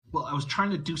Well, I was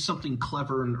trying to do something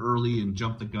clever and early and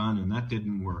jump the gun, and that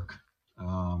didn't work.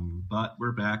 But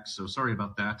we're back, so sorry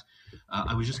about that.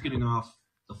 I was just getting off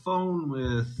the phone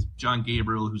with John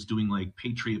Gabriel, who's doing like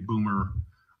Patriot Boomer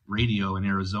radio in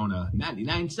Arizona,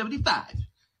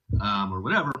 99.75, or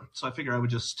whatever. So I figured I would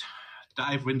just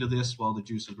dive into this while the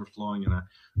juices were flowing, and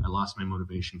I lost my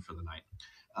motivation for the night.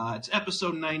 It's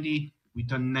episode 90. We've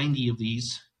done 90 of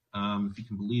these, if you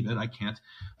can believe it. I can't.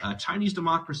 Chinese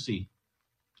democracy.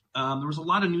 There was a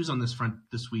lot of news on this front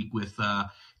this week with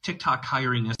TikTok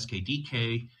hiring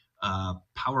SKDK,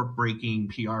 power-breaking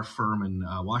PR firm in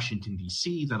Washington,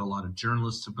 D.C. that a lot of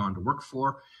journalists have gone to work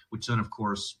for, which then, of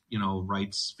course,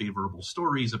 writes favorable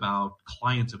stories about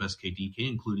clients of SKDK,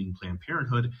 including Planned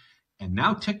Parenthood. And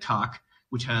now TikTok,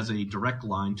 which has a direct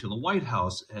line to the White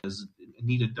House, as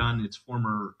Anita Dunn, its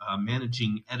former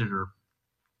managing editor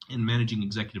and managing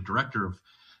executive director of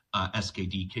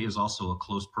SKDK, is also a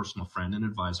close personal friend and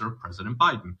advisor of President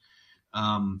Biden.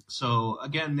 So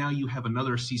again, now you have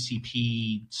another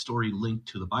CCP story linked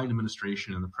to the Biden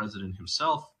administration and the president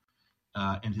himself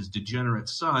and his degenerate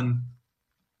son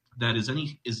that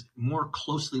is more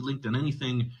closely linked than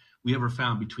anything we ever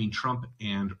found between Trump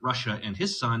and Russia and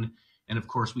his son. And of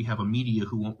course, we have a media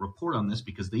who won't report on this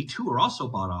because they too are also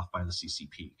bought off by the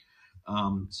CCP.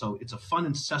 So it's a fun,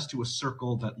 incestuous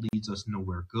circle that leads us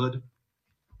nowhere good.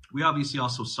 We obviously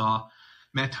also saw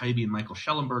Matt Taibbi and Michael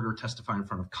Shellenberger testify in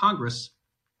front of Congress,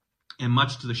 and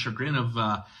much to the chagrin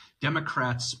of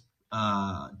Democrats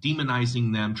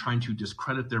demonizing them, trying to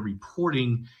discredit their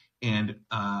reporting, and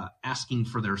asking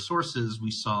for their sources, we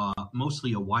saw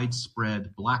mostly a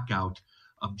widespread blackout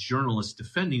of journalists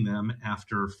defending them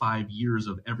after 5 years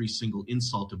of every single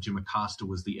insult of Jim Acosta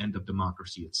was the end of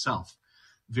democracy itself.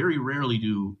 Very rarely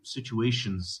do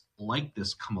situations like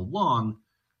this come along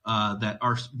that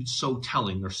are so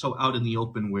telling. They're so out in the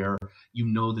open where you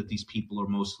know that these people are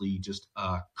mostly just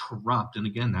corrupt. And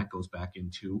again, that goes back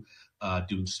into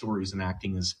doing stories and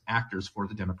acting as actors for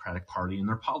the Democratic Party and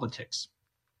their politics.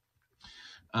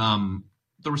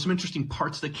 There were some interesting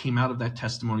parts that came out of that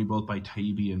testimony, both by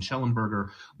Taibbi and Shellenberger.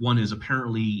 One is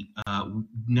apparently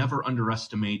never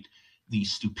underestimate the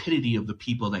stupidity of the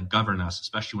people that govern us,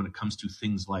 especially when it comes to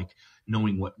things like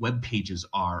knowing what web pages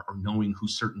are or knowing who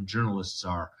certain journalists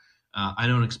are. I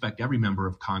don't expect every member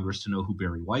of Congress to know who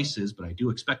Barry Weiss is, but I do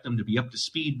expect them to be up to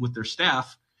speed with their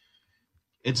staff.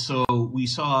 And so we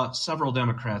saw several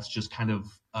Democrats just kind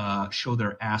of show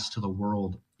their ass to the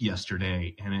world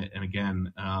yesterday. And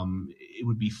again, it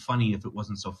would be funny if it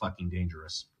wasn't so fucking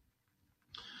dangerous.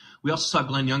 We also saw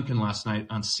Glenn Youngkin last night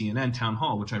on CNN Town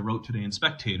Hall, which I wrote today in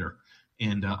Spectator.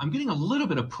 And I'm getting a little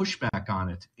bit of pushback on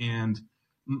it. And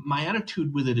my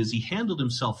attitude with it is he handled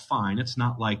himself fine. It's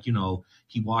not like,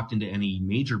 he walked into any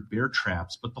major bear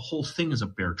traps, but the whole thing is a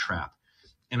bear trap.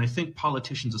 And I think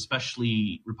politicians,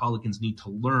 especially Republicans, need to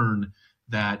learn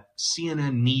that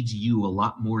CNN needs you a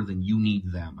lot more than you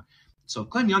need them. So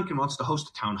Glenn Youngkin wants to host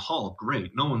a town hall.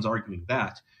 Great. No one's arguing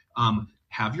that.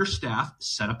 Have your staff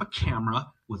set up a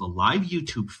camera with a live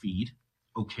YouTube feed.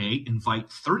 Okay, invite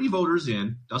 30 voters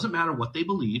in, doesn't matter what they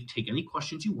believe, take any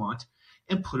questions you want,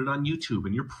 and put it on YouTube.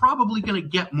 And you're probably going to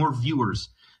get more viewers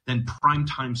than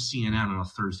primetime CNN on a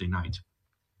Thursday night.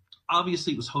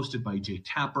 Obviously, it was hosted by Jake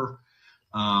Tapper,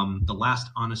 the last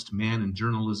honest man in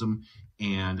journalism.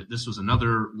 And this was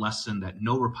another lesson that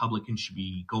no Republican should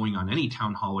be going on any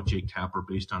town hall with Jake Tapper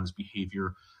based on his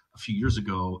behavior a few years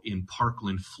ago in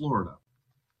Parkland, Florida.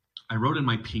 I wrote in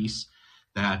my piece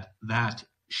that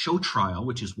show trial,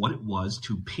 which is what it was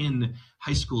to pin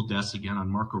high school deaths again on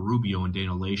Marco Rubio and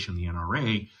Dana Loesch and the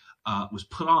NRA, was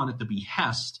put on at the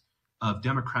behest of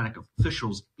Democratic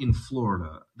officials in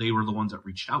Florida. They were the ones that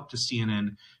reached out to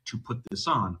CNN to put this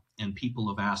on. And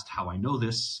people have asked how I know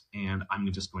this, and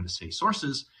I'm just going to say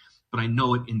sources, but I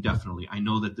know it indefinitely. I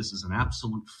know that this is an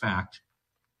absolute fact.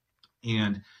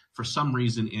 And for some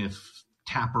reason, if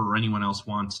Tapper or anyone else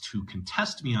wants to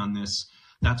contest me on this,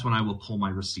 that's when I will pull my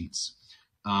receipts.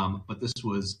 But this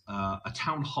was a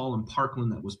town hall in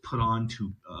Parkland that was put on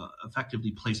to effectively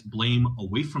place blame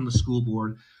away from the school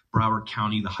board, Broward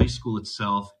County, the high school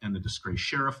itself, and the disgraced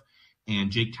sheriff. And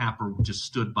Jake Tapper just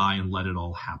stood by and let it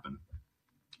all happen.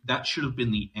 That should have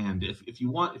been the end. If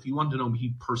you wanted to know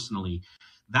me personally,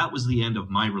 that was the end of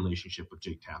my relationship with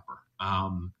Jake Tapper.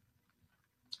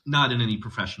 Not in any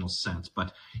professional sense,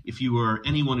 but if you were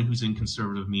anyone who's in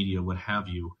conservative media, what have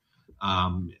you,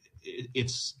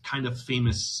 it's kind of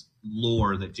famous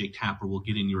lore that Jake Tapper will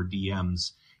get in your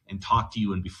DMs and talk to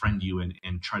you and befriend you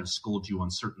and try to scold you on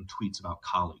certain tweets about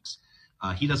colleagues.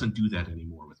 He doesn't do that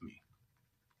anymore with me.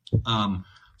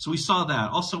 So we saw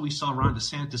that. Also, we saw Ron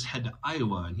DeSantis head to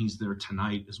Iowa, and he's there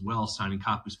tonight as well, signing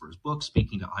copies for his book,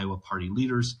 speaking to Iowa party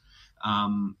leaders.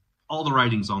 All the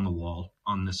writing's on the wall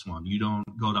on this one. You don't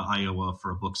go to Iowa for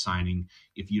a book signing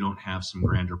if you don't have some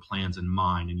grander plans in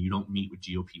mind, and you don't meet with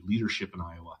GOP leadership in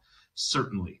Iowa,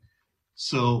 certainly.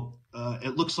 So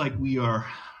it looks like we are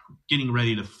getting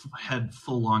ready to head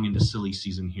full long into silly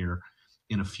season here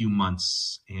in a few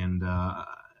months. And I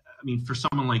mean, for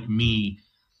someone like me,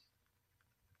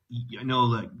 I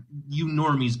know that you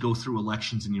normies go through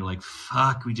elections and you're like,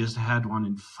 fuck, we just had one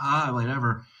in five,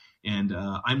 whatever. And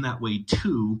I'm that way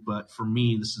too. But for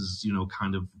me, this is,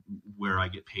 kind of where I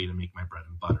get paid to make my bread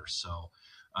and butter. So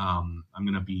I'm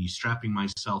going to be strapping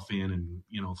myself in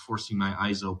and, forcing my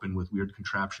eyes open with weird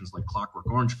contraptions like Clockwork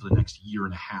Orange for the next year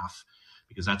and a half,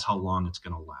 because that's how long it's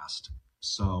going to last.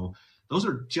 So those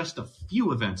are just a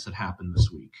few events that happened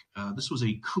this week. This was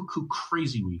a cuckoo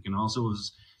crazy week. And also,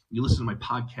 as you listen to my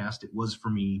podcast, it was for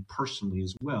me personally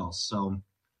as well. So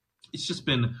it's just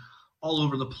been all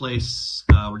over the place.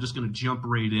 We're just going to jump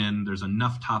right in. There's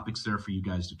enough topics there for you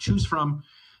guys to choose from.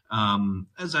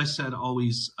 As I said,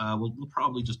 always, we'll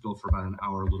probably just go for about an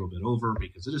hour, a little bit over,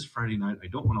 because it is Friday night. I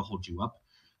don't want to hold you up.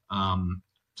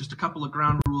 Just a couple of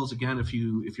ground rules. Again, if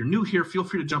you're new here, feel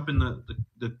free to jump in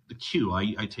the queue.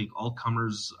 I take all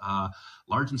comers,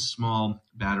 large and small,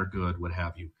 bad or good, what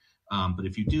have you. But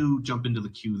if you do jump into the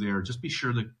queue there, just be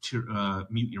sure to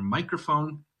mute your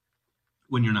microphone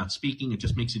when you're not speaking. It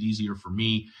just makes it easier for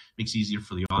me, makes it easier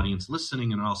for the audience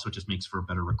listening, and it also just makes for a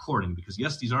better recording, because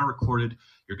yes, these are recorded.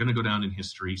 You're going to go down in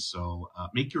history, so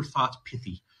make your thoughts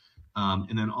pithy.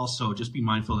 And then also just be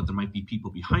mindful that there might be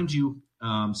people behind you.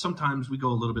 Sometimes we go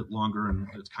a little bit longer and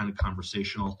it's kind of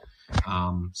conversational.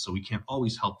 So we can't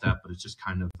always help that, but it's just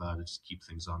kind of to just keep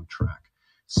things on track.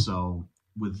 So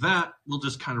with that, we'll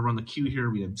just kind of run the queue here.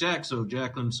 We have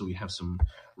Jacqueline, so we have some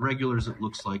regulars, it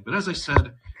looks like. But as I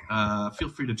said, feel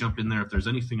free to jump in there if there's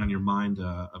anything on your mind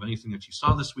of anything that you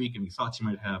saw this week, any thoughts you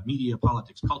might have, media,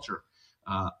 politics, culture,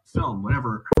 film,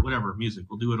 whatever, music.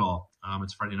 We'll do it all.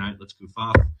 It's Friday night. Let's goof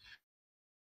off.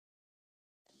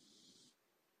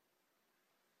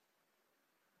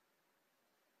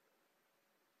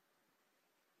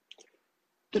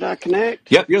 Did I connect?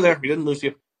 Yep, you're there. We didn't lose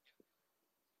you.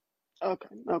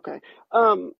 Okay.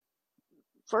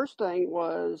 First thing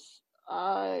was,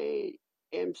 I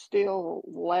am still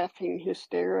laughing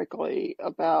hysterically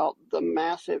about the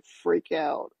massive freak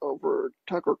out over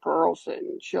Tucker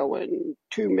Carlson showing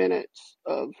 2 minutes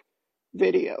of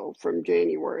video from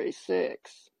January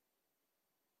 6th.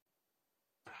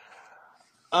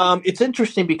 It's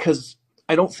interesting because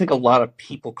I don't think a lot of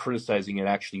people criticizing it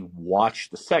actually watched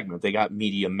the segment. They got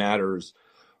Media Matters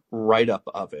write-up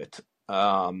of it.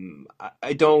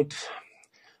 I don't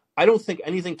think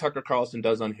anything Tucker Carlson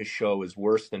does on his show is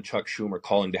worse than Chuck Schumer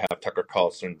calling to have Tucker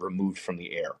Carlson removed from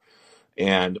the air.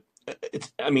 And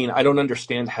I don't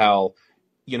understand how,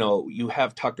 you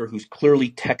have Tucker who's clearly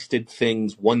texted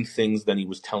things than he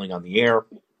was telling on the air,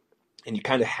 and you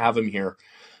kind of have him here.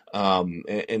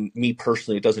 And me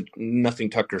personally, nothing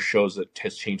Tucker shows that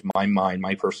has changed my mind,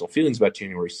 my personal feelings about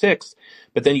January 6th.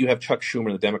 But then you have Chuck Schumer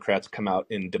and the Democrats come out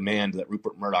and demand that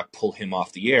Rupert Murdoch pull him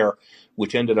off the air,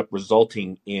 which ended up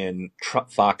resulting in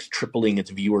Fox tripling its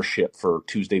viewership for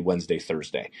Tuesday, Wednesday,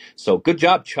 Thursday. So good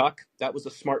job, Chuck. That was a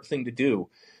smart thing to do.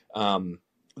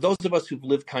 Those of us who've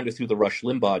lived kind of through the Rush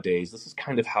Limbaugh days, this is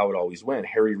kind of how it always went.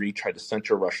 Harry Reid tried to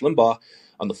censure Rush Limbaugh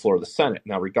on the floor of the Senate.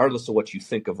 Now, regardless of what you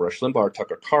think of Rush Limbaugh or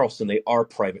Tucker Carlson, they are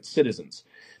private citizens.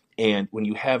 And when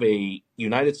you have a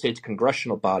United States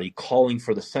congressional body calling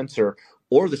for the censor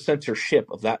or the censorship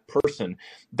of that person,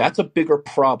 that's a bigger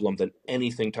problem than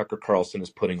anything Tucker Carlson is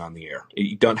putting on the air.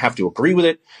 You don't have to agree with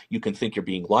it. You can think you're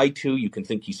being lied to. You can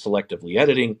think he's selectively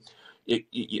editing.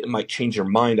 It might change your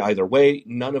mind either way.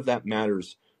 None of that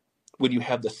matters when you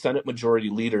have the Senate Majority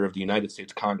Leader of the United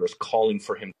States Congress calling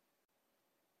for him.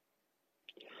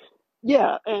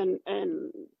 Yeah, and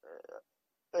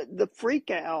the freak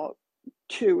out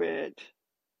to it,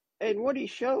 and what he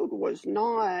showed was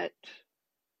not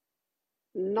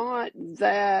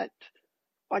that,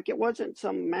 like, it wasn't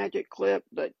some magic clip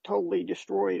that totally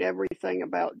destroyed everything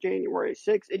about January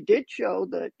 6th. It did show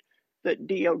that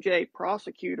DOJ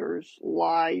prosecutors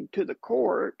lied to the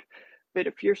court. But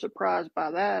if you're surprised by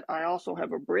that, I also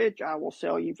have a bridge I will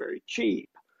sell you very cheap.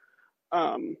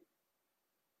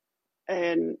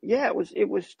 And yeah, it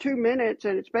was 2 minutes,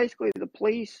 and it's basically the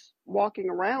police walking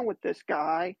around with this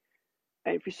guy.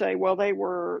 And if you say, well, they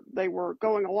were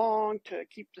going along to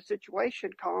keep the situation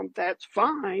calm, that's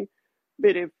fine.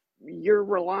 But if you're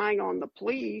relying on the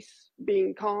police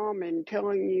being calm and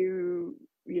telling you,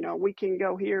 we can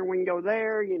go here, we can go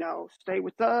there, stay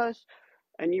with us,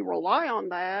 and you rely on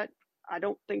that, I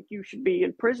don't think you should be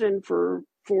in prison for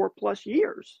 4+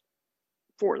 years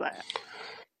for that.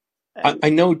 I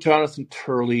know Jonathan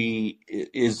Turley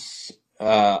is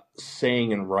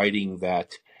saying and writing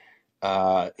that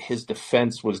his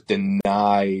defense was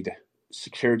denied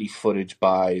security footage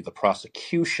by the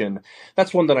prosecution.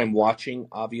 That's one that I'm watching,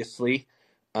 obviously.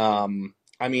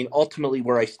 Ultimately,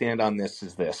 where I stand on this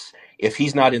is this. If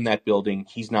he's not in that building,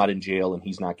 he's not in jail and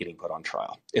he's not getting put on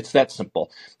trial. It's that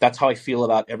simple. That's how I feel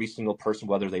about every single person,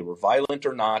 whether they were violent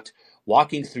or not,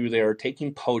 walking through there,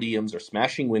 taking podiums or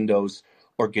smashing windows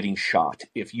or getting shot.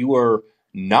 If you are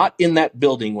not in that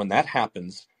building when that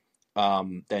happens,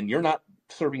 then you're not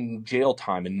serving jail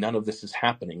time, and none of this is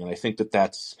happening. And I think that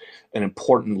that's an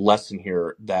important lesson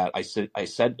here that I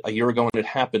said a year ago when it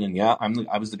happened. And yeah,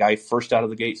 I was the guy first out of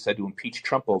the gate said to impeach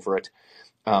Trump over it,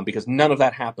 because none of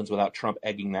that happens without Trump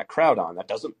egging that crowd on.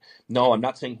 I'm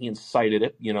not saying he incited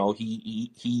it.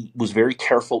 He was very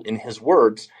careful in his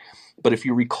words. But if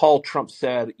you recall, Trump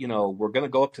said, we're going to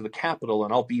go up to the Capitol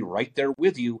and I'll be right there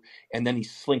with you. And then he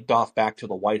slinked off back to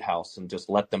the White House and just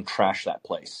let them trash that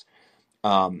place.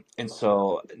 And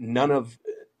so none of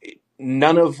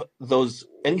those,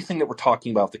 anything that we're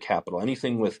talking about the Capitol,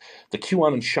 anything with the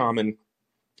QAnon and shaman,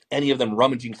 any of them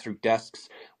rummaging through desks,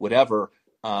 whatever,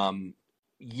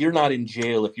 you're not in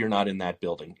jail if you're not in that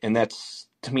building. And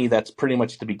to me, that's pretty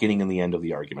much the beginning and the end of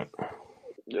the argument.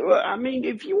 I mean,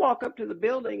 if you walk up to the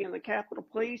building and the Capitol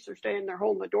Police are standing there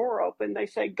holding the door open, they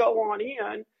say, go on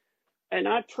in. And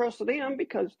I trust them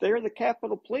because they're the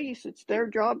Capitol Police. It's their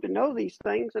job to know these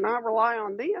things, and I rely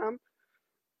on them.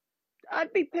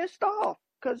 I'd be pissed off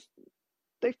because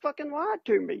they fucking lied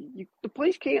to me. The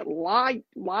police can't lie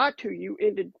to you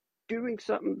into doing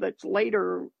something that's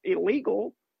later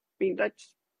illegal. I mean,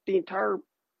 that's the entire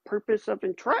purpose of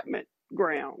entrapment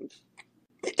grounds.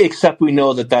 Except we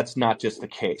know that that's not just the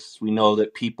case. We know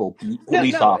that people beat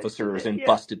police officers and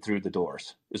busted through the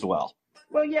doors as well.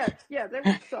 Well, yeah, there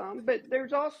was some, but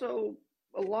there's also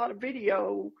a lot of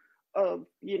video of,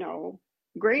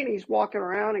 grannies walking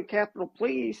around and Capitol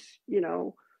Police,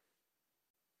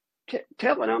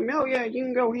 telling them, oh, yeah, you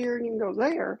can go here and you can go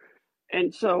there.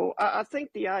 And so I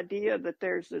think the idea that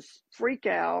there's this freak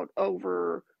out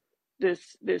over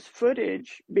this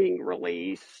footage being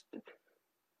released,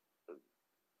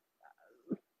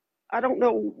 I don't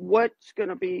know what's going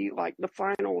to be like the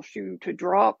final shoe to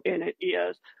drop in it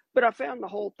is, but I found the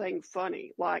whole thing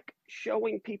funny. Like,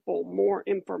 showing people more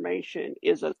information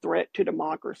is a threat to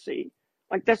democracy.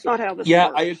 Like, that's not how this works.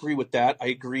 Yeah, I agree with that. I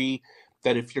agree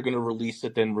that if you're going to release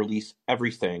it, then release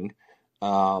everything.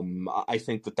 I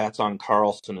think that that's on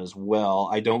Carlson as well.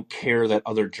 I don't care that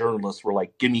other journalists were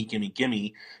like, gimme, gimme,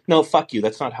 gimme. No, fuck you.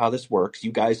 That's not how this works.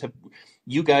 You guys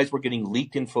were getting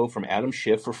leaked info from Adam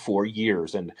Schiff for 4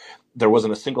 years, and there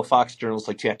wasn't a single Fox journalist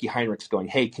like Jackie Heinrichs going,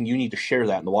 hey, can you need to share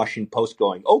that? And the Washington Post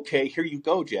going, okay, here you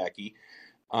go, Jackie.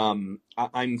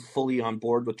 I'm fully on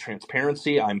board with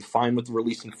transparency. I'm fine with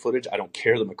releasing footage. I don't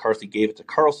care that McCarthy gave it to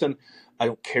Carlson. I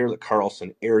don't care that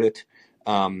Carlson aired it.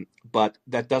 But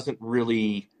that doesn't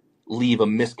really leave a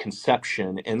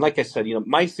misconception. And like I said,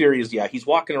 my theory is, he's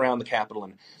walking around the Capitol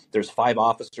and there's 5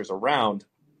 officers around.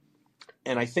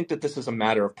 And I think that this is a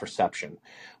matter of perception,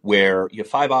 where you have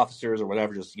 5 officers or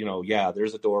whatever, just,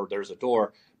 there's a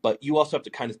door. But you also have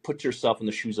to kind of put yourself in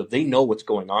the shoes of, they know what's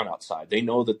going on outside. They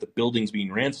know that the building's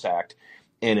being ransacked.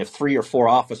 And if 3 or 4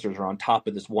 officers are on top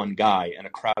of this one guy and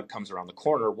a crowd comes around the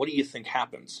corner, what do you think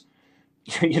happens?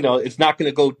 It's not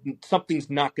going to go, something's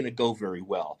not going to go very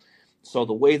well. So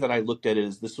the way that I looked at it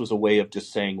is, this was a way of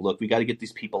just saying, look, we got to get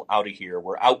these people out of here.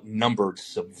 We're outnumbered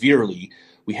severely.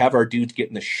 We have our dudes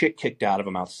getting the shit kicked out of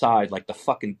them outside like the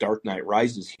fucking Dark Knight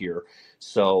Rises here.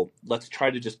 So let's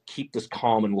try to just keep this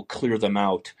calm and we'll clear them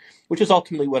out, which is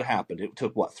ultimately what happened. It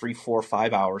took, 3, 4,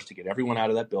 5 hours to get everyone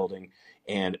out of that building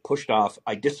and pushed off.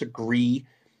 I disagree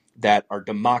that our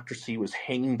democracy was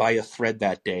hanging by a thread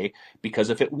that day, because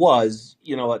if it was,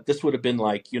 this would have been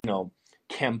like,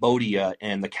 Cambodia,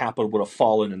 and the capital would have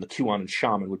fallen and the QAnon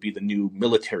shaman would be the new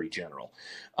military general.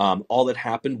 All that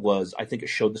happened was, I think it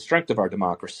showed the strength of our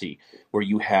democracy, where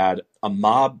you had a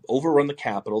mob overrun the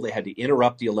Capitol. They had to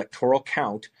interrupt the electoral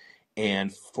count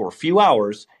and for a few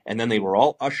hours, and then they were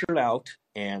all ushered out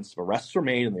and some arrests were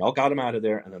made and they all got them out of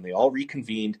there, and then they all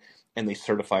reconvened and they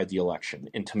certified the election.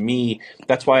 And to me,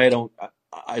 that's why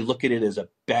I look at it as a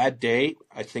bad day.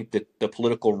 I think that the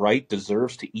political right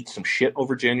deserves to eat some shit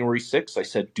over January 6th. I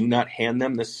said, do not hand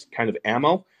them this kind of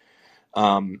ammo.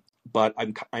 But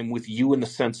I'm with you in the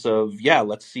sense of,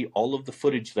 let's see all of the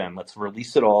footage then. Let's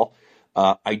release it all.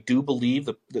 I do believe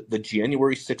the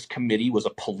January 6th committee was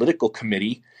a political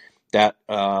committee, that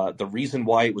the reason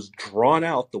why it was drawn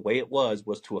out the way it was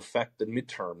to affect the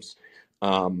midterms.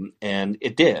 And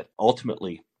it did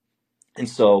ultimately. And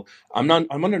so I'm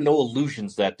under no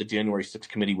illusions that the January 6th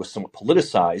committee was somewhat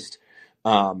politicized.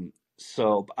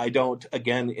 So I don't,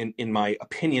 again, in my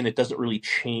opinion, it doesn't really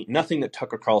change. Nothing that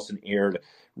Tucker Carlson aired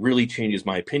really changes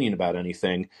my opinion about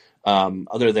anything,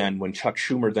 other than when Chuck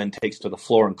Schumer then takes to the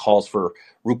floor and calls for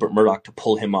Rupert Murdoch to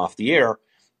pull him off the air.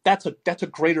 That's a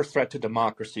greater threat to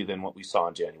democracy than what we saw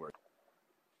in January.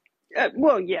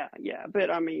 Well, yeah, but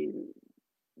I mean,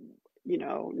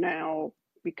 now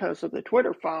because of the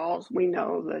Twitter files, we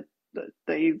know that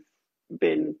they've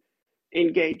been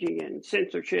engaging in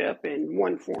censorship in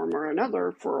one form or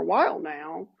another for a while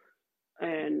now,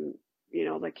 and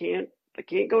they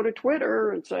can't go to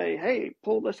Twitter and say, hey,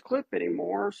 pull this clip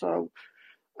anymore. So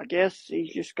I guess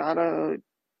he's just gotta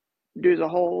do the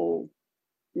whole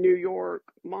New York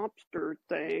mobster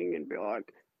thing and be like,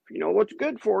 if you know what's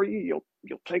good for you,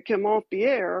 you'll take him off the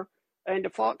air. And to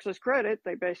Fox's credit,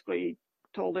 they basically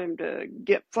told him to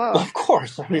get fucked. Of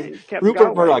course. I mean, and kept Rupert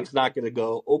going. Murdoch's not going to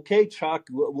go, okay, Chuck,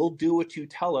 we'll do what you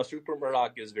tell us. Rupert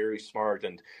Murdoch is very smart,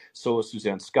 and so is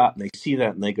Suzanne Scott. And they see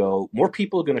that and they go, more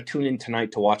people are going to tune in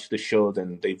tonight to watch the show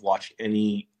than they've watched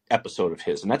any episode of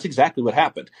his. And that's exactly what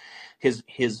happened.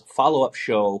 His follow-up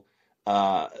show,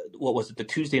 what was it, the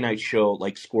Tuesday night show,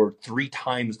 scored 3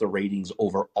 times the ratings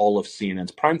over all of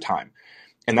CNN's primetime.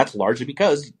 And that's largely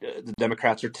because the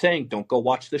Democrats are saying, don't go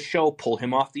watch this show, pull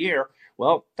him off the air.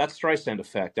 Well, that's Streisand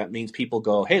effect. That means people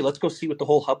go, hey, let's go see what the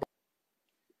whole hubbub.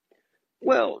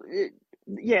 Well,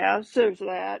 yeah, so there's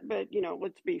that. But,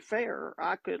 let's be fair.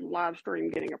 I could live stream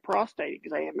getting a prostate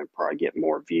exam and probably get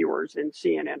more viewers in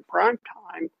CNN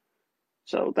primetime.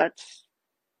 So that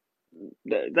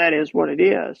is what it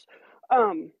is.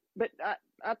 But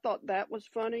I thought that was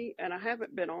funny, and I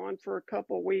haven't been on for a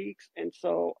couple weeks, and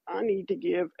so I need to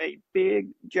give a big,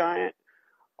 giant,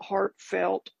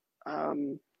 heartfelt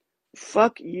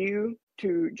fuck you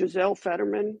to Giselle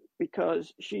Fetterman,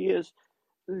 because she is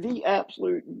the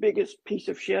absolute biggest piece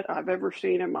of shit I've ever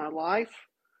seen in my life.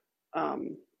 I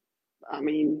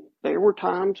mean, there were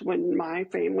times when my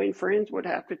family and friends would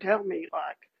have to tell me,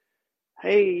 like,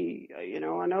 hey,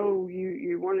 I know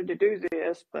you wanted to do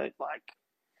this, but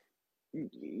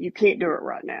you can't do it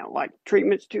right now. Like,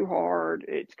 treatment's too hard.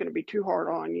 It's going to be too hard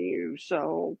on you.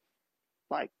 So,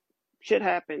 shit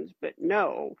happens, but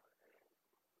no.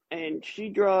 And she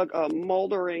drug a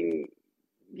moldering,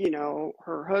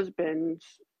 her husband's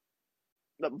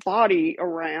the body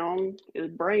around. His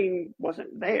brain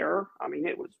wasn't there. I mean,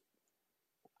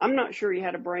 I'm not sure he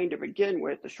had a brain to begin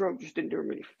with. The stroke just didn't do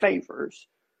him any favors.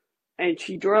 And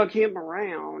she drug him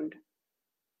around,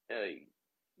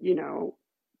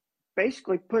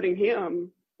 basically putting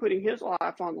his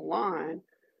life on the line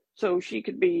so she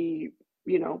could be,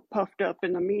 puffed up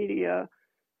in the media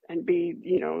and be,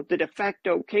 the de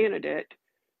facto candidate.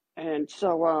 And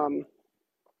so,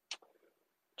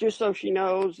 just so she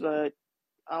knows that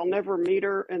I'll never meet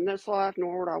her in this life,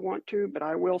 nor would I want to, but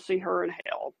I will see her in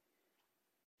hell.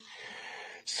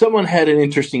 Someone had an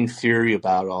interesting theory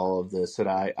about all of this, and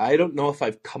I don't know if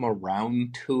I've come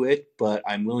around to it, but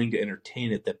I'm willing to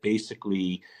entertain it, that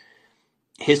basically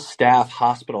his staff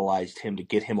hospitalized him to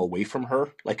get him away from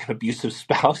her, like an abusive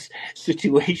spouse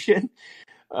situation.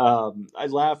 I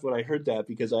laughed when I heard that,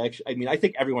 because I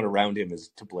think everyone around him is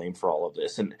to blame for all of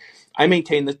this. And I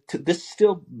maintain that this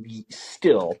still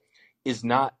is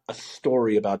not a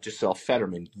story about Giselle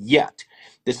Fetterman yet.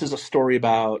 This is a story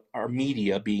about our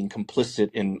media being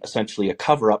complicit in essentially a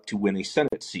cover-up to win a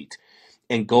Senate seat,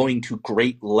 and going to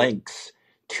great lengths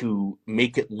to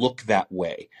make it look that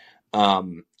way.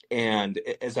 And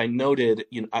as I noted,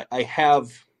 I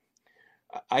have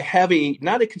a,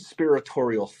 not a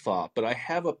conspiratorial thought, but I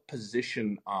have a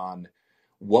position on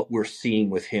what we're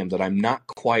seeing with him that I'm not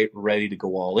quite ready to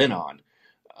go all in on.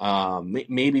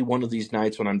 Maybe one of these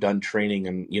nights when I'm done training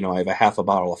and, I have a half a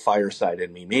bottle of Fireside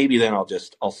in me, maybe then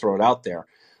I'll throw it out there.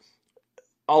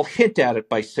 I'll hint at it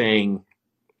by saying,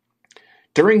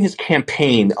 during his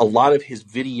campaign, a lot of his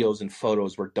videos and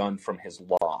photos were done from his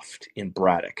loft in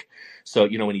Braddock. So,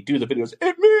 when he do the videos,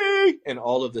 "Hit me!" and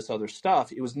all of this other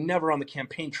stuff, it was never on the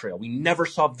campaign trail. We never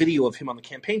saw video of him on the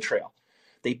campaign trail.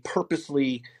 They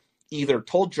purposely either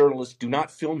told journalists, do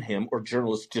not film him, or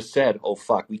journalists just said, oh,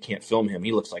 fuck, we can't film him.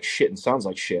 He looks like shit and sounds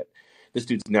like shit. This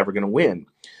dude's never going to win.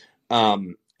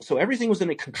 So everything was in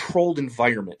a controlled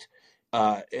environment.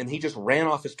 And he just ran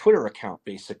off his Twitter account,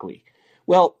 basically.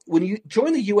 Well, when you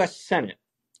join the U.S. Senate,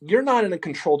 you're not in a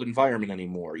controlled environment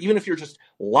anymore, even if you're just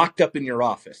locked up in your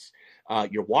office.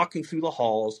 You're walking through the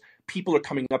halls. People are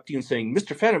coming up to you and saying,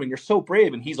 "Mr. Fetterman, you're so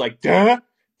brave." And he's like, "Duh."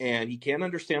 And he can't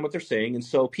understand what they're saying. And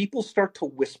so people start to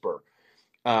whisper.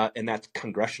 And that's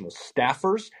congressional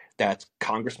staffers, that's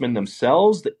congressmen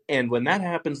themselves. And when that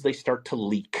happens, they start to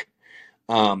leak.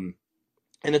 And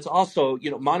it's also,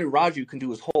 Manu Raju can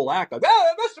do his whole act like,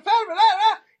 Mr. Fetterman,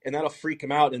 and that'll freak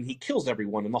him out, and he kills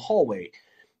everyone in the hallway.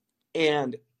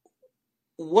 And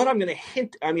what I'm going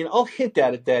to I'll hint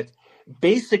at it that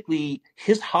basically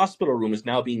his hospital room is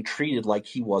now being treated like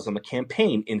he was on the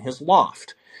campaign in his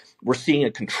loft. We're seeing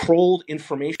a controlled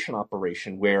information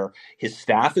operation where his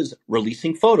staff is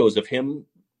releasing photos of him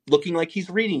looking like he's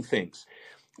reading things.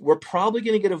 We're probably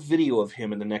going to get a video of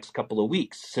him in the next couple of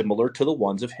weeks, similar to the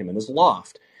ones of him in his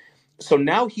loft. So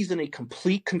now he's in a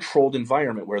complete controlled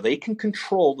environment where they can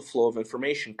control the flow of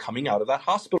information coming out of that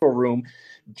hospital room,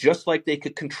 just like they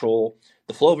could control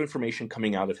the flow of information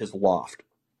coming out of his loft.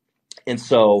 And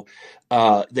so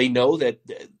they know that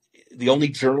the only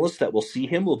journalists that will see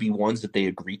him will be ones that they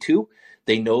agree to.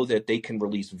 They know that they can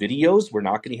release videos. We're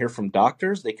not going to hear from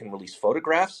doctors. They can release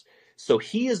photographs. So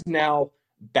he is now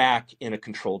back in a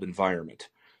controlled environment.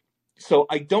 So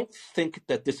I don't think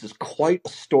that this is quite a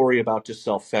story about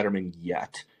Giselle Fetterman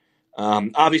yet.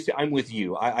 Obviously, I'm with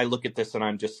you. I look at this and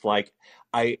I'm just like,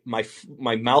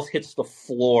 my mouth hits the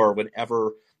floor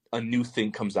whenever a new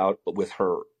thing comes out with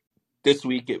her. This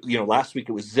week, last week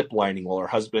it was ziplining while her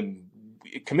husband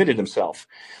committed himself.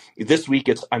 This week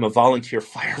it's I'm a volunteer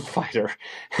firefighter.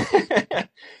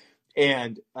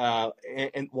 and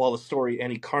while the story,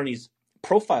 Annie Carney's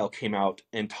profile came out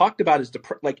and talked about his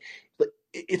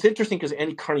it's interesting because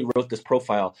Annie Carney wrote this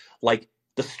profile like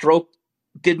the stroke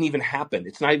didn't even happen.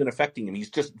 It's not even affecting him. He's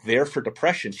just there for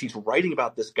depression. She's writing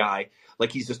about this guy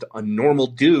like he's just a normal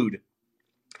dude,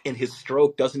 and his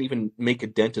stroke doesn't even make a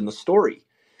dent in the story.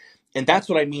 And that's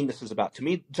what I mean this is about. To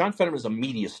me, John Fetterman is a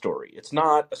media story. It's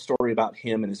not a story about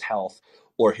him and his health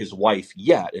or his wife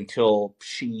yet until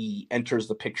she enters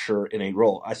the picture in a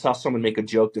role. I saw someone make a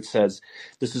joke that says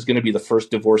this is going to be the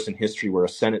first divorce in history where a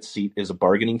Senate seat is a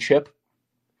bargaining chip.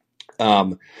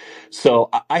 So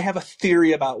I have a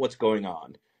theory about what's going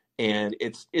on. And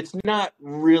it's not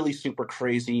really super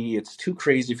crazy. It's too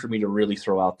crazy for me to really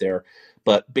throw out there.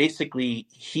 But basically,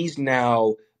 he's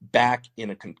now back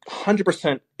in a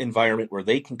 100% environment where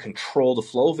they can control the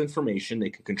flow of information.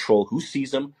 They can control who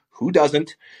sees him, who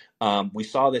doesn't. We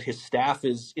saw that his staff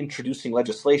is introducing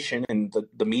legislation, and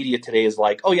the media today is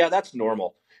like, oh, yeah, that's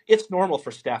normal. It's normal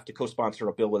for staff to co-sponsor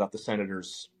a bill without the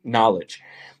senator's knowledge.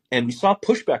 And we saw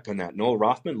pushback on that. Noah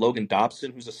Rothman, Logan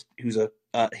Dobson, who's a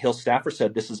Hill staffer,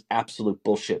 said this is absolute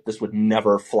bullshit. This would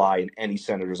never fly in any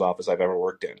senator's office I've ever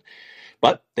worked in.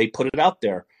 But they put it out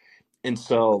there. And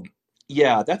so,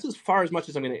 yeah, that's as much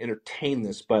as I'm going to entertain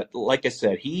this. But like I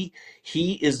said, he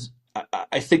is,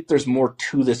 I think there's more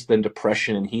to this than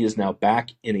depression. And he is now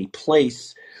back in a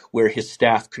place where his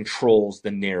staff controls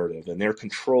the narrative, and they're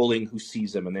controlling who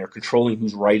sees him, and they're controlling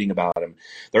who's writing about him.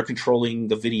 They're controlling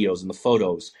the videos and the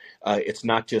photos. It's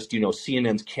not just,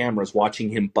 CNN's cameras watching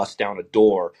him bust down a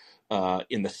door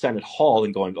in the Senate hall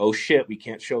and going, oh shit, we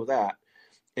can't show that.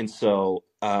 And so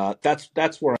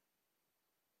that's where.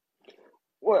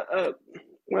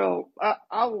 Well,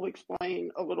 I will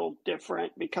explain a little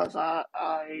different because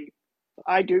I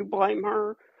do blame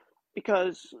her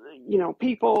because,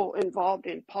 people involved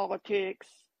in politics,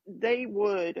 they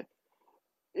would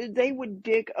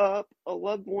dig up a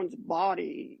loved one's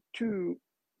body to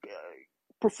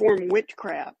perform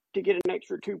witchcraft to get an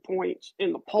extra 2 points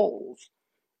in the polls.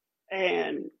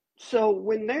 And so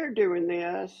when they're doing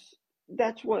this,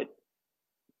 that's what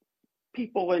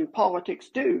people in politics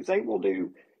do. They will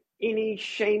do any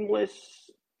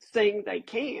shameless thing they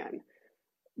can.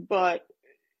 But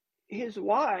his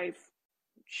wife,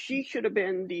 she should have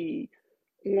been the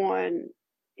one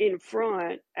in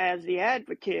front as the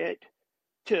advocate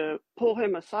to pull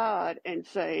him aside and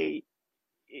say,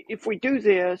 if we do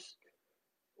this,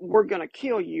 we're going to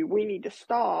kill you. We need to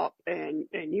stop, and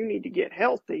you need to get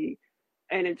healthy.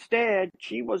 And instead,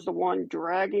 she was the one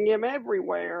dragging him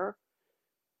everywhere.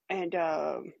 And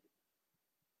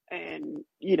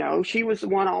she was the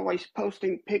one always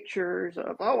posting pictures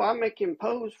of, I'll make him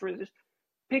pose for this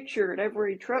picture at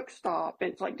every truck stop.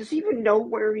 And it's like, does he even know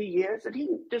where he is?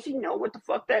 Does he know what the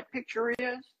fuck that picture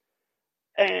is?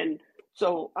 And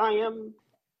so I am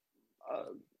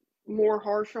more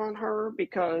harsh on her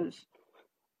because,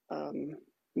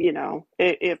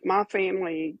 if my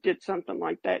family did something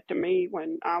like that to me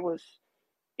when I was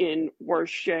in worse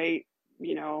shape,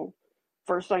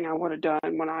 first thing I would have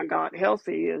done when I got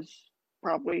healthy is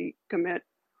probably commit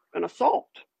an assault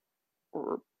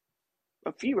or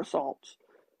a few assaults.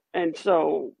 And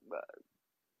so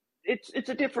it's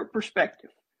a different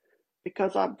perspective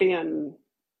because I've been,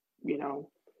 you know,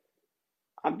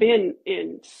 I've been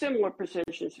in similar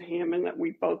positions to him in that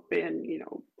we've both been,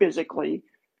 physically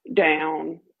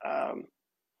down. I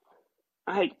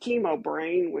had chemo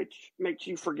brain, which makes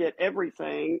you forget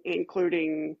everything,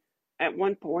 including at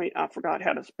one point I forgot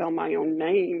how to spell my own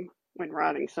name when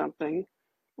writing something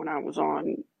when I was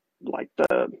on like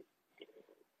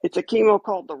it's a chemo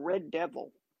called the Red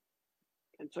Devil.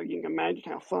 And so you can imagine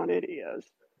how fun it is.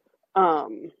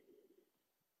 Um,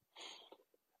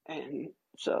 and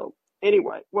so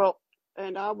anyway, well,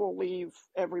 and I will leave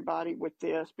everybody with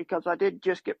this because I did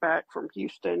just get back from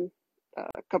Houston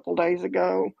a couple days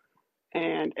ago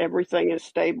and everything is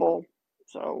stable.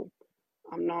 So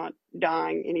I'm not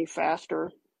dying any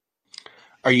faster.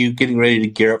 Are you getting ready to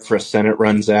gear up for a Senate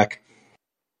run, Zach?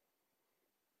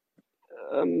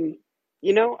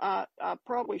 I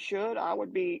probably should. I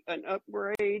would be an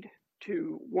upgrade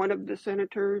to one of the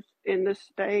senators in this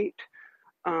state.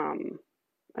 And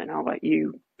I'll let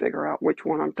you figure out which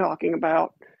one I'm talking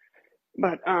about.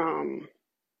 But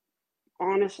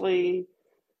honestly,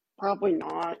 probably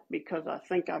not, because I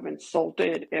think I've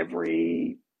insulted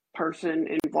every person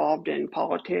involved in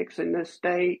politics in this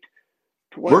state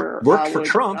to where Worked for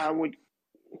Trump.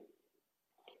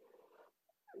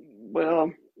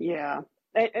 Well, yeah.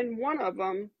 And one of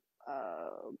them,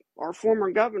 our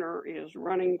former governor, is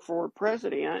running for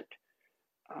president.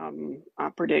 I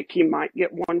predict he might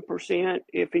get 1%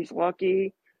 if he's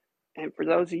lucky. And for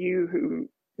those of you who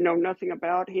know nothing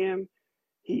about him,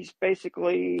 he's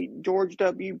basically George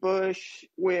W. Bush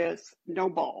with no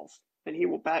balls. And he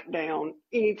will back down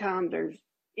anytime there's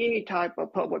any type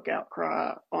of public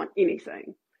outcry on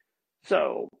anything.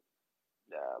 So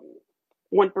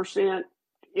 1%,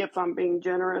 if I'm being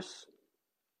generous.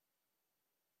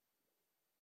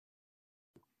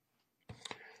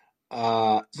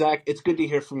 Zach, it's good to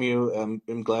hear from you.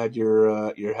 I'm glad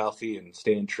you're healthy and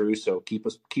staying true. So keep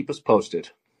us posted.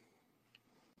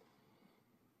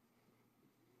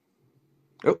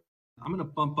 Oh, I'm going to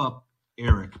bump up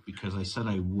Eric because I said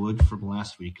I would from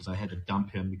last week because I had to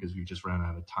dump him because we just ran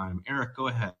out of time. Eric, go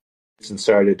ahead. And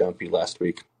sorry to dump you last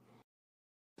week.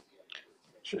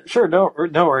 Sure, no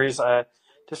worries.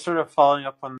 Just sort of following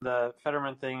up on the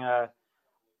Fetterman thing.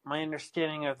 My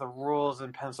understanding of the rules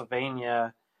in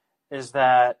Pennsylvania is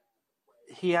that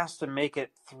he has to make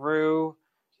it through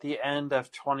the end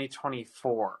of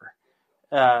 2024,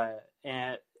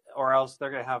 or else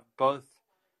they're going to have both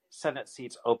Senate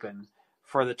seats open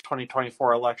for the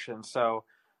 2024 election. So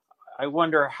I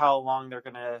wonder how long they're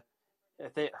going to.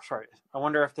 I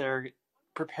wonder if they're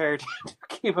prepared to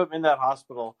keep him in that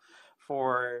hospital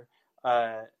for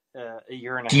a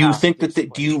year and a half. Do you think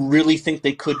do you really think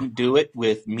they couldn't do it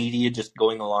with media just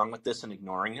going along with this and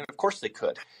ignoring it? Of course they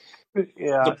could.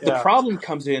 Yeah. The problem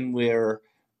comes in where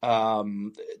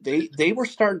they were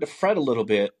starting to fret a little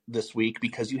bit this week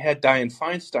because you had Dianne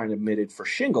Feinstein admitted for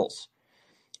shingles,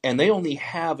 and they only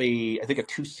have I think a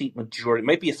 2-seat majority. It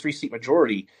might be a 3-seat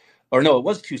majority, or no, it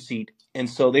was 2-seat. And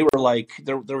so they were like,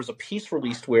 there was a piece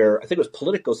released where I think it was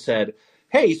Politico said,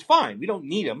 hey, he's fine. We don't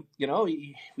need him. We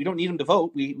don't need him to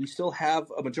vote. We still have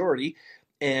a majority.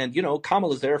 And,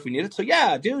 Kamala's there if we need it. So,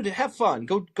 yeah, dude, have fun.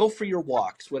 Go for your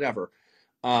walks, whatever.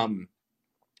 And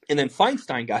then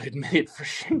Feinstein got admitted for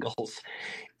shingles.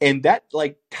 And that,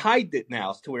 tied it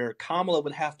now to where Kamala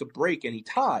would have to break any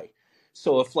tie.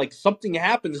 So if, something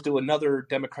happens to another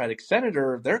Democratic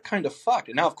senator, they're kind of fucked.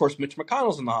 And now, of course, Mitch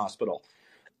McConnell's in the hospital.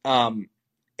 And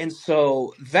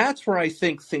so that's where I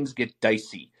think things get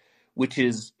dicey, which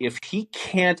is if he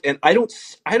can't, and I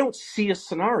don't see a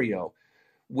scenario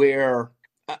where,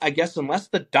 I guess, unless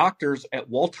the doctors at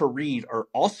Walter Reed are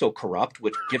also corrupt,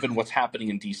 which given what's happening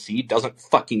in DC doesn't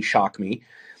fucking shock me,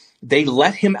 they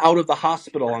let him out of the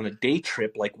hospital on a day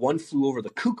trip, like one flew over the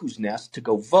cuckoo's nest to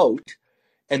go vote,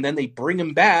 and then they bring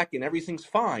him back and everything's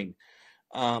fine.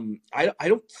 I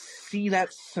don't see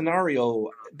that scenario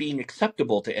being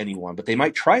acceptable to anyone, but they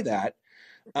might try that.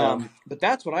 But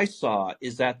that's what I saw,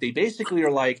 is that they basically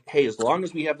are like, hey, as long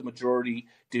as we have the majority,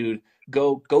 dude,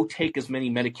 go take as many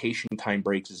medication time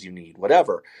breaks as you need,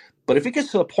 whatever. But if it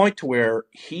gets to the point to where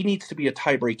he needs to be a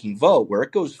tie-breaking vote, where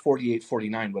it goes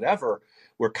 48-49, whatever,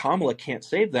 where Kamala can't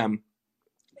save them,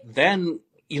 then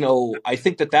I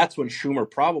think that's when Schumer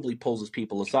probably pulls his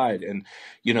people aside and,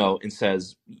 and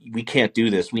says, we can't do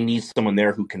this. We need someone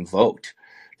there who can vote.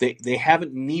 They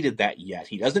haven't needed that yet.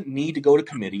 He doesn't need to go to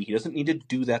committee. He doesn't need to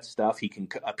do that stuff.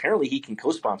 Apparently he can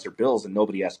co-sponsor bills and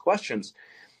nobody asks questions.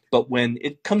 But when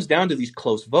it comes down to these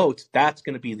close votes, that's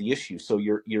going to be the issue. So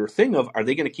your thing of, are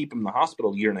they going to keep him in the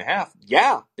hospital a year and a half?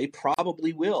 Yeah, they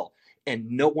probably will. And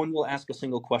no one will ask a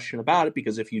single question about it,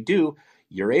 because if you do,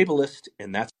 you're ableist,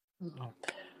 and that's.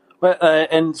 But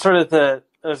and sort of I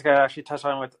was going to actually touch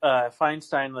on with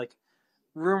Feinstein, like,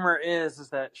 rumor is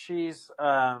that she's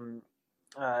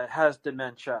has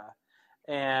dementia,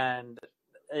 and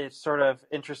it's sort of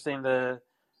interesting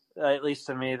at least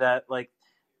to me, that like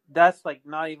that's like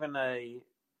not even a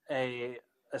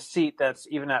seat that's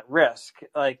even at risk.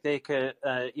 Like, they could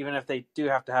even if they do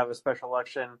have to have a special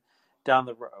election down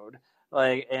the road,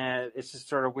 like, and it's just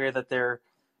sort of weird that they're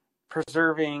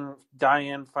preserving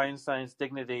Dianne Feinstein's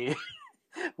dignity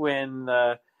when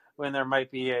there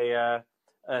might be a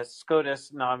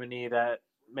SCOTUS nominee that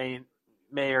may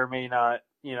or may not,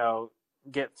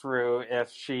 get through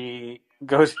if she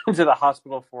goes into the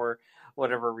hospital for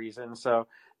whatever reason. So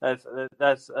that's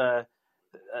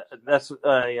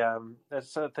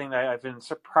something that I've been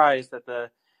surprised that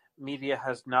the media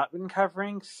has not been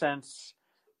covering, since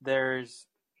there's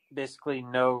basically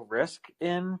no risk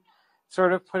in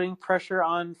sort of putting pressure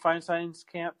on Feinstein's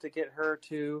camp to get her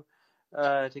to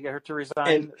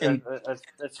resign. And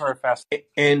it's sort of fascinating.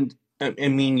 And I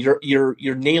mean,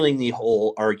 you're nailing the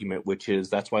whole argument, which is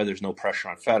that's why there's no pressure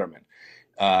on Fetterman.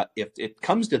 If it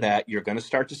comes to that, you're going to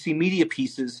start to see media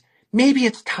pieces. Maybe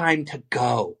it's time to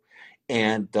go,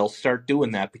 and they'll start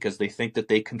doing that because they think that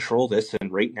they control this.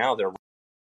 And right now, they're.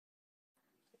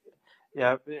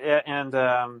 Yeah, and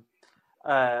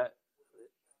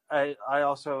I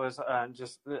also was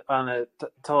just on a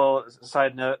total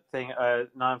side note thing,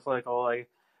 non-political. Like,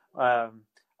 I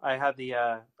had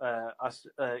I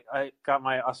got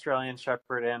my Australian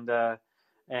Shepherd,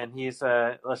 and he's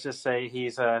let's just say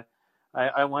he's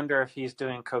I wonder if he's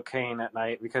doing cocaine at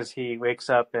night, because he wakes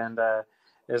up and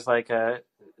is like a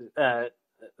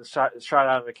shot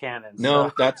out of a cannon. No,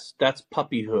 so. that's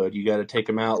puppyhood. You got to take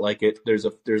them out. Like,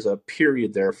 there's a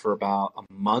period there for about a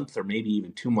month or maybe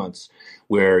even 2 months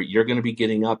where you're going to be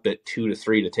getting up at 2 to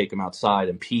 3 to take them outside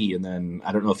and pee, and then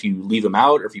I don't know if you leave them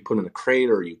out or if you put them in a crate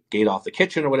or you gate off the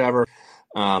kitchen or whatever.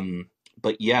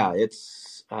 But yeah,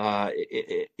 it's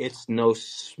no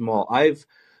small.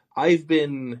 I've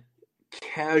been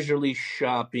casually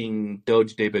shopping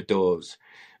Doge de Beddoes,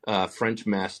 French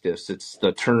Mastiffs. It's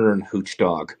the Turner and Hooch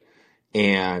dog.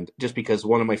 And just because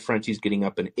one of my Frenchies getting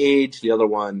up in age, the other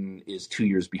one is 2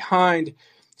 years behind.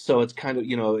 So it's kind of,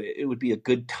 it would be a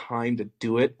good time to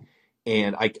do it.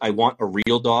 And I want a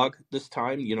real dog this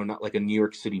time, not like a New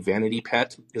York City vanity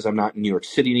pet, because I'm not in New York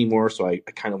City anymore. So I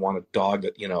kind of want a dog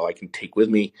that, I can take with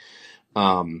me.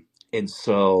 And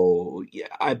so,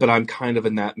 yeah, but I'm kind of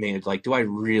in that manage, like, do I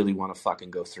really want to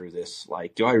fucking go through this?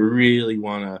 Like, do I really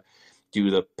want to do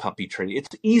the puppy training? It's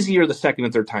easier the second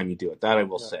and third time you do it. That I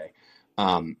will say.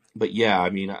 But yeah, I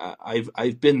mean,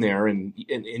 I've been there, and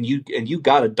you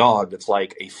got a dog that's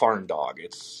like a farm dog.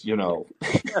 It's you're gonna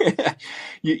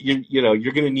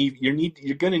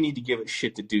need to give it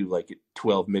shit to do, like at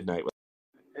 12 midnight.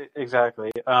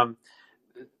 Exactly.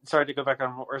 Sorry to go back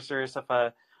on more serious stuff.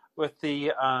 With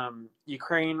the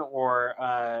Ukraine, or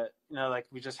like,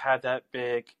 we just had that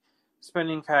big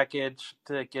spending package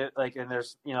to get, like, and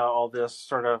there's all this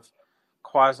sort of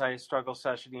quasi struggle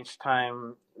session each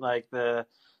time, like, the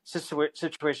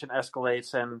situation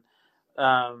escalates, and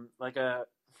like, a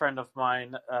friend of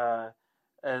mine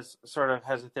has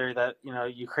a theory that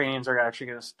Ukrainians are actually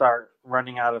going to start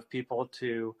running out of people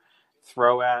to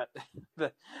throw at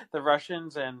the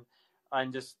Russians, and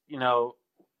I'm just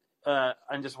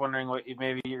wondering what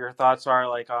maybe your thoughts are,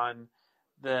 like, on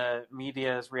the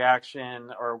media's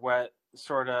reaction, or what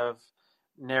sort of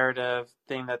narrative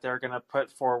thing that they're going to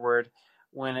put forward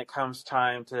when it comes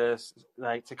time to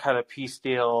cut a peace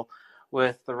deal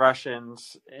with the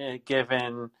Russians,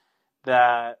 given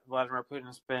that Vladimir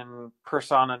Putin's been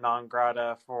persona non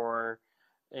grata for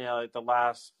the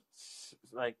last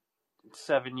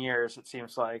 7 years, it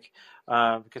seems like,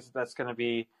 because that's going to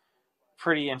be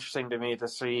pretty interesting to me to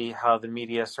see how the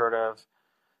media sort of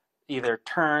either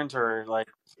turns or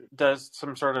does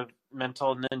some sort of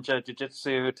mental ninja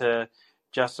jiu-jitsu to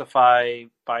justify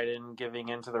Biden giving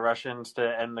in to the Russians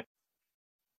to end the.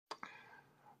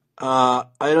 I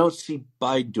don't see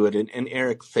Biden do it. And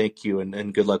Eric, thank you,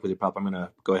 and good luck with your prop. I'm going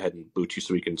to go ahead and boot you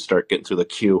so we can start getting through the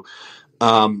queue.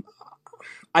 I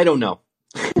don't know.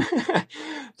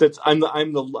 I'm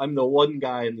the one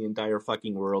guy in the entire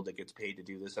fucking world that gets paid to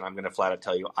do this, and I'm going to flat out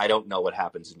tell you, I don't know what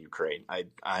happens in Ukraine.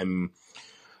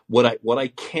 What I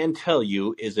can tell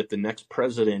you is if the next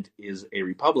president is a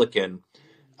Republican,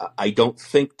 I don't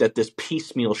think that this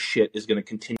piecemeal shit is going to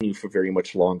continue for very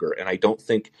much longer. And I don't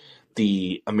think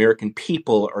the American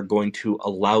people are going to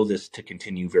allow this to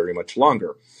continue very much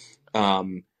longer.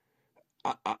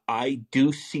 I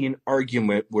do see an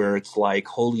argument where it's like,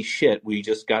 holy shit, we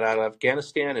just got out of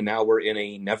Afghanistan and now we're in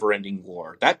a never-ending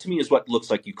war. That to me is what looks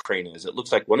like Ukraine is. It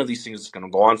looks like one of these things is going to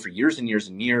go on for years and years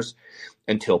and years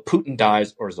until Putin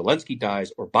dies or Zelensky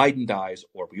dies or Biden dies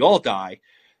or we all die.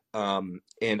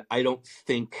 And I don't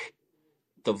think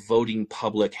the voting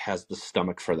public has the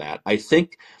stomach for that. I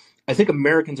think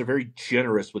Americans are very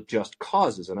generous with just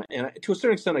causes, and to a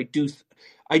certain extent,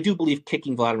 I do believe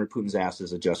kicking Vladimir Putin's ass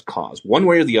is a just cause, one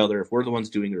way or the other. If we're the ones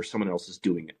doing it or someone else is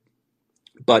doing it,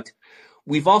 but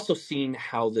we've also seen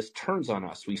how this turns on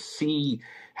us. We see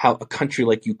how a country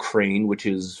like Ukraine, which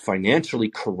is financially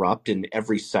corrupt in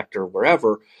every sector,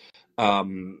 wherever,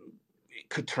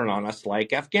 could turn on us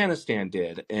like Afghanistan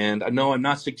did. And no, I'm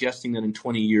not suggesting that in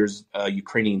 20 years,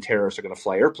 Ukrainian terrorists are going to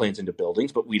fly airplanes into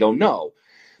buildings, but we don't know.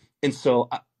 And so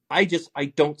I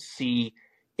don't see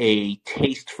a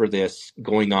taste for this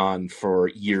going on for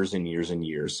years and years and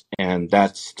years. And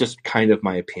that's just kind of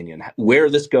my opinion. Where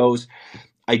this goes,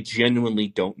 I genuinely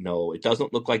don't know. It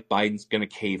doesn't look like Biden's going to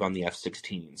cave on the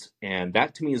F-16s. And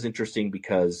that to me is interesting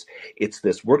because it's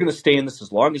this, we're going to stay in this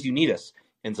as long as you need us.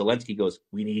 And Zelensky goes,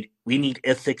 we need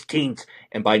F-16s.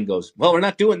 And Biden goes, well, we're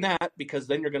not doing that because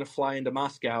then you're going to fly into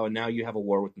Moscow and now you have a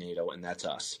war with NATO and that's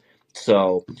us.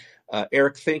 So,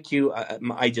 Eric, thank you.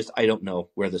 I don't know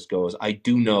where this goes. I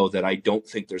do know that I don't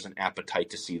think there's an appetite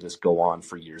to see this go on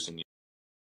for years and years.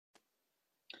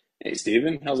 Hey,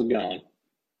 Steven, how's it going?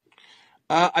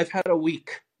 I've had a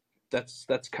week. That's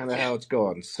kind of how it's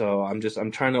going. So I'm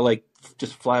trying to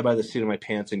just fly by the seat of my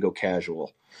pants and go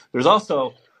casual. There's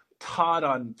also Todd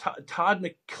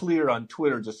McClear on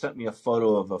Twitter just sent me a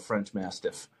photo of a French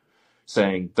Mastiff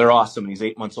saying they're awesome and he's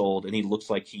 8 months old and he looks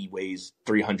like he weighs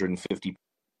 350.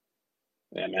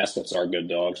 Yeah, Mastiffs are good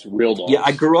dogs, real dogs. Yeah,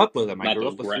 I grew up with them. I Not grew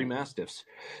those up with gray. 3 Mastiffs.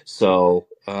 So,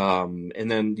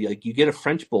 and then you get a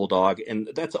French Bulldog, and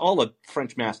that's all a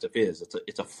French Mastiff is.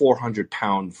 It's a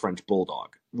 400-pound French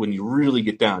Bulldog when you really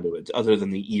get down to it, other than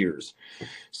the ears.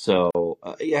 So,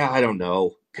 yeah, I don't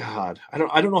know. God, I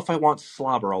don't know if I want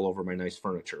slobber all over my nice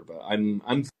furniture, but I'm.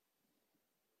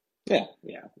 Yeah.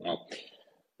 Well,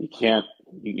 you can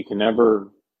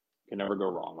never go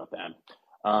wrong with that.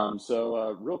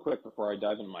 So real quick before I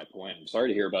dive into my point, I'm sorry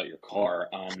to hear about your car.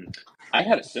 I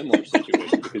had a similar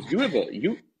situation because you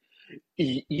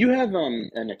have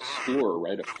an Explorer,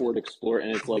 right? A Ford Explorer,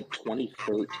 and it's like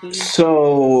 2013.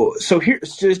 So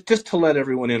here's just to let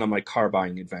everyone in on my car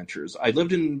buying adventures. I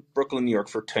lived in Brooklyn, New York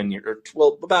for 10 years,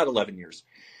 about 11 years.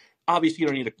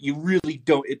 Obviously, you really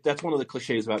don't. That's one of the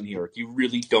cliches about New York. You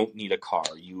really don't need a car.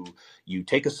 You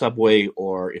take a subway,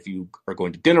 or if you are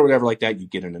going to dinner or whatever like that, you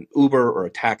get in an Uber or a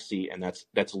taxi, and that's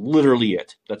literally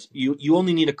it. You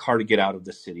only need a car to get out of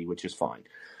the city, which is fine.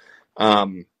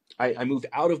 I moved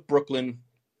out of Brooklyn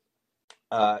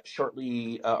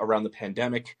shortly around the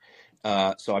pandemic,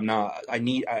 so I'm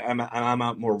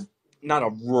out more, not a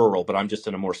rural, but I'm just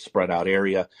in a more spread out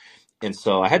area. And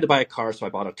so I had to buy a car, so I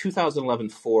bought a 2011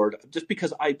 Ford just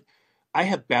because I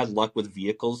have bad luck with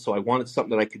vehicles, so I wanted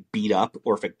something that I could beat up,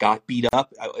 or if it got beat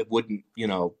up, it wouldn't,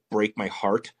 break my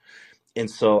heart. And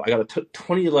so I got a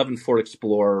 2011 Ford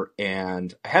Explorer,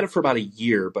 and I had it for about a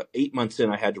year, but 8 months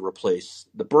in, I had to replace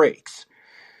the brakes.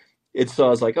 And so I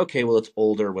was like, okay, well, it's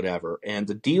older, whatever. And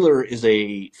the dealer is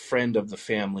a friend of the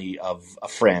family of a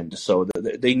friend, so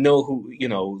they know who,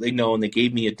 they know, and they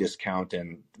gave me a discount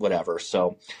and whatever.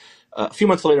 So a few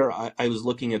months later, I was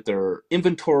looking at their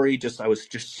inventory. I was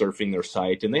just surfing their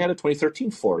site, and they had a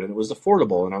 2013 Ford, and it was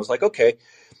affordable. And I was like, okay,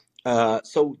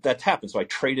 so that's happened. So I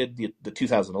traded the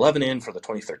 2011 in for the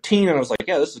 2013, and I was like,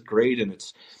 yeah, this is great, and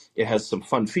it has some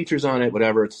fun features on it,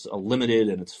 whatever. It's a limited,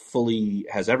 and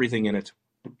has everything in it.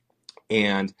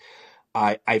 And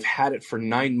I've had it for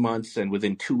 9 months, and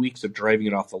within 2 weeks of driving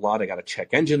it off the lot, I got a check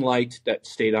engine light that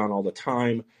stayed on all the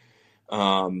time.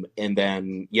 And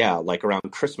then, like around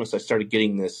Christmas, I started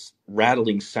getting this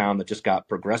rattling sound that just got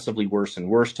progressively worse and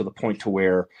worse to the point to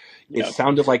where it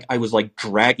sounded like I was like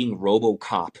dragging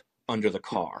RoboCop under the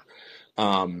car.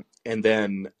 And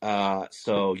then,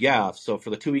 so for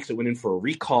the 2 weeks, it went in for a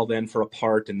recall then for a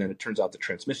part, and then it turns out the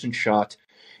transmission shot.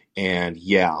 And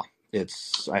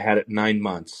I had it 9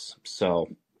 months. So,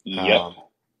 anyway,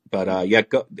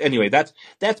 that's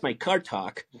my car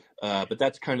talk. But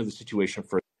that's kind of the situation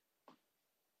for.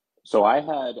 So I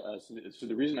had, so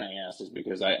the reason I asked is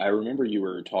because I remember you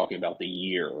were talking about the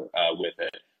year with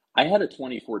it. I had a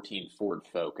 2014 Ford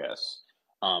Focus.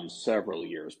 several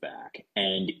years back,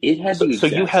 and it had So, the so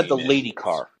you exact had the same lady issues.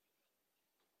 car.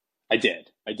 I did.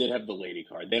 I did have the lady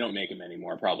card. They don't make them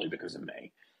anymore, probably because of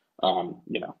me. I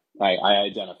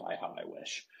identify how I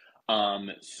wish.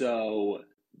 So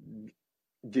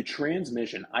the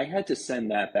transmission, I had to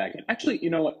send that back in. Actually, you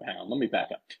know what? Hang on, let me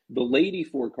back up. The lady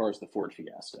Ford car is the Ford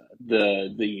Fiesta.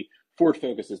 The Ford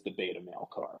Focus is the beta male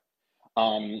car.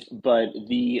 But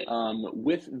the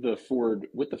with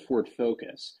the Ford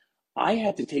Focus, I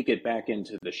had to take it back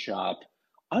into the shop.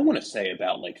 I want to say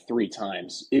about like 3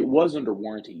 times. It was under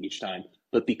warranty each time,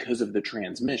 but because of the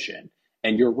transmission.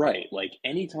 And you're right, like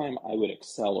anytime I would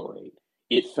accelerate,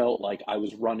 it felt like I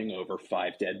was running over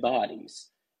 5 dead bodies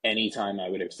anytime I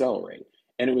would accelerate.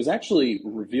 And it was actually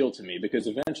revealed to me because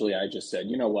eventually I just said,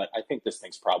 you know what, I think this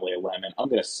thing's probably a lemon. I'm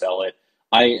going to sell it.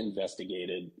 I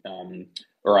investigated,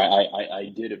 or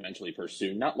I did eventually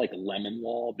pursue, not like lemon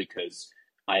law because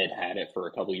I had it for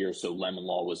a couple of years, so lemon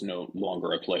law was no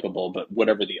longer applicable, but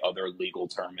whatever the other legal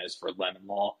term is for lemon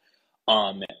law.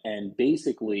 And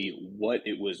basically, what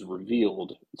it was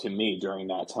revealed to me during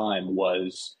that time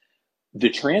was the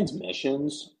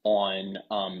transmissions on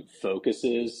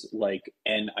Focuses, like,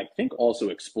 and I think also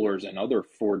Explorers and other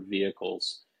Ford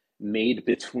vehicles made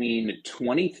between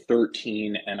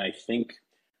 2013 and I think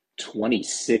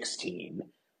 2016,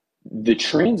 the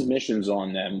transmissions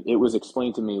on them, it was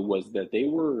explained to me, was that they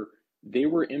were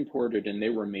imported and they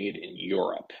were made in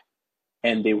Europe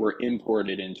and they were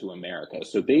imported into America.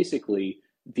 So basically,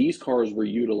 these cars were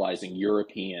utilizing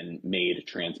European made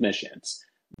transmissions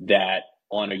that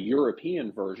on a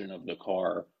European version of the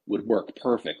car would work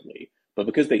perfectly. But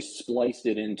because they spliced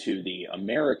it into the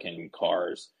American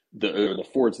cars, the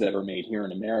Fords that are made here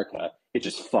in America, it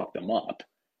just fucked them up.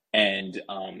 And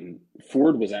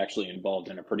Ford was actually involved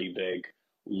in a pretty big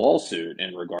lawsuit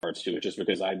in regards to it, just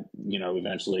because I,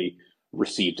 eventually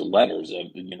received letters of,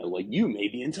 like, you may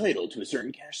be entitled to a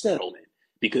certain cash settlement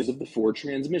because of the Ford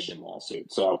transmission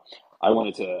lawsuit. So I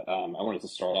wanted to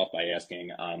start off by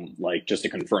asking, like, just to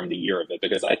confirm the year of it,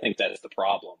 because I think that is the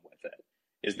problem with it,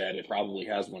 is that it probably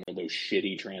has one of those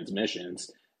shitty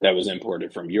transmissions that was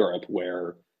imported from Europe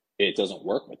where it doesn't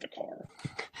work with the car.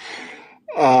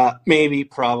 Maybe,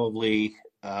 probably.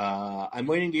 I'm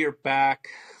waiting to hear back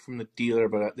from the dealer,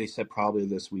 but they said probably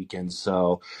this weekend.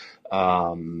 So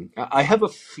I have a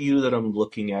few that I'm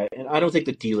looking at, and I don't think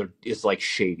the dealer is like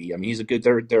shady. I mean,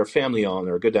 they're a family owned,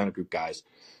 they're a good down group guys.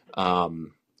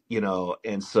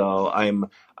 And so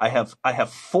I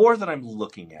have 4 that I'm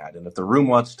looking at, and if the room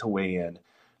wants to weigh in,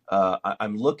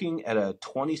 I'm looking at a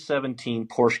 2017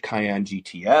 Porsche Cayenne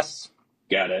GTS.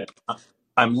 Got it.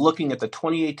 I'm looking at the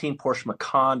 2018 Porsche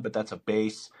Macan, but that's a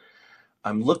base.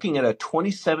 I'm looking at a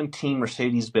 2017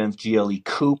 Mercedes-Benz GLE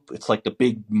Coupe. It's like the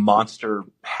big monster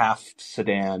half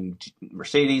sedan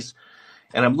Mercedes.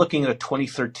 And I'm looking at a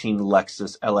 2013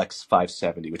 Lexus LX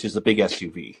 570, which is the big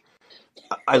SUV.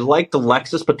 I like the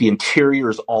Lexus, but the interior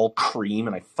is all cream,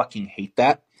 and I fucking hate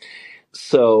that.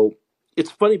 So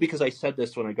it's funny because I said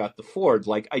this when I got the Ford.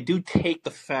 Like, I do take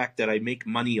the fact that I make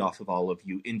money off of all of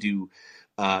you into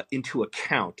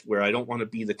account, where I don't want to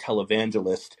be the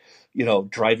televangelist,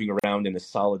 driving around in a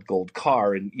solid gold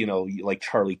car and, like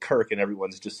Charlie Kirk, and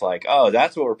everyone's just like, oh,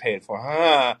 that's what we're paying for,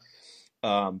 huh?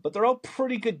 But they're all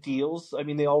pretty good deals. I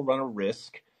mean, they all run a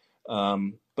risk.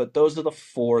 But those are the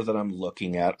 4 that I'm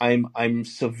looking at. I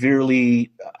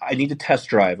need to test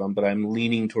drive them, but I'm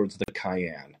leaning towards the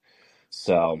Cayenne.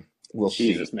 So we'll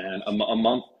Jesus, see. man, a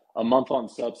month on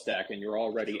Substack, and you're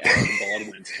already Alec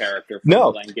Baldwin's character from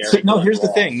No, Glengarry no. Glen Here's the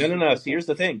Ross. thing. No. See, here's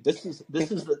the thing.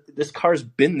 This car's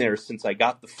been there since I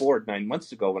got the Ford 9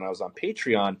 months ago when I was on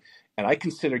Patreon, and I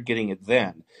considered getting it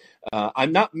then.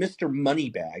 I'm not Mr.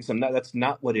 Moneybags. I'm not. That's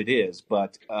not what it is.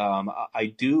 But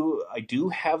I do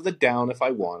have the down if I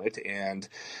want it, and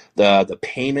the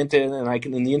payment, and I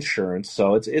can, in the insurance.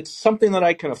 So it's something that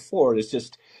I can afford. It's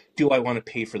just, do I want to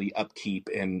pay for the upkeep?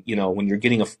 And when you're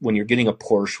getting a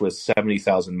Porsche with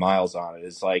 70,000 miles on it,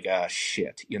 it's like,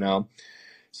 shit.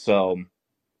 So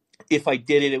if I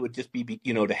did it, it would just be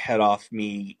to head off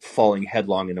me falling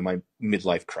headlong into my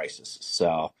midlife crisis.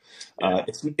 So Yeah.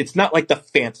 it's not like the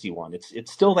fancy one.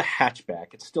 It's still the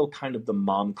hatchback. It's still kind of the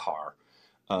mom car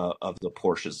of the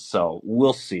Porsches. So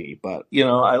we'll see. But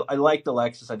I like the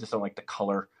Lexus. I just don't like the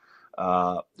color.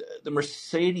 The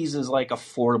Mercedes is like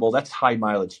affordable. That's high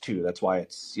mileage too. That's why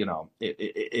it's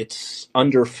it's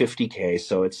under 50K.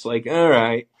 So it's like, all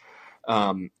right.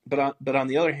 But on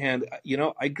the other hand,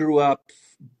 I grew up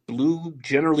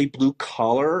generally blue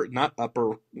collar, not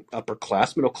upper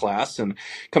class, middle class, and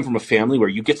come from a family where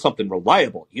you get something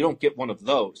reliable. You don't get one of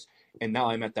those. And now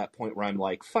I'm at that point where I'm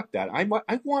like, fuck that. I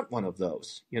want one of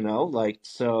those, like,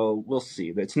 so we'll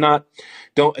see. It's not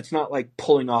like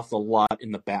pulling off the lot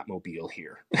in the Batmobile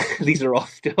here. These are all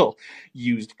still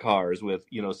used cars with,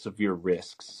 severe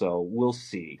risks. So we'll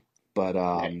see. But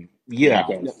Not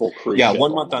going full cruise yeah, ship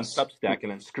 1 month on almost. Substack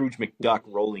and then Scrooge McDuck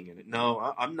rolling in it.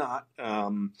 No, I'm not.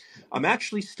 I'm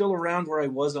actually still around where I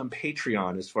was on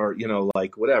Patreon as far,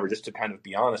 like whatever, just to kind of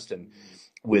be honest and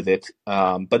with it.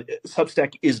 But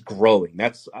Substack is growing.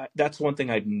 That's one thing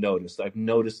I've noticed. I've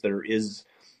noticed there is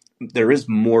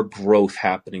more growth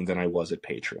happening than I was at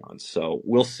Patreon. So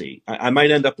we'll see. I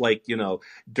might end up like,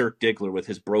 Dirk Diggler with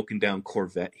his broken down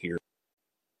Corvette here.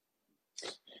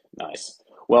 Nice.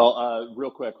 Well,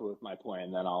 real quick with my point,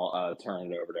 and then I'll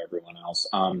turn it over to everyone else.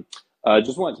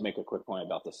 Just wanted to make a quick point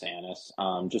about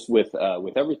DeSantis. Just with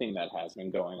everything that has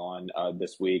been going on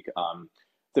this week,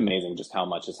 it's amazing just how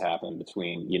much has happened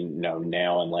between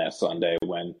now and last Sunday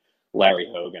when Larry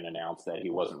Hogan announced that he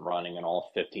wasn't running, and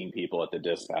all 15 people at the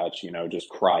Dispatch, just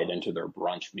cried into their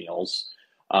brunch meals.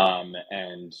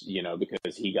 And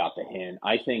because he got the hint.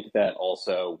 I think that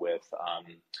also with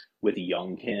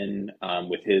Youngkin,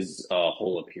 with his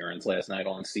whole appearance last night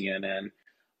on CNN,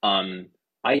 I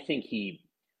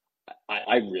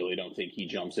really don't think he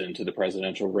jumps into the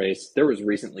presidential race. There was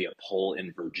recently a poll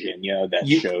in Virginia that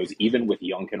shows even with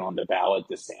Youngkin on the ballot,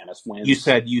 DeSantis wins. You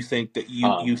said you think that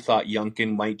you thought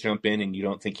Youngkin might jump in, and you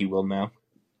don't think he will now?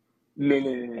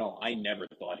 No. I never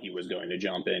thought he was going to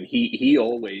jump in.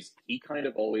 He kind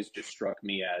of always just struck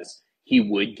me as he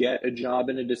would get a job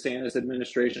in a DeSantis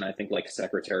administration. I think like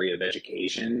Secretary of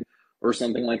Education or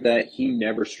something like that. He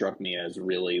never struck me as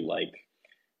really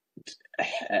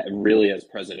as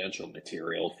presidential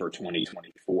material for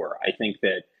 2024. I think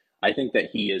that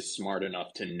he is smart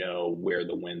enough to know where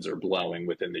the winds are blowing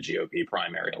within the GOP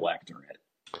primary electorate.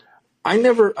 I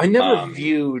never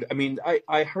viewed. I mean,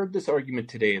 I heard this argument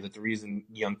today that the reason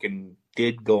Youngkin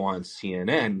did go on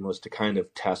CNN was to kind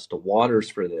of test the waters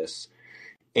for this,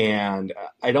 and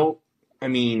I don't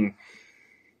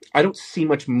see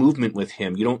much movement with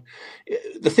him.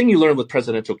 The thing you learn with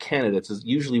presidential candidates is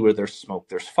usually where there's smoke,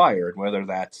 there's fire, and whether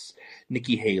that's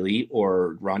Nikki Haley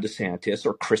or Ron DeSantis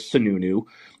or Chris Sununu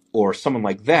or someone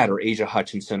like that or Asia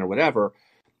Hutchinson or whatever.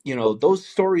 Those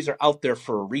stories are out there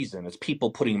for a reason. It's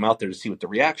people putting them out there to see what the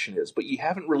reaction is. But you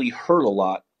haven't really heard a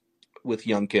lot with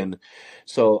Youngkin.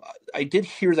 So I did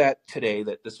hear that today,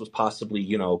 that this was possibly,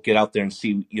 get out there and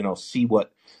see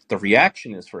what the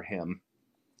reaction is for him.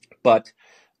 But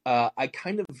I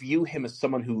kind of view him as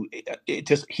someone who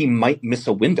he might miss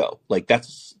a window. Like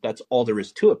that's all there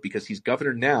is to it, because he's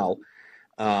governor now.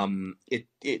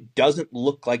 It doesn't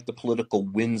look like the political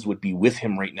winds would be with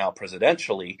him right now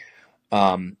presidentially.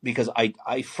 Because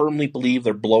I firmly believe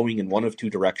they're blowing in one of two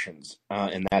directions,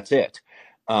 and that's it.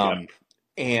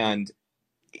 And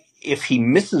if he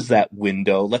misses that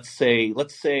window, let's say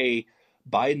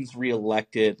Biden's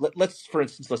reelected. For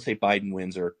instance, let's say Biden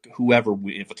wins, or whoever,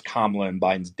 if it's Kamala and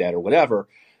Biden's dead or whatever.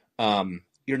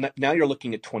 You're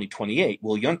looking at 2028.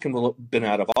 Well, Youngkin will have been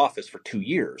out of office for 2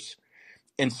 years.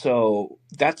 And so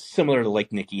that's similar to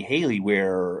like Nikki Haley,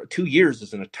 where 2 years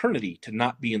is an eternity to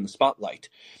not be in the spotlight.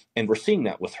 And we're seeing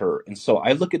that with her. And so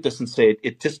I look at this and say,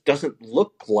 it just doesn't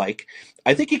look like,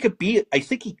 I think he could be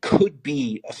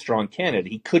a strong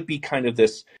candidate. He could be kind of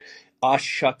this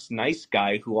shucks nice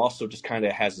guy who also just kind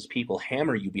of has his people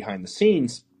hammer you behind the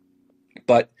scenes.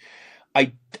 But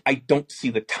I don't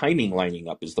see the timing lining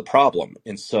up is the problem.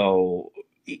 And so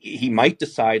he might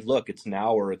decide, look, it's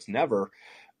now or it's never.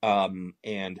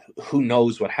 And who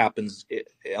knows what happens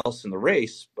else in the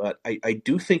race. But I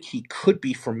do think he could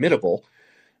be formidable.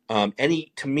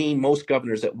 To me, most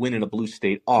governors that win in a blue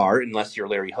state are, unless you're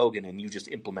Larry Hogan and you just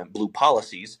implement blue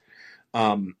policies.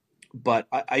 But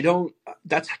I don't,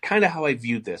 that's kind of how I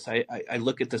viewed this. I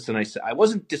look at this and I said, I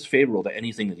wasn't disfavorable to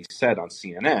anything that he said on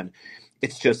CNN.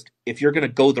 It's just, if you're going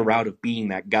to go the route of being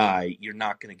that guy, you're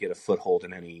not going to get a foothold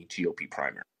in any GOP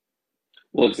primary.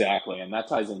 Well, exactly. And that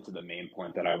ties into the main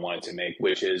point that I wanted to make,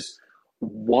 which is,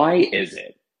 why is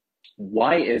it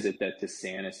that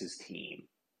DeSantis' team,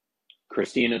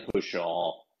 Christina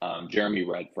Pushaw, Jeremy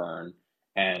Redfern,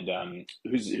 and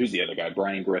who's the other guy?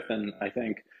 Brian Griffin, I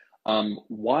think.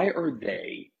 Why are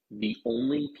they the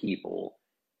only people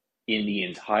in the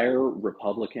entire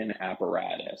Republican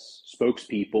apparatus,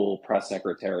 spokespeople, press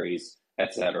secretaries,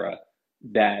 etc.,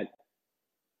 that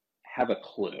have a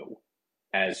clue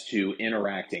as to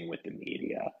interacting with the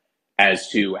media, as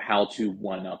to how to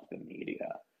one-up the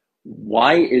media?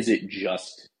 Why is it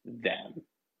just them?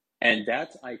 And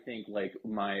that's, I think, like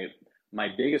my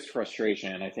biggest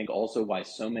frustration, and I think also why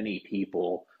so many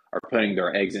people are putting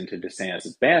their eggs into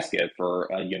DeSantis' basket for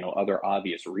other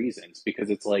obvious reasons, because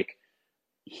it's like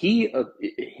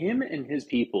him and his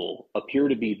people appear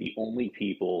to be the only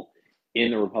people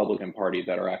in the Republican Party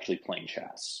that are actually playing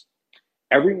chess.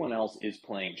 Everyone else is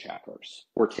playing checkers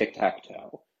or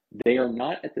tic-tac-toe. They are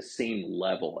not at the same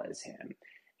level as him.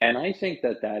 And I think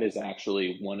that is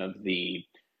actually one of the,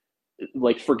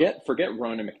 like, forget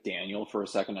Ronna McDaniel for a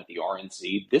second at the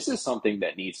RNC. This is something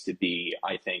that needs to be,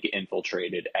 I think,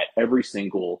 infiltrated at every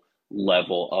single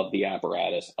level of the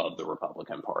apparatus of the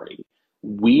Republican Party.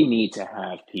 We need to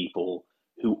have people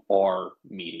who are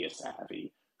media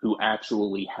savvy, who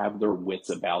actually have their wits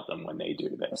about them when they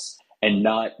do this, and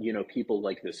not, people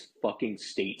like this fucking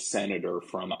state senator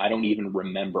from I don't even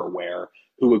remember where,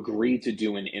 who agreed to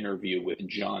do an interview with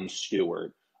Jon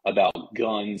Stewart about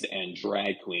guns and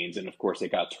drag queens, and of course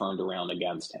it got turned around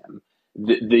against him.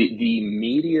 The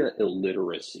media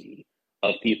illiteracy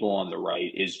of people on the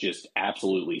right is just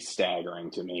absolutely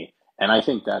staggering to me, and I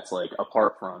think that's, like,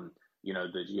 apart from the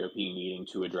GOP needing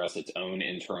to address its own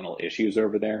internal issues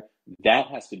over there, that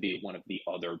has to be one of the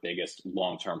other biggest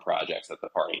long-term projects that the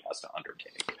party has to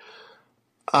undertake.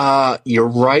 You're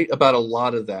right about a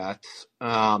lot of that.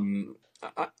 A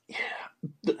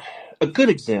good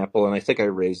example, and I think I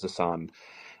raised this on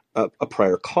a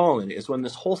prior call-in, is when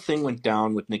this whole thing went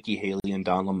down with Nikki Haley and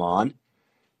Don Lemon.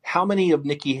 How many of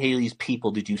Nikki Haley's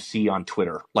people did you see on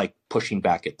Twitter, like, pushing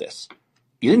back at this?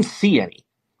 You didn't see any.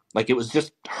 Like, it was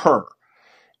just her.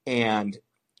 And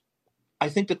I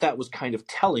think that was kind of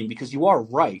telling, because you are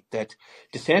right that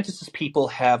DeSantis's people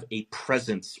have a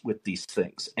presence with these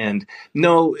things. And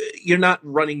no, you're not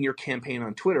running your campaign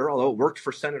on Twitter, although it worked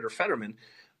for Senator Fetterman.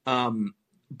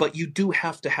 But you do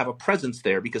have to have a presence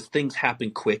there, because things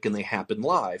happen quick and they happen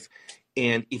live.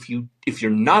 And if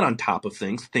you're not on top of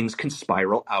things can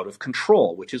spiral out of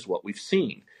control, which is what we've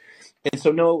seen. And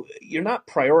so, no, you're not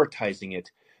prioritizing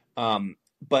it.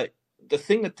 But the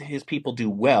thing that his people do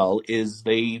well is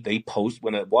they post.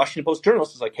 When a Washington Post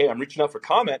journalist is like, hey, I'm reaching out for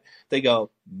comment, they go,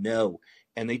 no.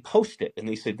 And they post it and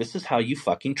they say, this is how you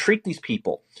fucking treat these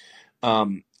people.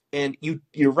 And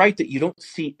you're right that you don't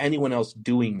see anyone else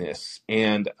doing this.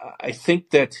 And I think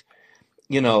that,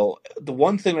 the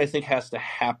one thing I think has to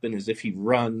happen is if he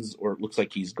runs, or it looks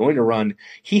like he's going to run,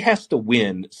 he has to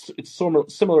win. It's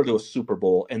similar to a Super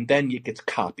Bowl, and then it gets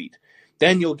copied.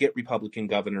 Then you'll get Republican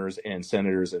governors and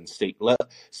senators and state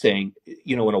saying,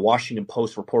 when a Washington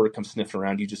Post reporter comes sniffing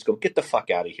around, you just go, get the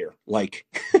fuck out of here. Like,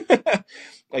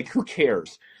 like, who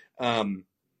cares?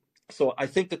 So I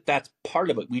think that's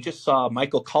part of it. We just saw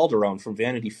Michael Calderon from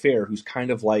Vanity Fair, who's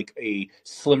kind of like a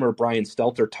slimmer Brian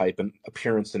Stelter type in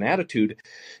appearance and attitude,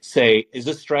 say, is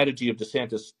this strategy of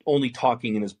DeSantis only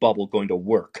talking in his bubble going to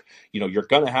work? You're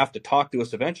going to have to talk to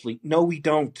us eventually. No, we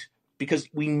don't, because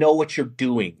we know what you're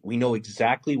doing. We know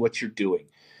exactly what you're doing.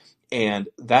 And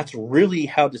that's really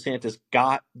how DeSantis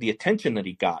got the attention that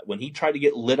he got. When he tried to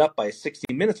get lit up by a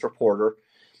 60 Minutes reporter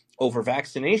over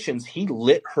vaccinations, he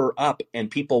lit her up and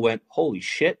people went, holy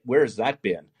shit, where has that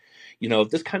been?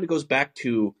 This kind of goes back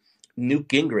to Newt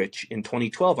Gingrich in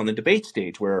 2012 on the debate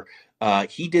stage, where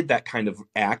he did that kind of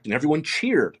act and everyone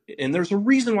cheered. And there's a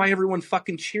reason why everyone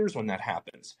fucking cheers when that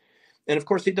happens. And of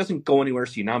course, it doesn't go anywhere,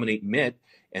 so you nominate Mitt.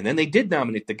 And then they did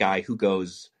nominate the guy who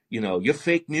goes, you're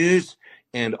fake news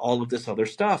and all of this other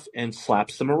stuff, and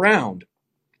slaps them around.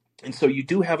 And so you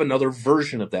do have another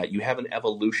version of that. You have an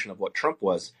evolution of what Trump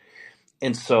was.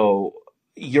 And so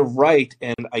you're right,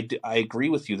 and I agree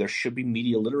with you. There should be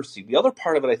media literacy. The other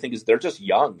part of it, I think, is they're just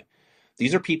young.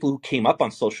 These are people who came up on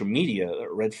social media,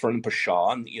 Redfern and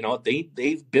Pashaw, and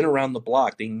they've been around the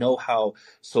block. They know how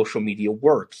social media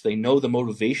works. They know the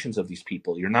motivations of these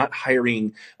people. You're not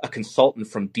hiring a consultant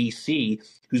from D.C.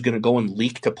 who's going to go and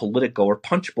leak to Politico or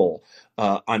Punchbowl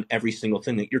on every single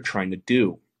thing that you're trying to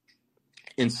do.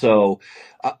 And so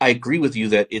I agree with you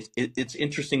that it's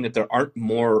interesting that there aren't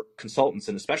more consultants,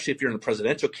 and especially if you're in a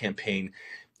presidential campaign.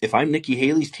 If I'm Nikki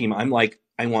Haley's team, I'm like,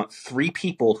 I want 3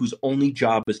 people whose only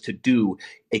job is to do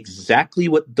exactly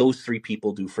what those 3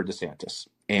 people do for DeSantis.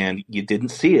 And you didn't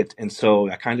see it. And so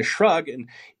I kind of shrug, and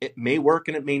it may work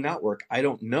and it may not work. I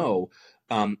don't know.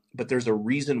 But there's a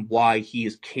reason why he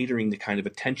is catering the kind of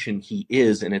attention he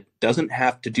is, and it doesn't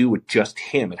have to do with just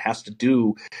him. It has to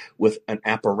do with an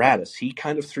apparatus. He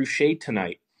kind of threw shade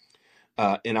tonight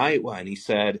in Iowa, and he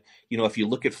said, if you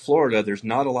look at Florida, there's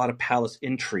not a lot of palace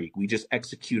intrigue. We just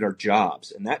execute our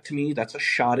jobs. And that, to me, that's a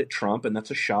shot at Trump, and that's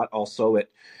a shot also at,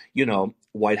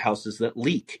 White Houses that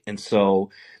leak. And so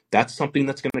that's something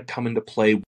that's going to come into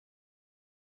play.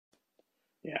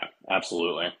 Yeah,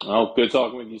 absolutely. Well, good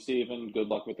talking with you, Stephen. Good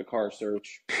luck with the car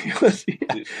search.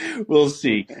 We'll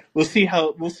see. We'll see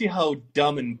how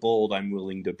dumb and bold I'm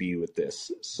willing to be with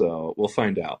this. So we'll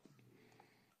find out.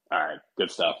 All right, good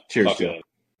stuff. Cheers, Talk to you Joe. later.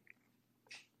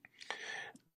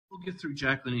 We'll get through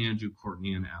Jacqueline, Andrew,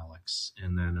 Courtney, and Alex,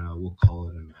 and then we'll call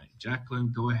it a night.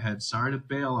 Jacqueline, go ahead. Sorry to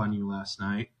bail on you last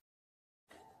night.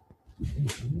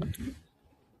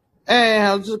 Hey,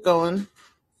 how's it going?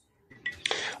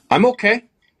 I'm okay.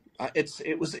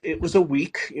 It was a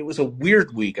week. It was a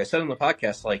weird week. I said on the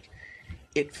podcast, like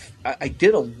I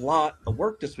did a lot of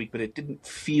work this week, but it didn't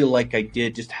feel like I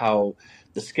did just how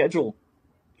the schedule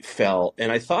fell.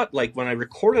 And I thought, like, when I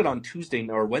recorded on Tuesday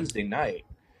or Wednesday night,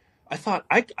 I thought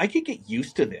I could get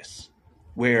used to this,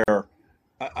 where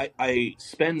I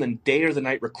spend the day or the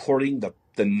night recording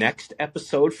the next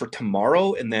episode for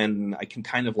tomorrow, and then I can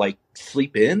kind of like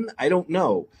sleep in. I don't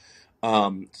know.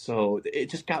 So it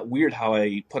just got weird how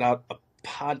I put out a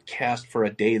podcast for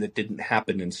a day that didn't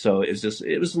happen, and so it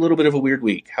was a little bit of a weird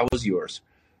week. How was yours?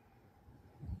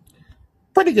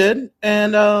 Pretty good.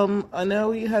 And I know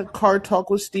we had car talk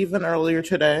with Steven earlier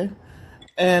today.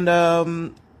 And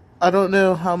I don't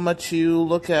know how much you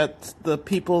look at the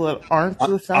people that aren't I,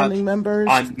 the I, founding members,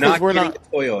 I'm because not we're getting not.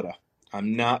 a Toyota.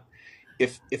 I'm not.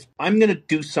 If I'm going to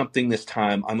do something this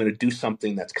time, I'm going to do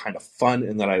something that's kind of fun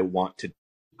and that I want to.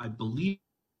 I believe.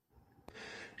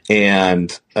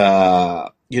 And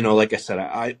like I said,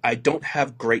 I don't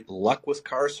have great luck with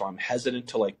cars, so I'm hesitant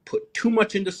to like put too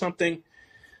much into something.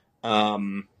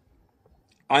 I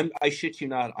shit you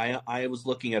not. I was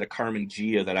looking at a Carmen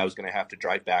Gia that I was going to have to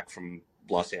drive back from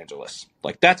Los Angeles.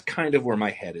 Like, that's kind of where my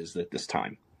head is at this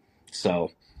time.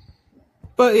 So,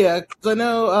 But yeah, 'cause I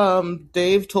know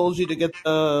Dave told you to get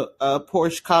the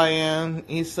Porsche Cayenne.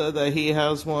 He said that he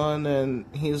has one and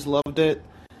he's loved it.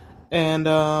 And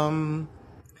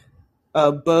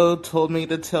Bo told me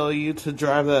to tell you to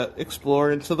drive that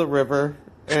Explorer into the river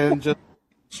and just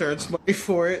insurance money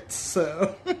for it.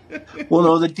 So well,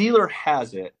 no, the dealer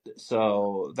has it.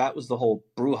 So that was the whole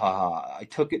brouhaha. I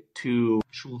took it to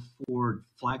actual Ford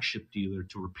flagship dealer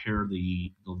to repair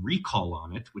the recall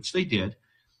on it, which they did.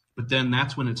 But then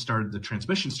that's when the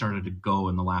transmission started to go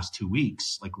in the last 2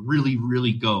 weeks, like really,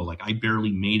 really go. Like, I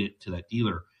barely made it to that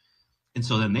dealer. And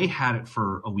so then they had it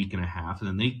for a week and a half. And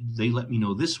then they let me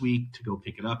know this week to go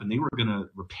pick it up, and they were going to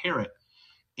repair it.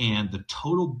 And the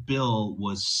total bill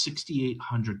was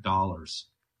 $6,800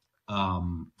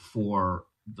 for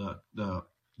the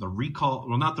recall.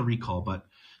 Well, not the recall, but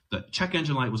the check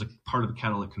engine light was a part of the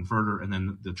catalytic converter, and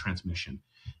then the transmission.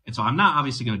 And so I'm not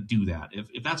obviously going to do that.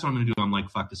 If that's what I'm going to do, I'm like,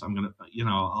 fuck this. I'm going to,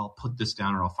 I'll put this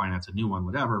down, or I'll finance a new one,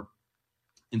 whatever.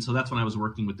 And so that's when I was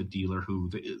working with the dealer, who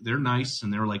they're nice,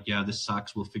 and they're like, yeah, this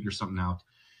sucks. We'll figure something out.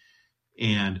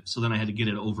 And so then I had to get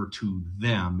it over to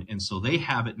them. And so they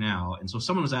have it now. And so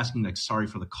someone was asking, like, sorry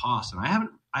for the cost. And I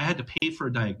had to pay for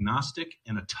a diagnostic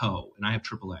and a tow, and I have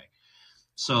AAA.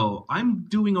 So I'm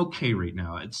doing okay right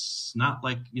now. It's not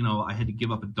like, I had to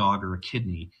give up a dog or a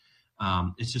kidney.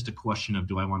 It's just a question of,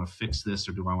 do I want to fix this,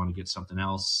 or do I want to get something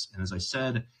else? And as I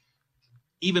said,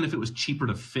 even if it was cheaper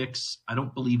to fix, I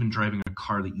don't believe in driving a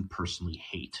car that you personally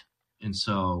hate. And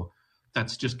so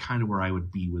that's just kind of where I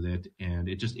would be with it. And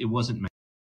it wasn't.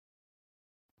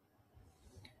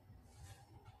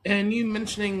 And you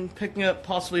mentioning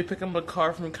possibly picking up a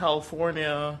car from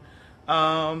California.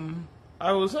 I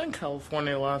was in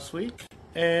California last week,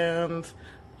 and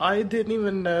I didn't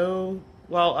even know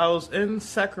while I was in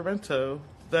Sacramento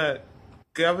that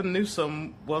Gavin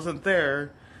Newsom wasn't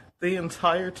there the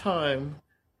entire time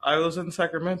I was in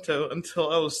Sacramento, until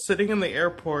I was sitting in the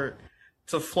airport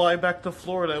to fly back to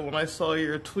Florida when I saw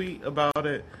your tweet about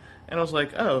it. And I was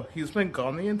like, oh, he's been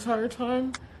gone the entire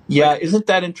time? Yeah, isn't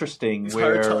that interesting?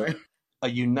 Entire Where time. a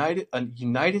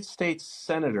United States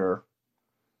senator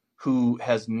who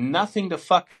has nothing to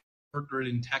fuck Worker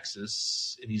in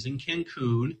Texas, and he's in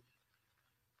Cancun.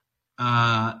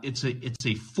 It's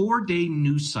a 4-day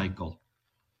news cycle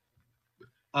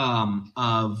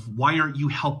of, why aren't you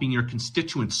helping your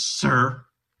constituents, sir?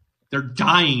 They're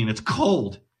dying and it's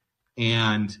cold.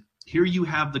 And here you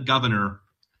have the governor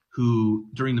who,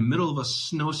 during the middle of a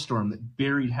snowstorm that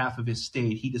buried half of his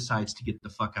state, he decides to get the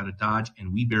fuck out of Dodge,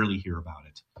 and we barely hear about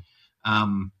it.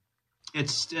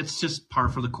 It's just par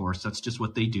for the course. That's just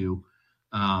what they do.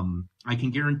 I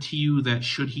can guarantee you that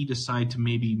should he decide to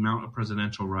maybe mount a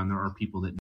presidential run, there are people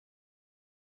that.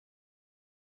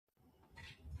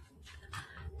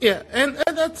 Yeah, and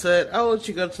that's it. I'll let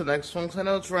you go to the next one because I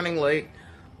know it's running late.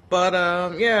 But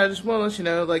yeah, I just want to let you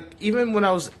know, like, even when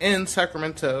I was in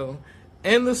Sacramento,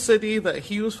 in the city that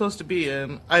he was supposed to be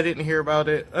in. I didn't hear about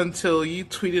it until you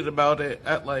tweeted about it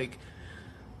at like,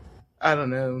 I don't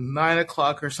know, 9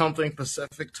 o'clock or something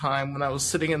Pacific time when I was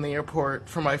sitting in the airport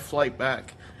for my flight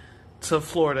back to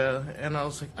Florida. And I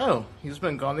was like, oh, he's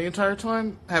been gone the entire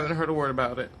time? Haven't heard a word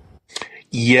about it.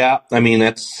 Yeah, I mean,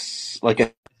 that's like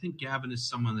I think Gavin is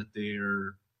someone that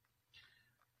they're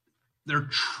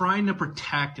trying to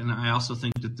protect, and I also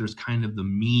think that there's kind of the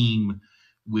meme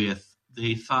with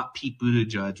they thought Pete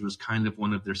Buttigieg was kind of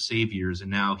one of their saviors,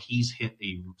 and now he's hit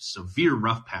a severe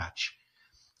rough patch,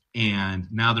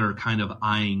 and now they're kind of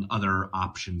eyeing other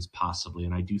options possibly,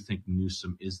 and I do think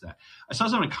Newsom is that. I saw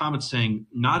some in the comments saying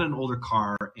not an older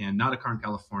car and not a car in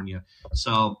California,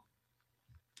 so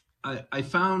I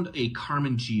found a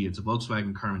Carmen Gia. It's a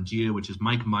Volkswagen Carmen Gia, which is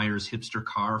Mike Myers' hipster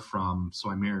car from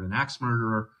So I Married an Axe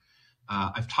Murderer.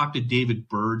 I've talked to David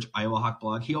Burge, Iowa Hawk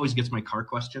Blog. He always gets my car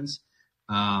questions.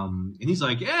 And he's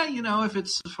like, yeah, if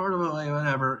it's affordable,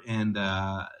 whatever. And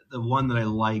the one that I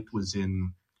liked was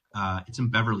it's in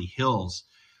Beverly Hills.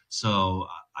 So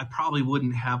I probably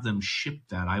wouldn't have them ship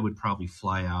that. I would probably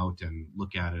fly out and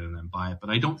look at it and then buy it.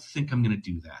 But I don't think I'm going to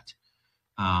do that.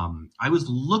 I was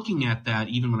looking at that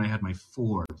even when I had my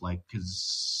Ford,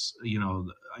 because,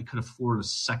 I could afford a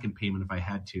second payment if I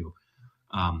had to.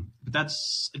 But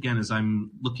that's, again, as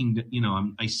I'm looking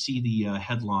to, I see the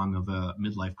headlong of a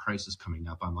midlife crisis coming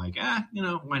up. I'm like,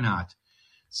 why not?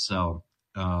 So,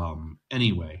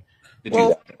 anyway.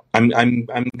 Well, I'm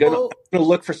gonna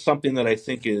look for something that I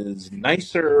think is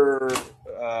nicer,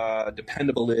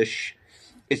 dependable-ish.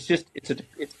 It's just,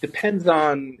 it depends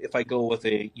on if I go with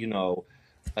a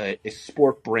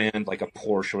sport brand like a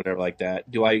Porsche or whatever like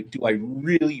that. Do I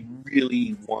really,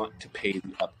 really want to pay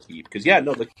the upkeep? Because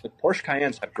the Porsche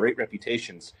Cayennes have great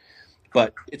reputations,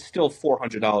 but it's still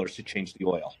 $400 to change the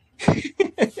oil.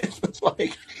 It's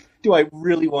like, do I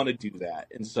really want to do that?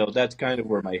 And so that's kind of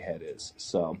where my head is.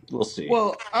 So we'll see.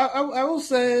 Well, I will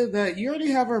say that you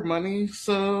already have our money,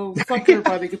 so fuck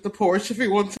everybody, get the Porsche if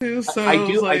you want to. So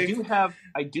I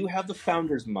do have the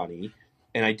founder's money.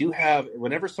 And I do have,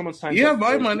 whenever someone signs up. You have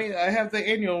my money. I have the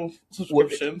annual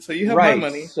subscription, so you have my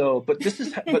money. So,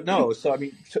 so I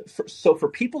mean, for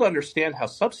people to understand how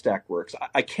Substack works,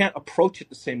 I can't approach it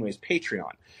the same way as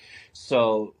Patreon.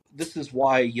 So this is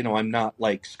why, I'm not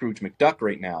like Scrooge McDuck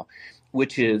right now,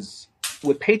 which is,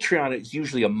 with Patreon, it's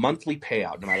usually a monthly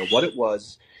payout, no matter what it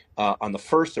was. On the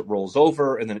first, it rolls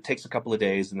over, and then it takes a couple of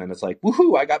days, and then it's like,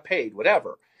 woohoo, I got paid,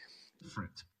 whatever.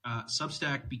 Different.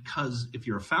 Substack, because if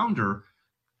you're a founder,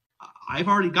 I've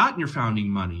already gotten your founding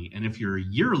money. And if you're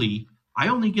yearly, I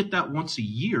only get that once a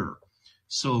year.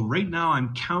 So right now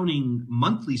I'm counting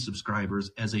monthly subscribers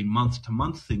as a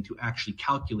month-to-month thing to actually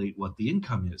calculate what the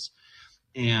income is.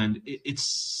 And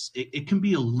it can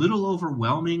be a little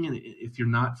overwhelming if you're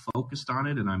not focused on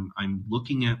it. And I'm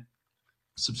looking at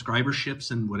subscriberships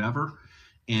and whatever.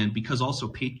 And because also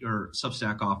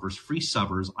Substack offers free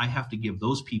subbers, I have to give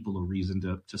those people a reason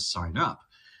to sign up.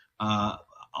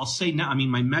 I'll say now, I mean,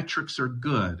 my metrics are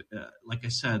good. Like I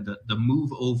said, the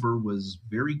move over was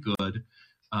very good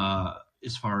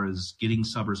as far as getting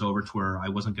subbers over to where I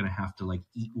wasn't going to have to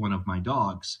eat one of my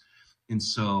dogs. And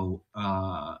so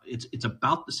it's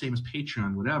about the same as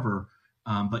Patreon, whatever.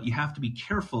 But you have to be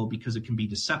careful because it can be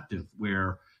deceptive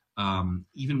where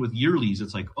even with yearlies,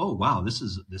 it's like, oh, wow, this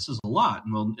is a lot.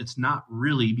 And well, it's not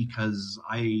really because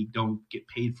I don't get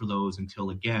paid for those until,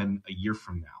 again, a year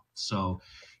from now. So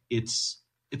it's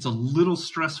a little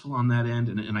stressful on that end,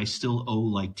 and I still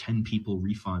owe 10 people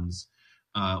refunds,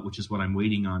 which is what I'm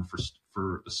waiting on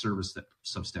for the service that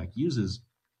Substack uses.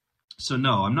 So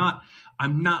no,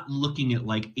 I'm not looking at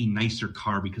a nicer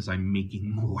car because I'm making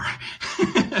more.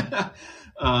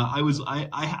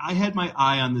 I had my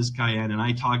eye on this Cayenne, and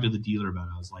I talked to the dealer about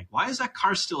it. I was like, why is that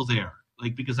car still there?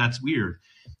 Because that's weird.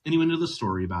 And he went into the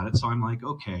story about it. So I'm like,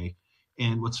 okay.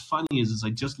 And what's funny is I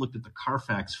just looked at the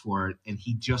Carfax for it, and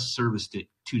he just serviced it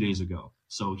 2 days ago.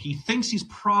 So he thinks he's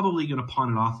probably going to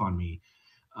pawn it off on me,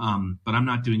 but I'm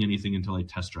not doing anything until I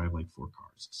test drive 4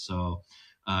 cars. So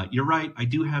you're right. I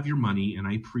do have your money, and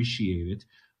I appreciate it,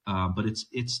 but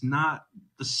it's not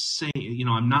the same.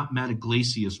 I'm not Matt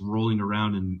Iglesias rolling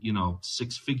around in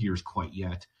 6 figures quite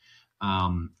yet.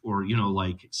 Or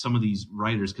some of these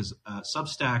writers, because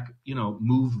Substack,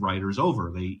 moved writers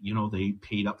over. They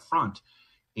paid up front,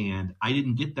 and I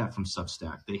didn't get that from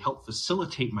Substack. They helped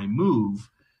facilitate my move,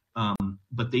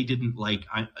 but they didn't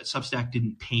Substack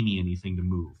didn't pay me anything to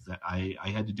move. That I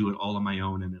had to do it all on my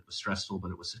own, and it was stressful,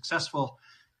 but it was successful,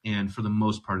 and for the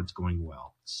most part, it's going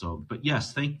well. So, but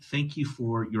yes, thank you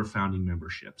for your founding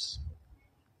memberships.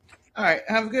 All right,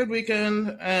 have a good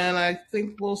weekend, and I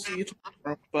think we'll see you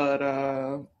tomorrow.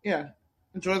 But yeah,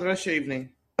 enjoy the rest of your evening.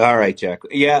 All right, Jack.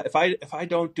 Yeah, if I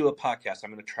don't do a podcast,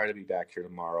 I'm going to try to be back here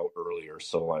tomorrow earlier.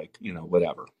 So like,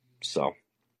 whatever. So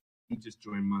He just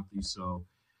joined monthly, so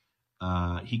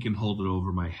he can hold it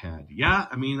over my head. Yeah,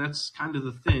 I mean that's kind of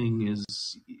the thing.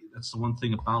 That's the one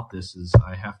thing about this is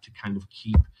I have to kind of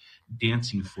keep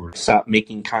dancing for it. stop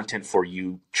making content for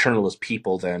you journalist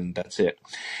people, then that's it.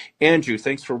 Andrew,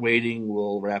 thanks for waiting.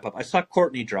 We'll wrap up. I saw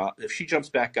Courtney drop. If she jumps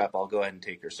back up, I'll go ahead and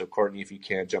take her. So Courtney, if you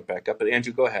can jump back up. But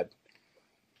Andrew, go ahead.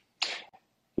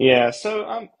 Yeah,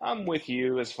 so I'm with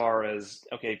you as far as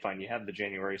okay, fine, you have the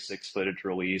January 6th footage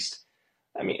released.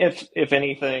 I mean, if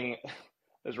anything,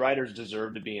 those writers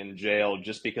deserve to be in jail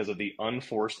just because of the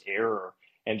unforced error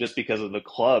and just because of the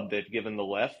club they've given the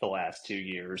left the last 2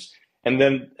 years. And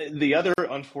then the other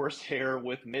unforced error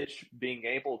with Mitch being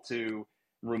able to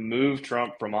remove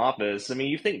Trump from office. I mean,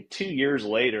 you think 2 years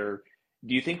later,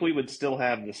 do you think we would still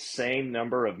have the same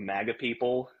number of MAGA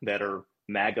people that are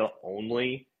MAGA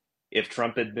only if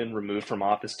Trump had been removed from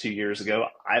office 2 years ago?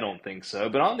 I don't think so.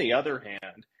 But on the other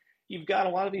hand, you've got a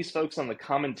lot of these folks on the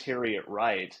commentary at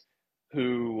right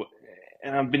who,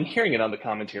 and I've been hearing it on the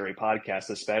commentary podcast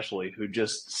especially, who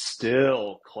just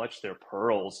still clutch their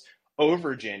pearls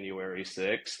over January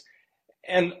 6th.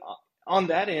 And on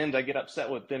that end, I get upset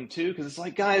with them too, because it's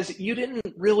like, guys, you didn't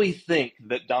really think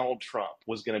that Donald Trump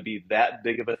was going to be that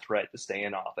big of a threat to stay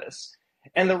in office.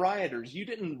 And the rioters, you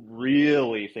didn't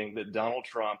really think that Donald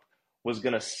Trump was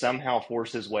going to somehow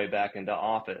force his way back into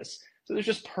office. So there's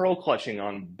just pearl clutching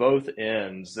on both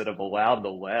ends that have allowed the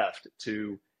left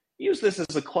to use this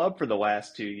as a club for the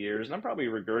last 2 years. And I'm probably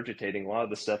regurgitating a lot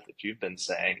of the stuff that you've been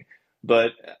saying,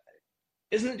 but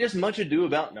isn't it just much ado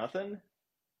about nothing?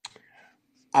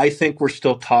 I think we're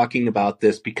still talking about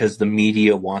this because the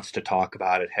media wants to talk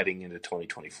about it heading into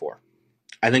 2024.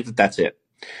 I think that that's it.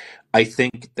 I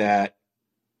think that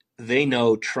they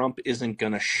know Trump isn't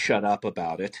going to shut up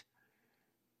about it.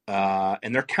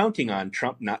 And they're counting on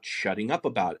Trump not shutting up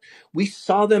about it. We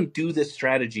saw them do this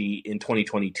strategy in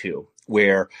 2022,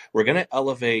 where we're going to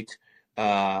elevate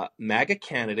MAGA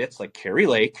candidates like Carrie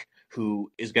Lake,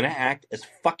 who is going to act as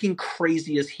fucking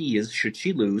crazy as he is should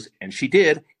she lose, and she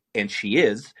did, and she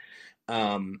is.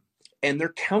 And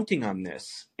they're counting on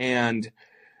this. And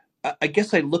I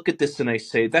guess I look at this and I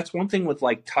say, that's one thing with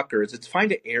like Tucker is it's fine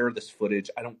to air this footage.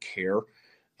 I don't care.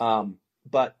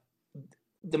 But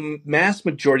the mass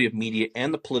majority of media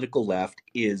and the political left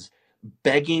is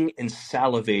begging and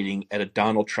salivating at a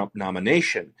Donald Trump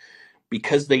nomination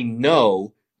because they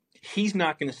know he's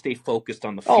not going to stay focused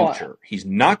on the future. He's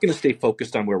not going to stay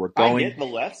focused on where we're going. I get the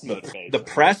left's motivation. The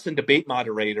press and debate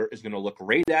moderator is going to look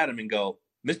right at him and go,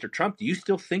 Mr. Trump, do you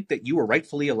still think that you were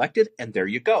rightfully elected? And there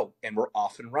you go. And we're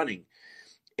off and running.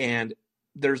 And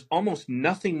there's almost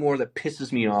nothing more that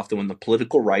pisses me off than when the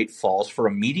political right falls for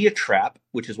a media trap,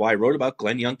 which is why I wrote about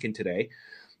Glenn Youngkin today,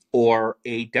 or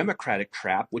a Democratic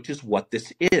trap, which is what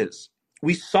this is.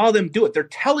 We saw them do it. They're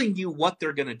telling you what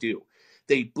they're going to do.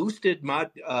 They boosted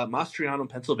Mastriano in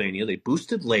Pennsylvania. They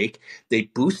boosted Lake. They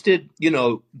boosted,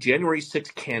 January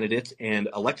 6th candidates and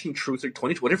election truth or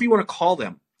 20, whatever you want to call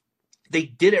them. They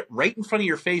did it right in front of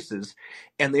your faces,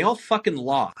 and they all fucking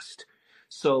lost.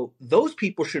 So those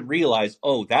people should realize,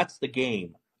 oh, that's the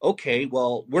game. Okay,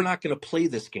 well, we're not going to play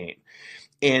this game.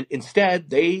 And instead,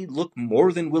 they look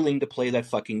more than willing to play that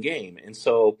fucking game. And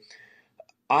so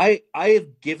I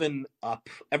have given up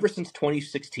ever since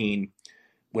 2016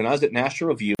 when I was at National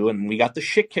Review and we got the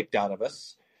shit kicked out of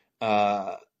us,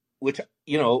 which,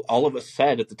 all of us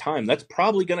said at the time, that's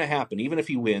probably going to happen. Even if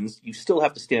he wins, you still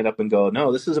have to stand up and go,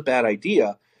 no, this is a bad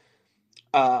idea.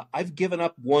 I've given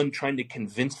up, one, trying to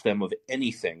convince them of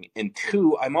anything. And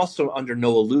two, I'm also under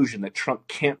no illusion that Trump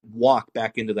can't walk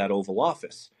back into that Oval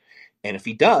Office. And if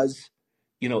he does,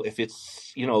 if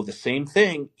it's, the same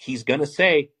thing, he's going to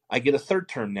say, I get a third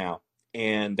term now.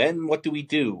 And then what do we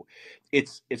do?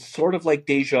 It's sort of like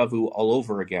deja vu all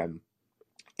over again.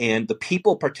 And the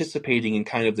people participating in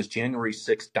kind of this January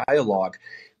 6th dialogue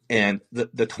and the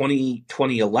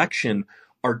 2020 election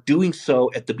are doing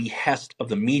so at the behest of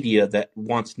the media that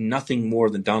wants nothing more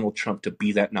than Donald Trump to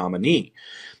be that nominee.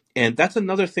 And that's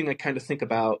another thing I kind of think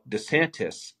about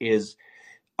DeSantis is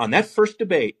on that first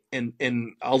debate, and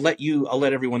I'll let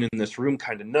everyone in this room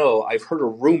kind of know, I've heard a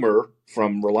rumor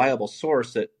from reliable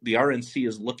source that the RNC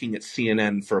is looking at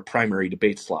CNN for a primary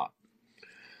debate slot.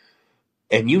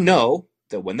 And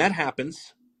that when that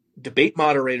happens, debate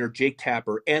moderator Jake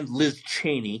Tapper and Liz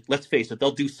Cheney, let's face it,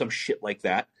 they'll do some shit like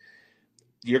that.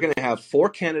 You're going to have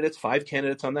 5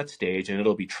 candidates on that stage, and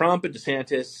it'll be Trump and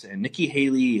DeSantis and Nikki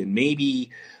Haley and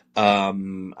maybe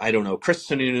I don't know, Chris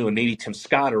Sununu and maybe Tim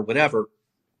Scott or whatever.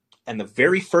 And the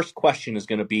very first question is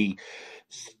going to be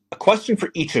a question for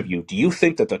each of you. Do you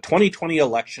think that the 2020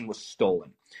 election was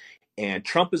stolen? And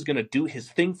Trump is going to do his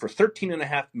thing for 13 and a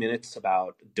half minutes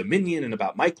about Dominion and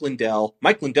about Mike Lindell.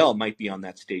 Mike Lindell might be on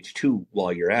that stage too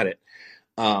while you're at it.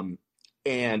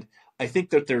 And I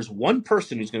think that there's one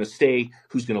person who's going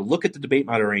to look at the debate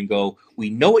moderator and go,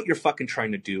 we know what you're fucking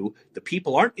trying to do. The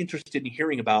people aren't interested in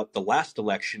hearing about the last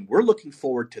election. We're looking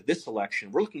forward to this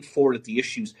election. We're looking forward to the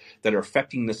issues that are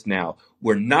affecting this now.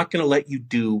 We're not going to let you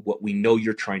do what we know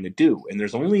you're trying to do. And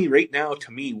there's only right now,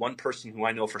 to me, one person who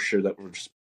I know for sure that we're.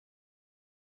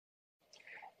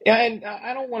 Yeah, and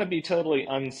I don't want to be totally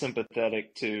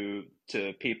unsympathetic to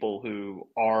people who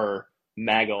are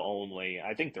MAGA only.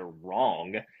 I think they're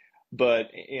wrong,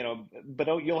 but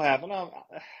you'll have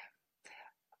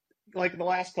like in the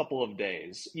last couple of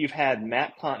days, you've had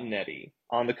Matt Continetti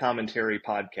on the Commentary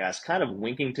podcast, kind of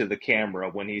winking to the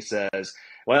camera when he says,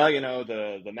 "Well,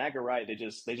 the MAGA right, they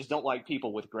just don't like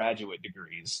people with graduate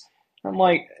degrees." I'm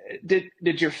like, did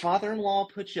your father-in-law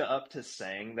put you up to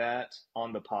saying that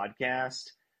on the podcast?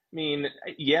 I mean,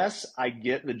 yes, I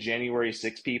get the January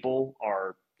 6 people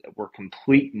were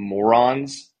complete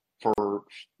morons for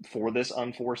this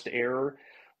unforced error,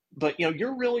 but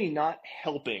you're really not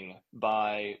helping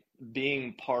by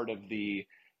being part of the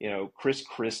Chris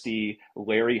Christie,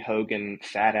 Larry Hogan,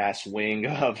 fat ass wing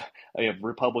of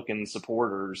Republican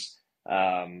supporters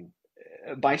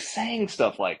by saying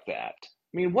stuff like that.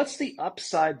 I mean, what's the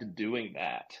upside to doing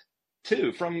that?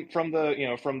 Too from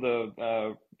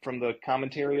the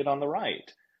commentariat on the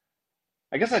right.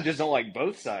 I guess I just don't like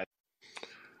both sides.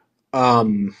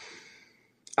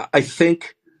 I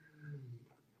think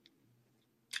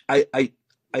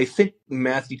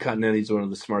Matthew Continetti is one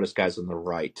of the smartest guys on the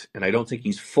right, and I don't think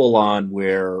he's full on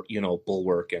where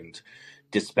Bulwark and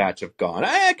Dispatch have gone.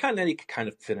 Continetti could kind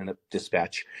of fit in a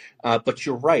Dispatch, but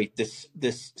you're right. This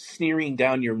sneering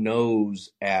down your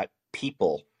nose at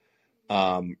people,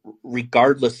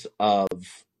 regardless of.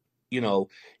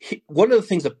 One of the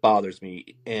things that bothers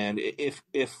me, and if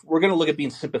we're going to look at being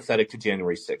sympathetic to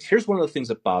January 6th, here's one of the things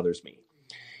that bothers me,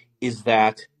 is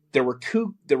that there were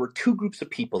two groups of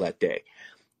people that day.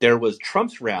 There was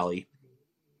Trump's rally,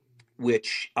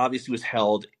 which obviously was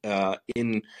held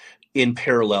in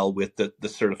parallel with the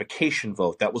certification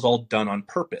vote. That was all done on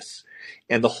purpose.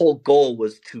 And the whole goal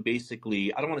was to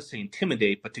basically, I don't want to say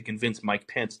intimidate, but to convince Mike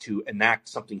Pence to enact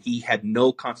something he had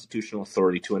no constitutional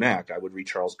authority to enact. I would read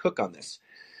Charles Cook on this.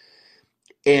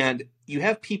 And you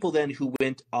have people then who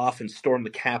went off and stormed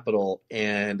the Capitol.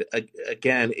 And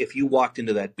again, if you walked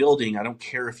into that building, I don't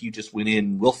care if you just went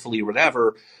in willfully or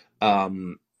whatever,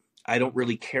 I don't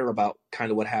really care about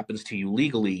kind of what happens to you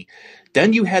legally.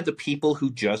 Then you had the people who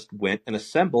just went and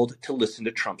assembled to listen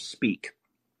to Trump speak.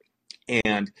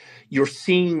 And you're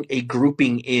seeing a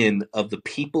grouping in of the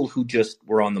people who just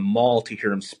were on the mall to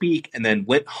hear him speak and then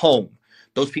went home.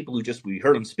 Those people who we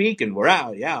heard him speak and were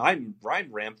out, I'm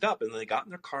ramped up. And then they got in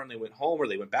their car and they went home or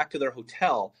they went back to their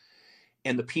hotel.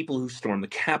 And the people who stormed the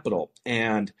Capitol.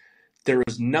 And there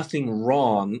is nothing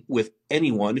wrong with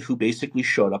anyone who basically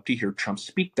showed up to hear Trump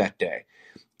speak that day.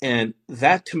 And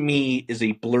that, to me, is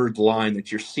a blurred line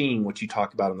that you're seeing what you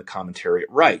talk about in the commentary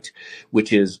at right,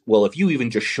 which is, well, if you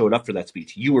even just showed up for that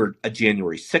speech, you were a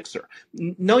January 6er.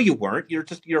 No, you weren't.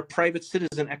 You're a private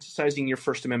citizen exercising your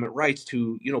First Amendment rights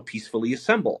to, peacefully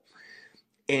assemble.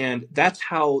 And that's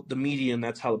how the media and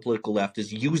that's how the political left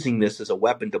is using this as a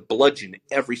weapon to bludgeon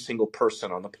every single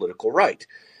person on the political right.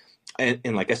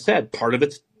 And like I said, part of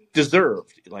it's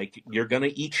deserved. Like, you're going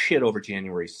to eat shit over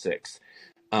January 6th.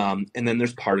 And then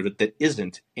there's part of it that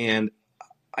isn't. And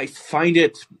I find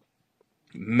it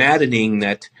maddening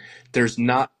that there's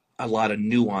not a lot of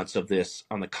nuance of this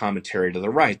on the commentary to the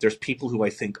right. There's people who I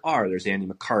think are. There's Andy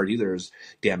McCarty. There's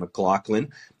Dan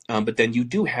McLaughlin. But then you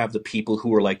do have the people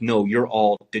who are like, no, you're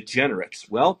all degenerates.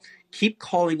 Well, keep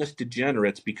calling us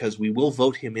degenerates because we will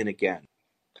vote him in again.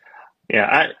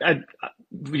 Yeah,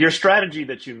 your strategy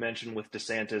that you mentioned with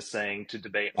DeSantis saying to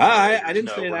debate. I didn't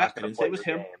say that. I didn't say it was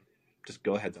him. Game. Just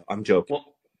go ahead, though. I'm joking. Well,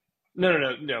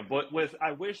 no. But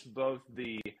I wish both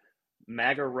the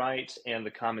MAGA right and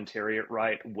the commentariat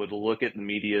right would look at the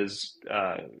media's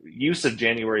use of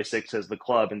January 6th as the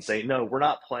club and say, no, we're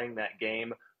not playing that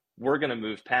game. We're going to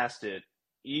move past it,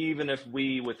 even if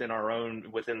we within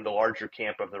the larger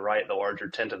camp of the right, the larger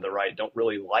tent of the right, don't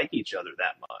really like each other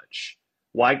that much.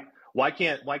 Why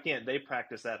can't they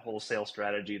practice that wholesale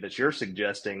strategy that you're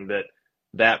suggesting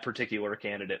that particular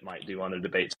candidate might do on a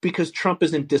debate? Because Trump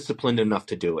isn't disciplined enough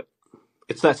to do it.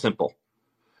 It's that simple.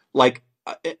 Like,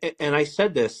 and I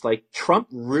said this, like Trump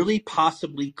really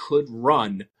possibly could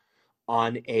run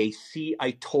on a "see,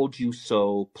 I told you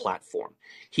so" platform.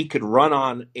 He could run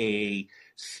on a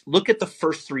look at the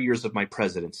first 3 years of my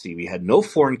presidency. We had no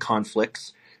foreign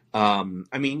conflicts. I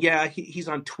mean, yeah, he's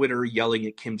on Twitter yelling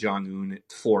at Kim Jong-un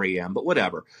at 4 a.m., but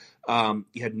whatever.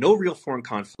 You had no real foreign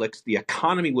conflicts. The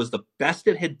economy was the best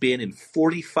it had been in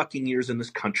 40 fucking years in this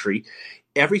country.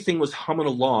 Everything was humming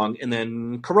along, and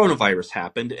then coronavirus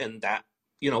happened, and that,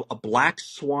 a black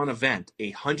swan event,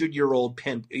 a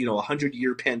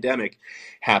 100-year pandemic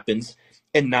happens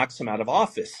and knocks him out of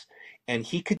office. And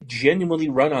he could genuinely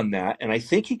run on that. And I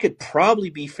think he could probably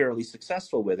be fairly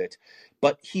successful with it,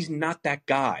 but he's not that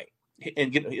guy.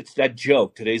 And it's that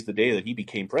joke, today's the day that he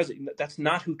became president. That's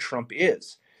not who Trump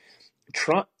is.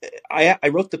 Trump, I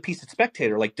wrote the piece at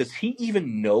Spectator, like, does he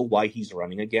even know why he's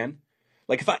running again?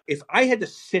 Like, if I had to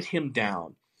sit him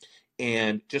down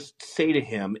and just say to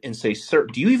him and say, sir,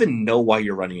 do you even know why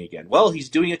you're running again? Well, he's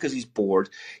doing it because he's bored.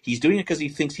 He's doing it because he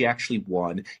thinks he actually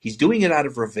won. He's doing it out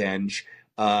of revenge.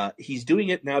 He's doing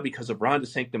it now because of Ron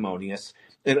DeSanctimonious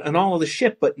and all of the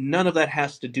shit, but none of that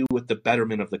has to do with the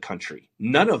betterment of the country.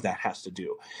 None of that has to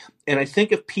do. And I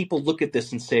think if people look at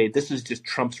this and say, this is just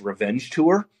Trump's revenge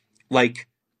tour, like,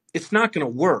 it's not going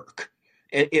to work.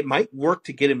 It might work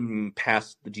to get him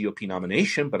past the GOP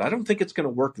nomination, but I don't think it's going to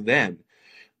work then.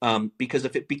 Because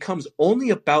if it becomes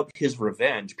only about his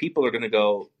revenge, people are going to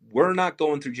go, we're not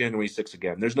going through January 6th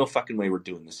again. There's no fucking way we're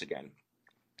doing this again.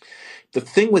 The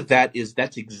thing with that is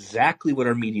that's exactly what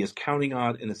our media is counting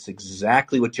on, and it's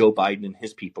exactly what Joe Biden and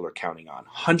his people are counting on,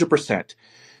 100%.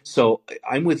 So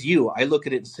I'm with you. I look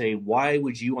at it and say, why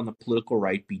would you on the political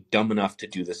right be dumb enough to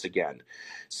do this again?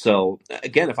 So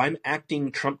again, if I'm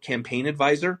acting Trump campaign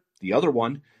advisor, the other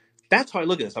one, that's how I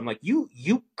look at this. I'm like,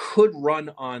 you could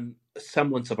run on a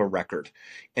semblance of a record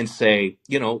and say,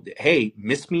 hey,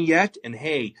 miss me yet? And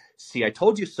hey, see, I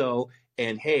told you so.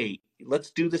 And hey,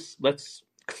 let's do this. Let's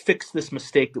fix this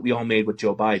mistake that we all made with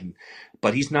Joe Biden.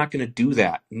 But he's not going to do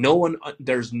that.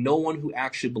 There's no one who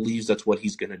actually believes that's what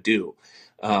he's going to do.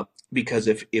 Because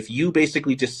if you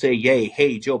basically just say, yay,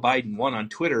 hey, Joe Biden won on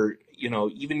Twitter,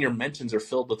 even your mentions are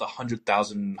filled with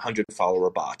 100,000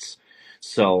 100-follower bots.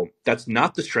 So that's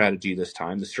not the strategy this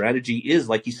time. The strategy is,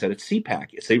 like you said, it's CPAC.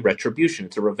 It's a retribution.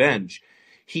 It's a revenge.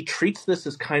 He treats this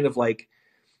as kind of like,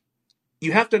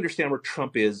 you have to understand where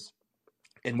Trump is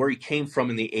and where he came from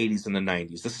in the 80s and the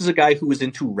 90s. This is a guy who was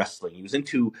into wrestling. He was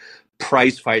into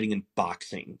prize fighting and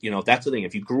boxing. That's the thing.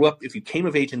 If you came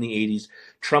of age in the 80s,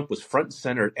 Trump was front and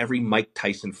center at every Mike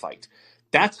Tyson fight.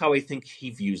 That's how I think he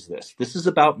views this. This is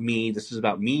about me. This is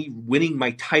about me winning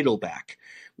my title back.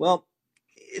 Well,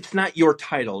 it's not your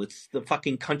title. It's the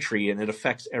fucking country, and it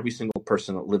affects every single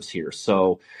person that lives here.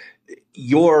 So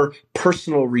your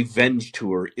personal revenge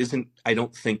tour isn't, I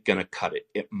don't think, going to cut it.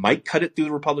 It might cut it through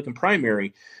the Republican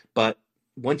primary, but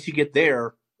once you get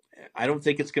there, I don't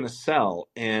think it's going to sell.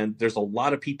 And there's a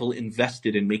lot of people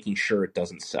invested in making sure it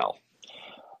doesn't sell.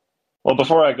 Well,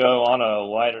 before I go on a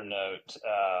lighter note,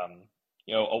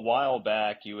 a while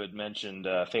back you had mentioned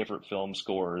favorite film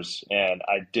scores, and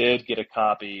I did get a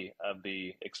copy of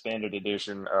the expanded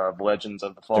edition of Legends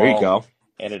of the Fall. There you go.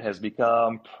 And it has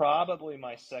become probably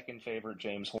my second favorite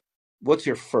James Horner. What's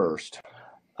your first?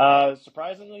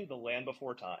 Surprisingly, The Land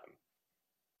Before Time.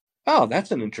 Oh,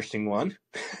 that's an interesting one.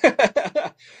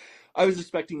 I was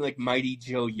expecting like Mighty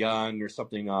Joe Young or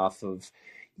something off of.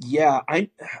 Yeah, I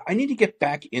need to get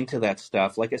back into that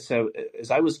stuff. Like I said,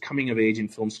 as I was coming of age in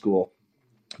film school,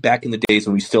 back in the days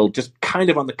when we still just kind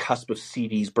of on the cusp of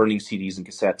CDs, burning CDs and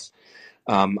cassettes,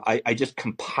 I just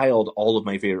compiled all of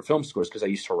my favorite film scores because I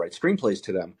used to write screenplays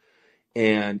to them.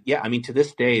 And yeah, I mean, to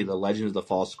this day, the Legends of the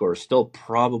Fall score is still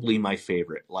probably my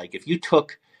favorite. Like if you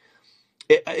took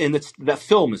it, and that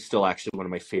film is still actually one of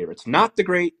my favorites. Not the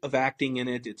great of acting in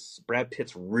it. It's Brad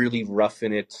Pitt's really rough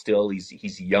in it still.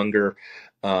 He's younger.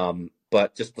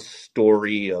 But just the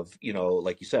story of,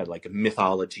 like you said, like a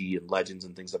mythology and legends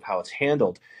and things of how it's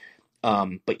handled.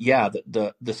 But yeah,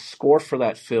 the score for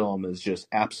that film is just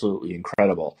absolutely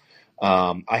incredible.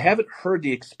 I haven't heard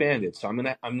the expanded, so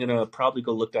I'm gonna probably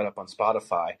go look that up on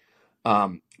Spotify.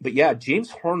 But yeah,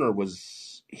 James Horner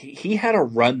he had a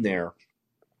run there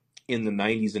in the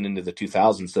 90s and into the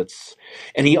 2000s.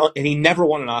 And he never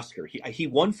won an Oscar. He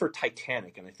won for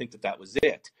Titanic, and I think that was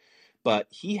it. But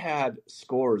he had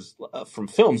scores from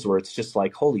films where it's just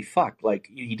like, holy fuck! Like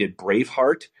he did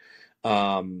Braveheart.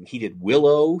 He did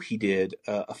Willow. He did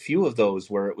a few of those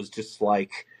where it was just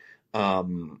like,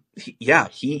 he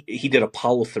did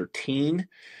Apollo 13,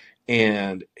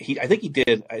 And I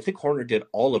think Horner did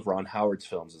all of Ron Howard's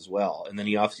films as well. And then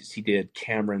he obviously did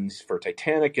Cameron's for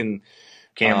Titanic and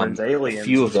Cameron's a Aliens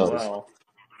few of as those. well.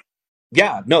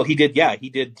 Yeah, no, he did. Yeah, he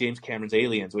did James Cameron's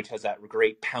Aliens, which has that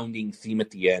great pounding theme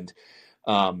at the end.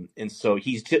 And so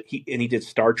he did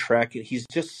Star Trek. He's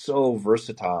just so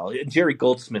versatile. And Jerry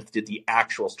Goldsmith did the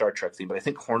actual Star Trek theme, but I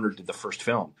think Horner did the first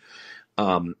film.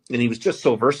 And he was just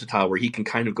so versatile where he can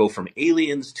kind of go from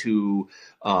Aliens to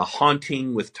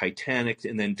Haunting with Titanic,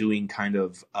 and then doing kind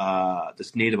of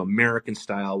this Native American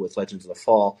style with Legends of the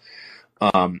Fall.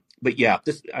 But yeah,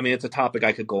 it's a topic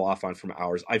I could go off on for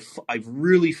hours. I've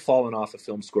really fallen off of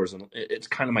film scores, and it's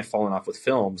kind of my falling off with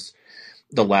films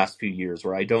the last few years,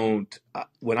 where I don't,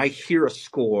 when I hear a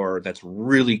score that's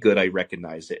really good, I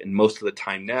recognize it. And most of the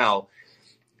time now,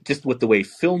 just with the way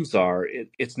films are,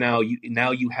 it's now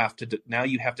you have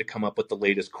to come up with the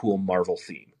latest cool Marvel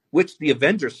theme, which the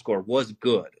Avengers score was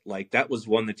good. Like, that was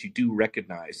one that you do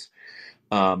recognize.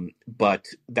 But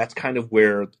that's kind of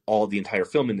where all the entire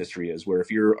film industry is, where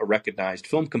if you're a recognized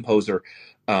film composer,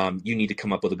 you need to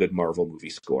come up with a good Marvel movie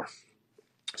score.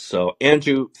 So,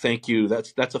 Andrew, thank you.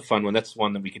 That's a fun one. That's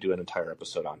one that we could do an entire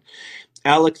episode on.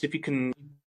 Alex, if you can,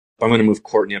 I'm going to move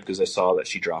Courtney up because I saw that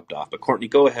she dropped off. But Courtney,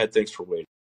 go ahead. Thanks for waiting.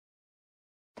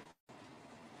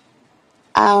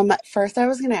 First, I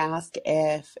was going to ask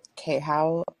if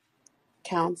K-How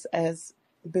counts as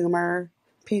Boomer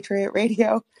Patriot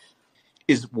Radio.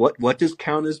 Is what does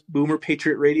count as Boomer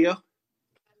Patriot Radio?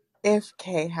 If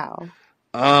K-How.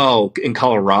 Oh, in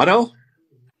Colorado?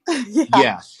 Yeah.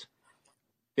 Yes.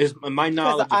 Is my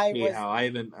knowledge of K-How. I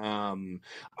haven't.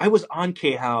 I was on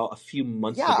K-How a few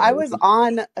months ago. Yeah, I was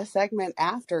on a segment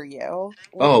after you.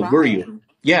 Oh, Ryan. Were you?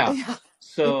 Yeah. Yeah.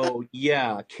 So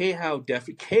yeah, K-How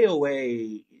definitely.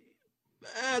 KOA.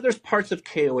 There's parts of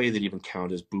KOA that even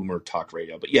count as Boomer Talk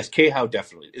Radio, but yes, K-How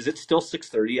definitely. Is it still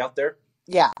 6:30 out there?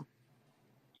 Yeah.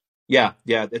 Yeah,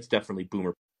 it's definitely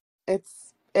Boomer. It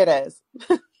is.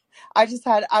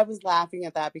 I was laughing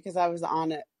at that because I was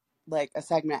on it, like, a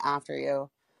segment after you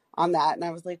on that, and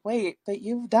I was like, wait, but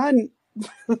you've done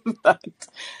that.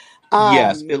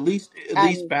 Yes, at least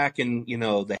back in,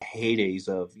 the heydays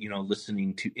of,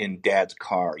 listening to in Dad's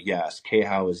car. Yes,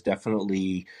 K-How is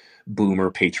definitely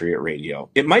Boomer Patriot Radio.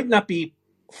 It might not be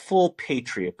full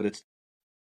Patriot, but it's.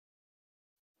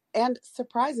 And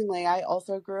surprisingly, I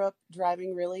also grew up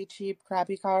driving really cheap,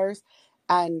 crappy cars,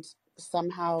 and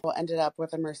somehow ended up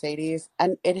with a Mercedes.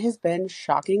 And it has been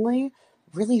shockingly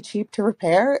really cheap to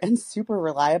repair and super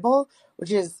reliable,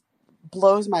 which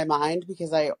blows my mind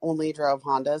because I only drove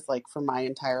Hondas like for my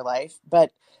entire life.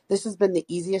 But this has been the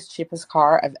easiest, cheapest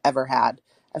car I've ever had.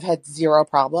 I've had zero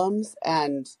problems,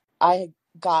 and I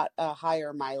got a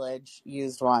higher mileage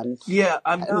used one. Yeah,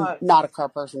 I'm not a car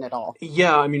person at all.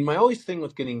 Yeah, I mean, my always thing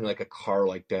with getting like a car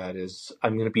like that is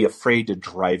I'm going to be afraid to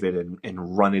drive it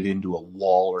and run it into a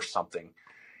wall or something.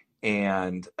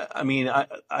 And I mean,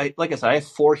 I like I said, I have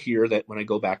 4 here that when I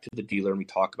go back to the dealer and we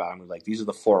talk about them, I'm like, these are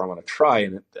the 4 I want to try.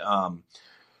 And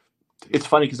it's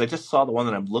funny because I just saw the one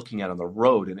that I'm looking at on the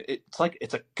road, and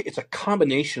it's a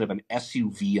combination of an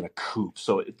SUV and a coupe.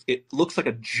 So it looks like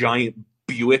a giant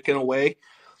Buick in a way.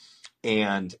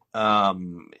 And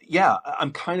yeah,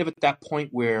 I'm kind of at that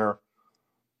point where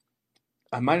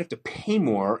I might have to pay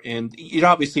more. And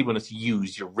obviously when it's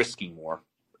used, you're risking more.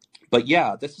 But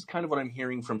yeah, this is kind of what I'm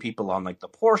hearing from people on like the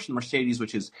Porsche and Mercedes,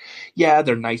 which is, yeah,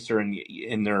 they're nicer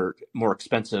and they're more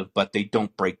expensive, but they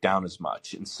don't break down as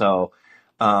much. And so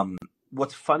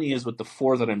what's funny is with the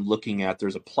 4 that I'm looking at,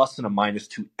 there's a plus and a minus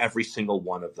to every single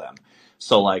one of them.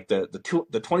 So like the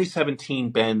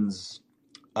 2017 Benz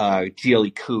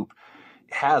GLE Coupe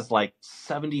has like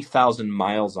 70,000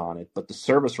 miles on it, but the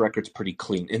service record's pretty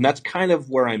clean. And that's kind of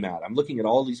where I'm at. I'm looking at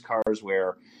all these cars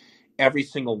where every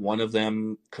single one of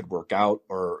them could work out,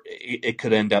 or it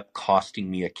could end up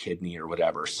costing me a kidney or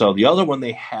whatever. So the other one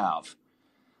they have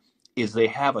a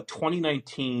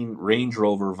 2019 Range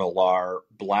Rover Velar,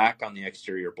 black on the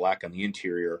exterior, black on the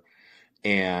interior.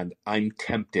 And I'm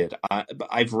tempted.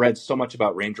 I've read so much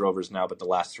about Range Rovers now, but the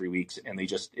last 3 weeks, and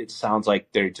it sounds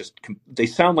like they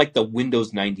sound like the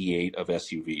Windows 98 of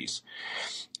SUVs.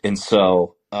 And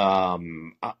so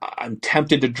I'm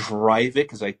tempted to drive it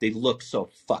because they look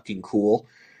so fucking cool,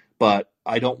 but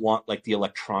I don't want like the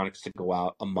electronics to go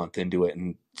out a month into it.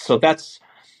 And so that's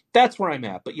where I'm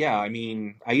at. But yeah, I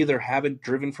mean, I either haven't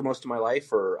driven for most of my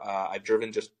life, or I've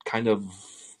driven just kind of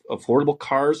affordable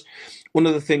cars. One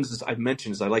of the things I've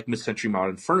mentioned is I like mid-century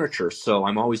modern furniture, so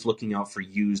I'm always looking out for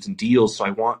used and deals. So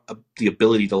I want the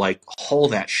ability to like haul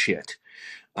that shit.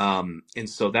 And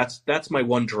so that's my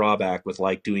one drawback with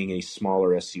like doing a smaller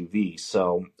SUV.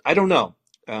 So I don't know.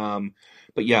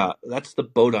 But yeah, that's the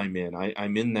boat I'm in.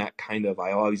 I'm in that kind of,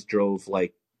 I always drove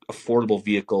like affordable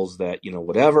vehicles that,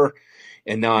 whatever.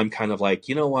 And now I'm kind of like,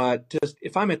 you know what, just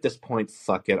if I'm at this point,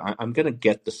 fuck it. I'm going to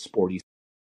get the sporty.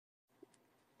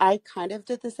 I kind of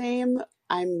did the same.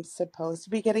 I'm supposed to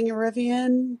be getting a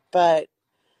Rivian, but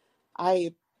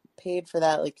I paid for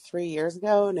that like 3 years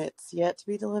ago and it's yet to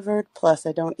be delivered. Plus,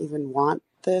 I don't even want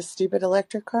this stupid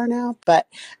electric car now. But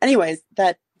anyways,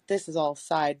 this is all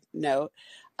side note.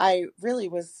 I really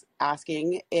was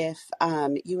asking if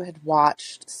you had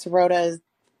watched Sirota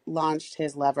launched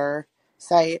his Lever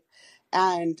site,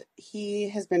 and he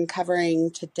has been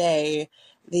covering today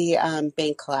the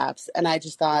bank collapse. And I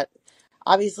just thought,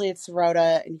 obviously it's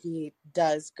Sirota, and he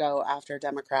does go after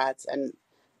Democrats, and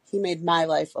he made my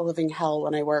life a living hell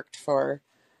when I worked for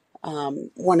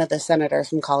one of the senators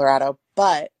from Colorado.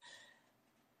 But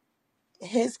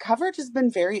his coverage has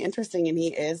been very interesting, and he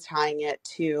is tying it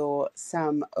to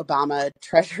some Obama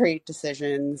Treasury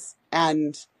decisions.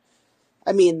 And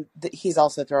I mean, he's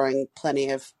also throwing plenty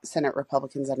of Senate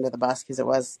Republicans under the bus because it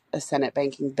was a Senate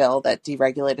banking bill that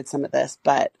deregulated some of this.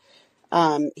 But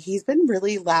he's been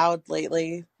really loud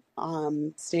lately,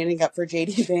 standing up for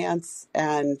JD Vance,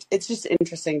 and it's just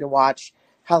interesting to watch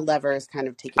how Lever is kind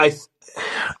of taking. I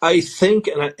think,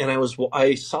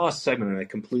 I saw a segment, and I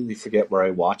completely forget where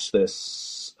I watched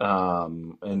this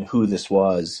and who this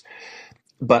was,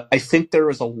 but I think there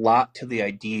is a lot to the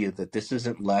idea that this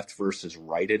isn't left versus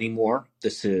right anymore.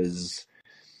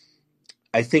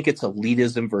 I think it's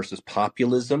elitism versus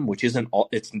populism, which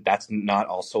that's not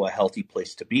also a healthy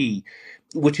place to be,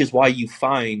 which is why you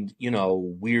find,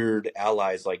 weird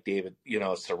allies like David,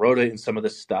 Sirota in some of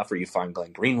this stuff, or you find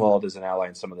Glenn Greenwald as an ally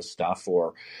in some of this stuff,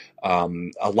 or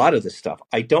a lot of this stuff.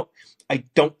 I don't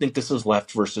think this is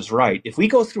left versus right. If we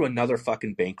go through another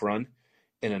fucking bank run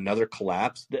and another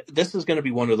collapse, this is going to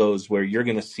be one of those where you're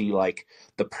going to see like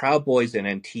the Proud Boys and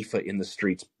Antifa in the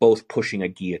streets both pushing a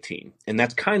guillotine. And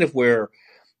that's kind of where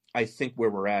I think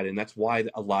where we're at. And that's why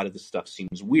a lot of this stuff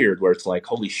seems weird, where it's like,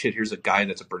 holy shit, here's a guy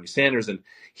that's a Bernie Sanders. And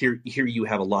here you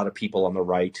have a lot of people on the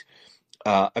right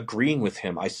agreeing with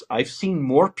him. I've seen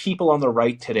more people on the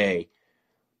right today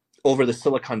over the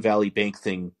Silicon Valley Bank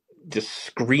thing just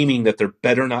screaming that there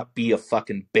better not be a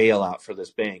fucking bailout for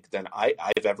this bank than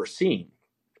I've ever seen.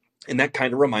 And that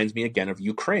kind of reminds me again of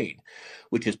Ukraine,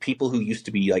 which is people who used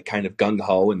to be like kind of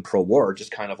gung-ho and pro-war,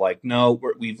 just kind of like, no,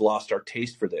 we've lost our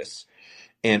taste for this.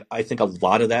 And I think a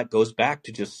lot of that goes back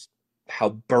to just how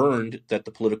burned that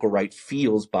the political right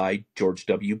feels by George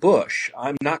W. Bush.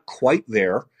 I'm not quite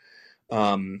there.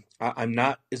 I'm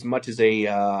not as much as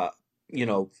a,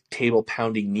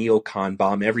 table-pounding neocon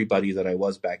bomb everybody that I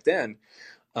was back then.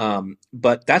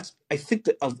 But I think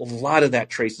that a lot of that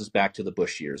traces back to the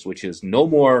Bush years, which is no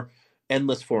more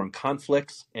endless foreign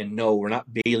conflicts, and no, we're not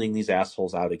bailing these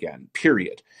assholes out again,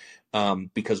 period.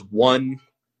 Because one,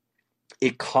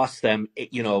 it costs them,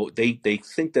 they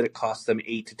think that it costs them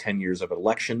 8 to 10 years of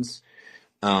elections.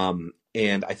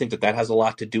 And I think that has a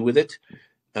lot to do with it.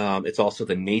 It's also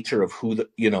the nature of who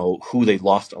they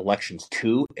lost elections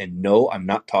to. And no, I'm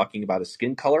not talking about a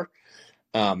skin color.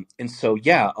 And so,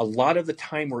 yeah, a lot of the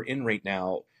time we're in right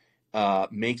now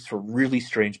makes for really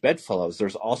strange bedfellows. There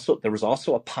was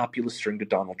also a populist string to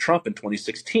Donald Trump in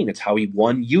 2016. It's how he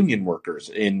won union workers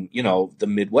in, the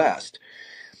Midwest.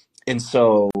 And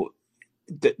so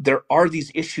there are these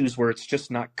issues where it's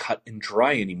just not cut and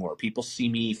dry anymore. People see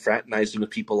me fraternizing with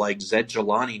people like Zed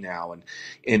Jelani now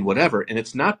and whatever. And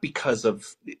it's not because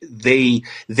of they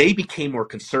became more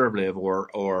conservative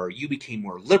or you became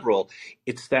more liberal.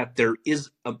 It's that there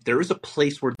is a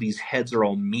place where these heads are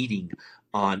all meeting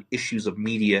on issues of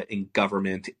media and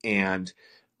government and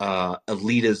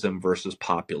elitism versus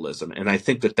populism. And I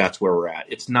think that that's where we're at.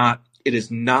 It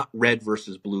is not red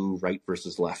versus blue, right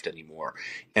versus left anymore.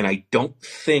 And I don't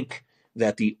think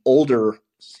that the older,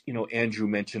 Andrew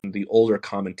mentioned the older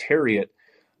commentariat,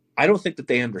 I don't think that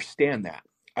they understand that.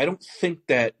 I don't think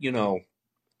that,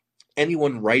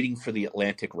 anyone writing for The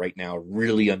Atlantic right now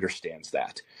really understands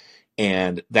that.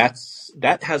 And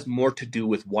that has more to do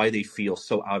with why they feel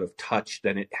so out of touch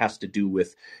than it has to do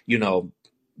with,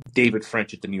 David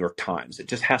French at the New York Times. It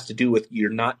just has to do with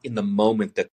you're not in the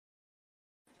moment that.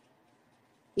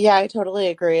 Yeah, I totally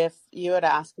agree. If you had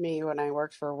asked me when I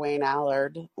worked for Wayne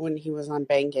Allard when he was on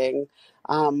banking,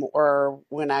 or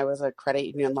when I was a credit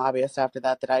union lobbyist after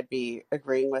that I'd be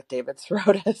agreeing with David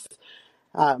Sirota's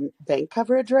bank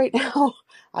coverage right now,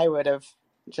 I would have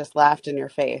just laughed in your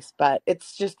face. But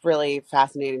it's just really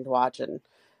fascinating to watch, and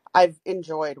I've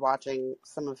enjoyed watching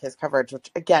some of his coverage, which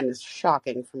again is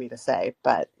shocking for me to say.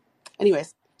 But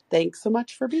anyways, thanks so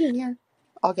much for being here.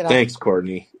 I'll get off. Thanks,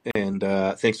 Courtney, and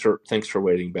thanks for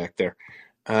waiting back there.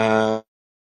 Andrea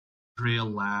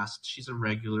last. She's a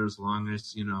regular as long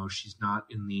as she's not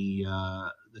in the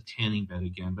tanning bed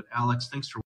again. But Alex, thanks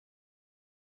for.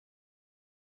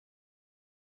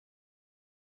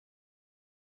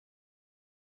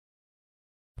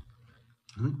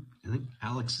 I think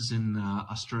Alex is in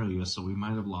Australia, so we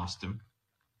might have lost him.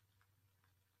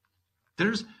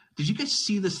 Did you guys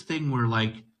see this thing where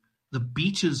like the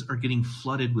beaches are getting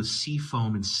flooded with sea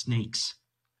foam and snakes?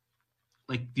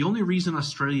 Like the only reason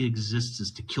Australia exists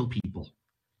is to kill people.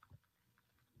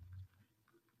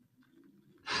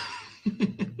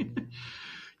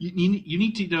 You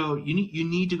need to know. You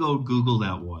need to go Google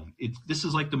that one. This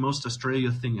is like the most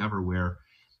Australia thing ever, where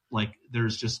like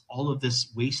there's just all of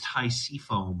this waist high sea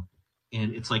foam,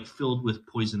 and it's like filled with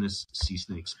poisonous sea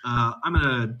snakes. I'm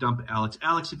gonna dump Alex.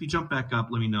 Alex, if you jump back up,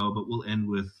 let me know. But we'll end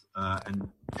with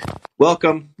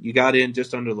Welcome. You got in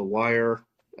just under the wire.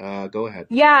 Go ahead.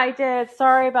 Yeah, I did.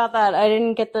 Sorry about that. I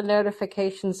didn't get the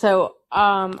notification. So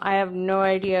I have no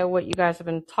idea what you guys have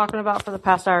been talking about for the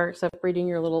past hour except reading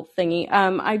your little thingy.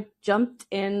 I jumped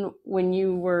in when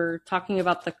you were talking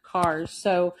about the cars.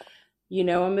 So,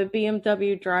 I'm a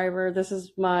BMW driver. This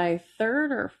is my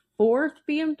third or fourth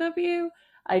BMW.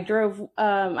 I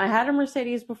had a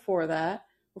Mercedes before that,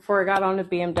 before I got on a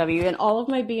BMW. And all of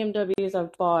my BMWs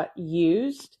I've bought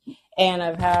used. And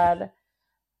I've had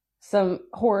some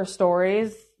horror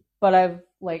stories, but I've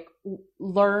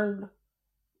learned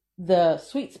the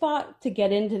sweet spot to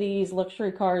get into these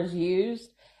luxury cars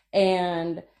used.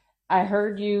 And I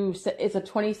heard you say it's a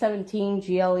 2017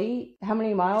 GLE. How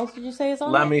many miles did you say is on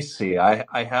it? Let me see.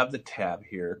 I have the tab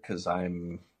here because I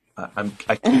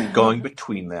keep going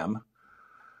between them.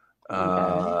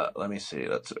 Okay. Let me see.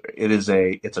 It's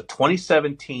a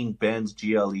 2017 Benz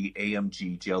GLE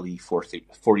AMG GLE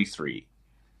 43.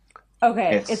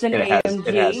 Okay, it's an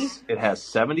AMG. It has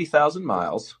 70,000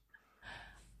 miles,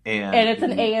 and it's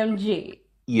an AMG.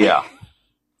 Yeah.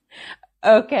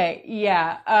 Okay,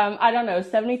 yeah. I don't know,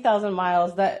 70,000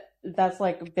 miles. That's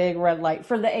like a big red light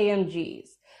for the AMGs,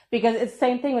 because it's the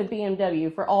same thing with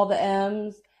BMW for all the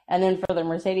M's, and then for the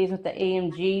Mercedes with the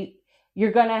AMG,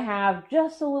 you're gonna have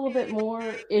just a little bit more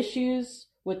issues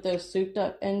with those souped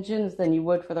up engines than you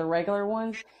would for the regular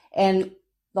ones. And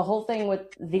the whole thing with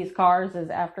these cars is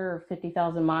after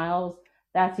 50,000 miles,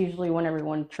 that's usually when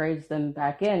everyone trades them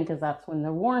back in, because that's when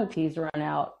the warranties run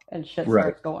out and shit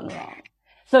starts going wrong.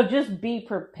 So just be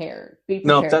prepared. Be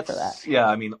prepared for that. Yeah,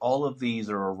 I mean, all of these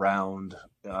are around,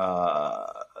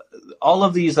 all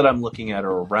of these that I'm looking at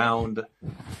are around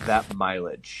that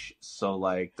mileage. So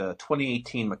like the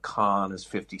 2018 Macan is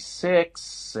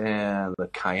 56, and the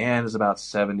Cayenne is about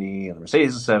 70, and the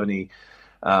Mercedes is 70.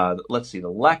 Let's see, the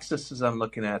Lexus I'm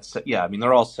looking at. Yeah, I mean,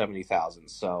 they're all 70,000.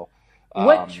 So,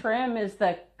 what trim is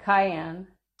the Cayenne?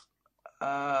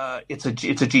 It's a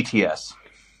GTS.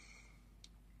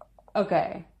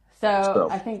 Okay, so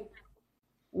I think,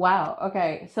 wow.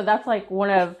 Okay, so that's like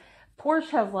Porsche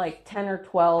have like 10 or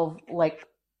 12 like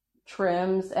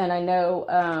trims, and I know,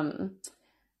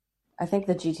 I think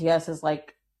the GTS is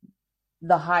like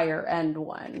the higher end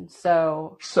one.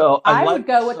 So I would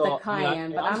go with the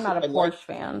Cayenne, but I'm not a Porsche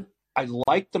fan. I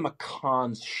like the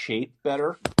Macan's shape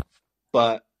better,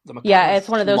 but the Macan's it's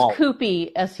one of those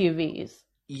coupey SUVs.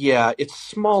 Yeah, it's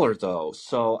smaller though,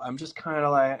 so I'm just kind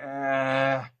of like,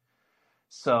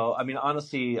 So I mean,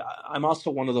 honestly, I'm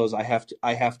also one of those. I have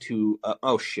to.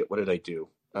 Oh shit! What did I do?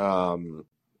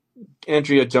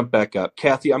 Andrea, jump back up.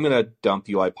 Kathy, I'm gonna dump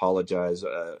you. I apologize.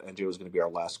 Andrea was gonna be our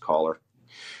last caller.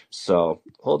 So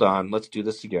hold on, let's do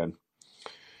this again.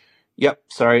 Yep,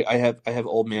 sorry, I have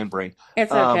old man brain.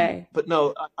 It's okay. But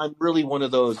no, I'm really one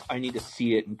of those. I need to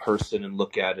see it in person and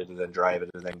look at it and then drive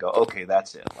it and then go, okay,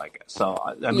 that's it. Like, so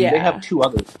I mean, they have two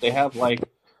others. They have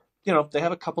they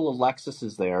have a couple of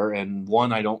Lexuses there, and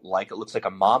one I don't like. It looks like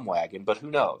a mom wagon, but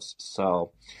who knows?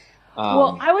 So,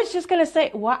 well, I was just gonna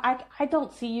say, I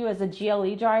don't see you as a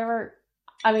GLE driver.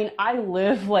 I mean, I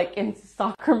live like in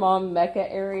Soccer Mom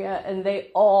Mecca area, and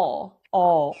they all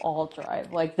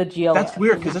drive like the GLS. That's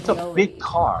weird because it's a big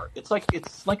car. It's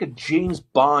like a James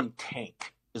Bond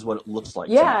tank is what it looks like.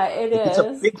 Yeah, it is. It's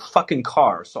a big fucking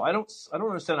car. So I don't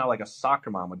understand how like a soccer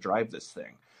mom would drive this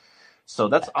thing. So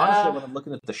that's honestly when I'm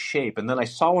looking at the shape. And then I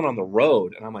saw one on the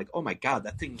road, and I'm like, oh my god,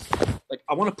 that thing's like,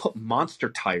 I want to put monster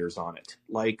tires on it.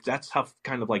 Like that's how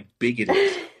kind of like big it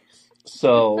is.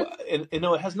 So, and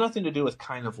no, it has nothing to do with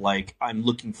kind of like I'm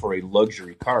looking for a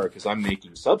luxury car because I'm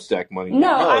making Substack money.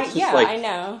 No, it's just like, I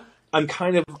know. I'm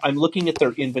looking at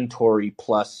their inventory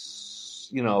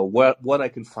plus, what I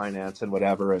can finance and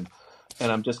whatever. And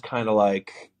and I'm just kind of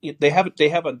like, they have a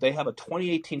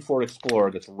 2018 Ford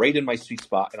Explorer that's right in my sweet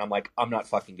spot, and I'm like, I'm not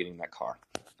fucking getting that car.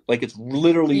 Like, it's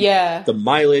literally Yeah. the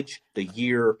mileage, the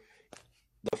year,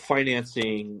 the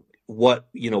financing, what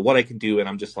I can do, and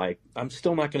I'm just like, I'm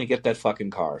still not going to get that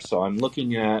fucking car. So I'm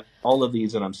looking at all of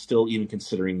these, and I'm still even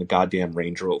considering the goddamn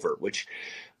Range Rover, which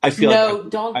I feel No,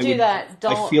 don't do that.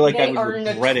 I feel like I They would are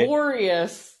regret it.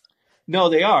 notorious. No,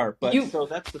 they are, but You so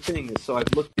that's the thing. Is so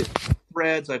I've looked at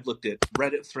threads, I've looked at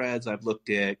Reddit threads, I've looked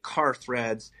at car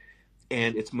threads,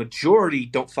 and it's majority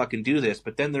don't fucking do this.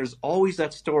 But then there's always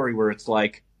that story where it's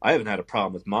like, I haven't had a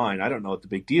problem with mine. I don't know what the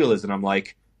big deal is, and I'm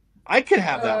like, I could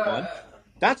have that one.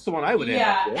 That's the one I would end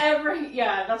up with.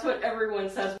 That's what everyone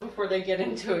says before they get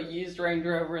into a used Range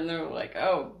Rover, and they're like,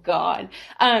 "Oh God."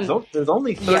 There's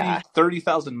only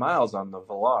 30,000 miles on the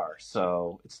Velar,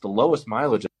 so it's the lowest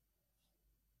mileage.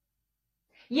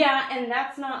 Yeah, and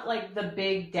that's not like the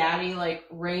big daddy like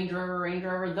Range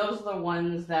Rover. Those are the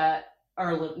ones that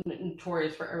are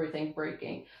notorious for everything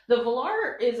breaking. The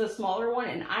Velar is a smaller one,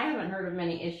 and I haven't heard of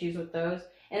many issues with those.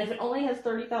 And if it only has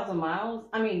 30,000 miles,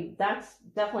 I mean, that's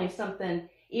definitely something.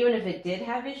 Even if it did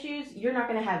have issues, you're not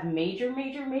going to have major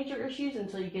issues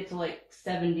until you get to like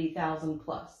 70,000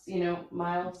 plus,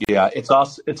 miles. Yeah, it's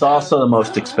also the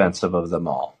most expensive of them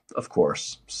all, of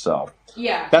course. So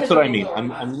yeah, that's what I mean. I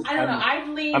don't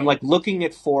know. I'm like looking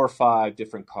at 4 or 5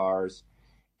 different cars,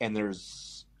 and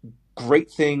there's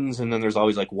great things, and then there's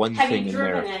always like one thing in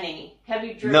there. Have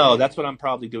you driven? No, that's what I'm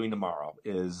probably doing tomorrow.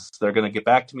 Is they're going to get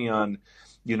back to me on,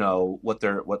 what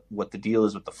the deal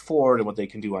is with the Ford and what they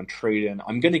can do on trade-in.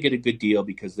 I'm going to get a good deal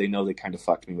because they know they kind of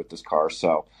fucked me with this car.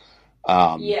 So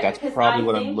that's probably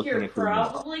what I'm looking at. You're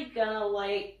probably going to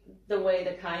like the way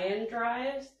the Cayenne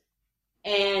drives,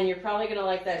 and you're probably going to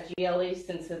like that GLE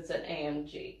since it's an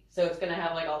AMG. So it's going to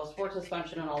have like all the sports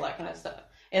suspension and all that kind of stuff.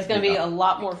 It's going to be a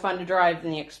lot more fun to drive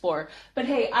than the Explorer. But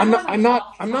hey, I'm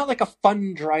not like a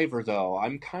fun driver though.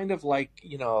 I'm kind of like,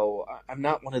 I'm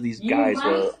not one of these guys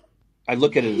where I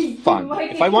look at it as fun.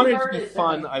 If I wanted it to be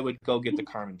fun, I would go get the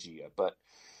Karmann Ghia. But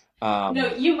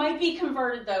no, you might be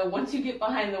converted though. Once you get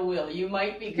behind the wheel, you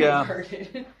might be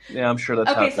converted. Yeah, I'm sure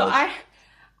that's how it so goes.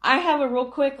 I have a real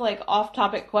quick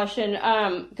off-topic question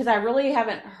because I really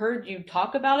haven't heard you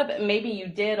talk about it, but maybe you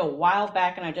did a while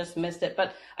back and I just missed it.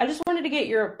 But I just wanted to get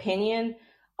your opinion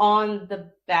on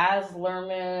the Baz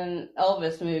Luhrmann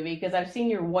Elvis movie because I've seen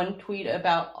your one tweet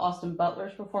about Austin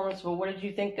Butler's performance. But what did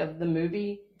you think of the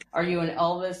movie? Are you an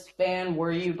Elvis fan?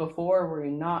 Were you before? Were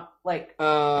you not?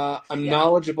 I'm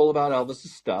knowledgeable about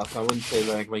Elvis's stuff. I wouldn't say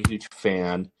that I'm a huge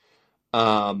fan.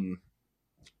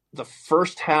 The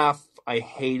first half I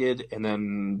hated, and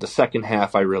then the second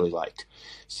half I really liked.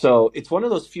 So it's one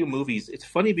of those few movies. It's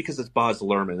funny because it's Baz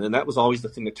Luhrmann, and that was always the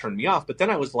thing that turned me off. But then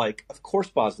I was like, of course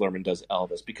Baz Luhrmann does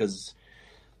Elvis, because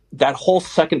that whole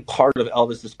second part of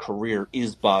Elvis's career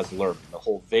is Baz Luhrmann. The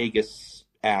whole Vegas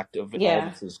act of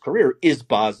Elvis's career is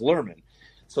Baz Luhrmann.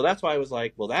 So that's why I was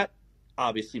like, well, that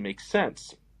obviously makes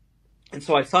sense. And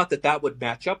so I thought that would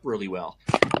match up really well.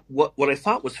 What I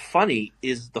thought was funny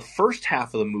is the first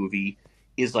half of the movie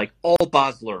is like all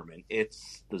Baz Luhrmann.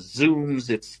 It's the zooms,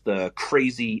 it's the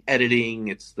crazy editing,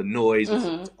 it's the noise,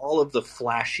 it's all of the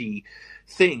flashy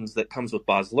things that comes with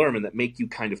Baz Luhrmann that make you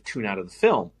kind of tune out of the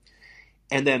film.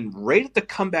 And then right at the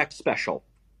comeback special,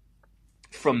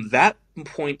 from that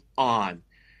point on,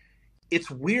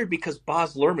 it's weird because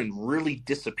Baz Luhrmann really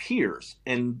disappears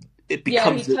and it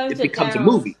becomes a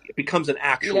movie. It becomes an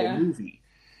actual movie.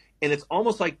 And it's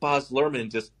almost like Baz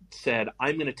Luhrmann just said,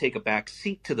 I'm going to take a back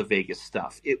seat to the Vegas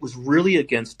stuff. It was really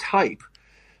against type.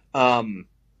 And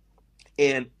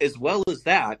as well as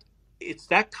that, it's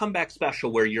that comeback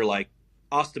special where you're like,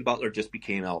 Austin Butler just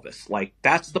became Elvis. Like,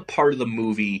 that's the part of the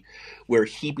movie where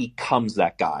he becomes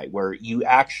that guy, where you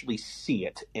actually see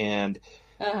it. And,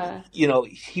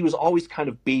 he was always kind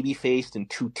of baby-faced and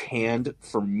too tanned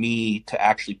for me to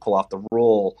actually pull off the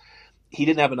role. He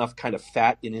didn't have enough kind of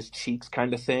fat in his cheeks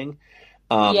kind of thing.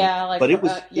 But it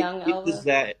was young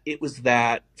Elvis. It was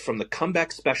that from the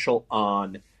comeback special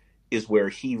on is where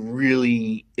he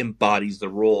really embodies the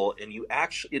role. And you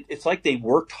actually, it's like they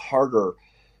worked harder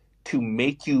to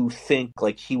make you think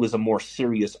like he was a more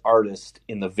serious artist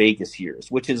in the Vegas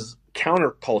years, which is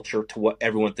counterculture to what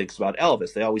everyone thinks about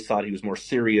Elvis. They always thought he was more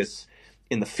serious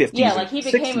in the 50s. Yeah, like he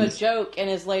became 60s. A joke in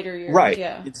his later years. Right.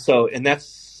 Yeah.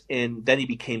 And then he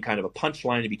became kind of a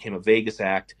punchline. He became a Vegas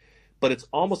act. But it's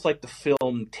almost like the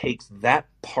film takes that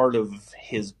part of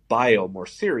his bio more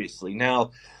seriously.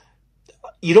 Now,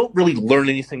 you don't really learn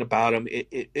anything about him.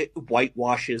 It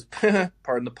whitewashes,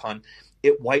 pardon the pun,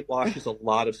 It whitewashes a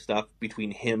lot of stuff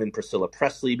between him and Priscilla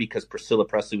Presley, because Priscilla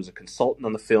Presley was a consultant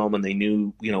on the film, and they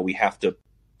knew, we have to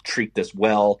treat this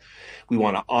well. We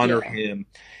want to honor him.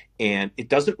 And it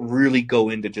doesn't really go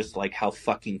into just like how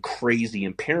fucking crazy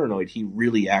and paranoid he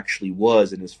really actually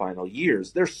was in his final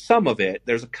years. There's some of it.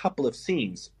 There's a couple of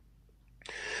scenes.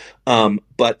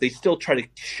 But they still try to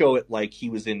show it like he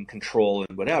was in control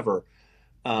and whatever.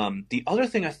 The other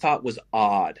thing I thought was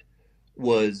odd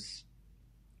was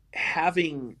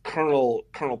having Colonel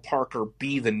Parker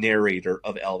be the narrator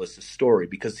of Elvis's story,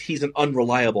 because he's an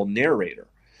unreliable narrator.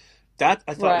 That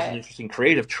I thought was an interesting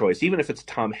creative choice, even if it's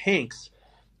Tom Hanks.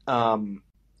 The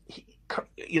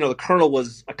Colonel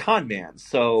was a con man,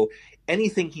 so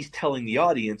anything he's telling the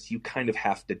audience, you kind of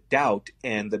have to doubt.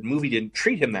 And the movie didn't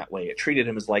treat him that way. It treated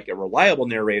him as like a reliable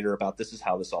narrator about this is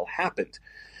how this all happened.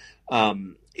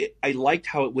 I liked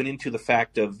how it went into the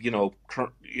fact of, the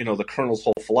Colonel's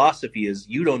whole philosophy is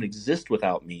you don't exist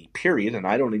without me, period, and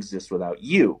I don't exist without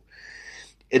you.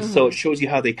 And so it shows you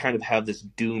how they kind of have this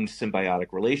doomed symbiotic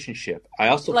relationship. I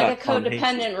also like thought a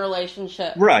codependent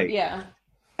relationship. Right. Yeah.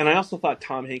 And I also thought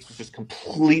Tom Hanks was just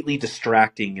completely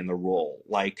distracting in the role.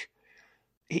 Like,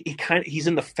 he's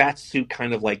in the fat suit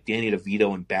kind of like Danny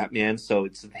DeVito in Batman, so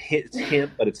it's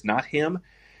him, but it's not him.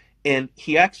 And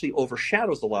he actually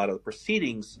overshadows a lot of the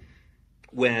proceedings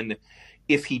when,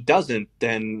 if he doesn't,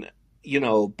 then,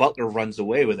 Butler runs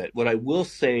away with it. What I will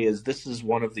say is this is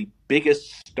one of the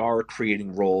biggest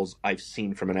star-creating roles I've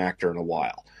seen from an actor in a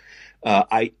while.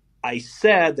 I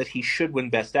said that he should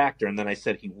win Best Actor, and then I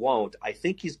said he won't. I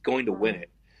think he's going to win it,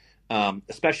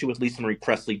 especially with Lisa Marie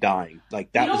Presley dying.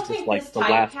 Like, that was just like the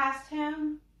last. Typecast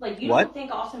him? Like, you What? don't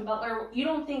think Austin Butler? You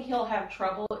don't think he'll have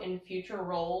trouble in future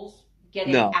roles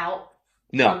getting out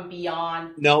from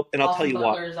beyond? No, and I'll Austin tell you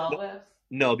Butler's why. Elvis?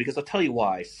 No, because I'll tell you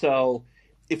why. So,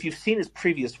 if you've seen his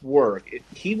previous work,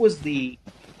 he was the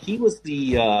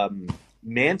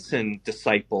Manson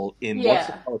disciple in Once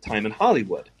Upon a Time in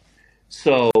Hollywood.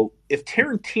 So if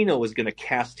Tarantino was going to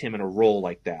cast him in a role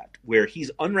like that, where he's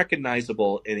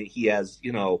unrecognizable and he has,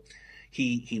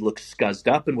 he looks scuzzed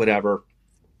up and whatever,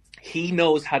 he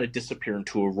knows how to disappear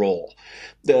into a role.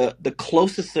 The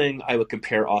closest thing I would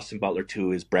compare Austin Butler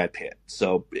to is Brad Pitt.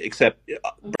 So, except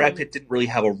Brad Pitt didn't really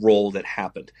have a role that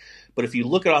happened. But if you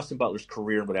look at Austin Butler's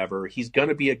career and whatever, he's going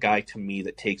to be a guy to me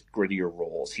that takes grittier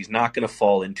roles. He's not going to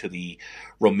fall into the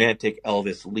romantic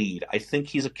Elvis lead. I think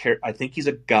he's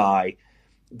a guy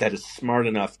that is smart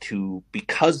enough to,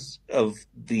 because of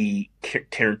the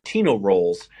Tarantino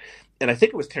roles. And I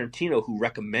think it was Tarantino who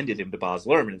recommended him to Baz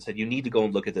Luhrmann and said, you need to go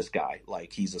and look at this guy.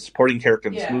 Like, he's a supporting character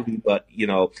in this movie, but,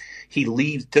 he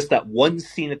leaves just that one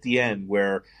scene at the end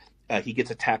where he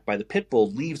gets attacked by the pit bull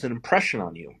leaves an impression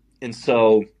on you. And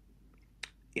so,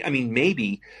 I mean,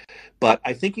 maybe, but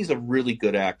I think he's a really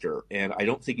good actor, and I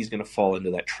don't think he's going to fall into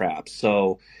that trap.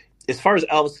 So as far as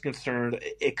Elvis is concerned,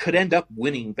 it could end up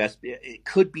winning Best. It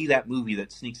could be that movie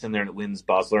that sneaks in there and it wins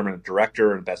Baz Luhrmann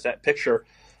director and Best Picture.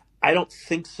 I don't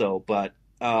think so, but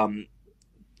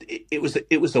it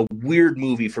was a weird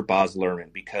movie for Baz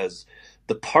Luhrmann, because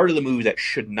the part of the movie that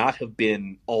should not have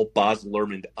been all Baz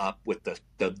Luhrmanned up with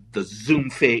the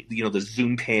zoom fade, the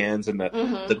zoom pans and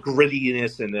the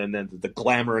grittiness and then the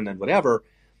glamour and then whatever,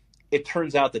 it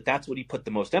turns out that that's what he put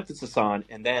the most emphasis on.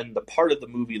 And then the part of the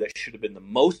movie that should have been the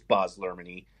most Baz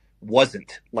Luhrmann-y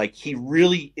wasn't. Like,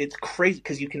 it's crazy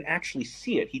because you can actually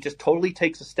see it. He just totally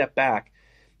takes a step back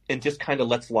and just kind of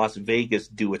lets Las Vegas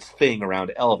do its thing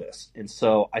around Elvis. And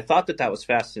so I thought that was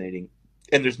fascinating.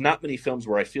 And there's not many films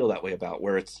where I feel that way about,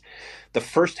 where it's the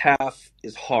first half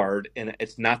is hard and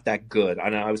it's not that good.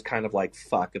 And I was kind of like,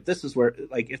 fuck, if this is for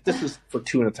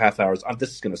 2.5 hours,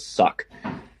 this is going to suck.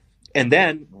 And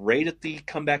then right at the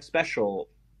comeback special,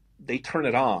 they turn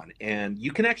it on, and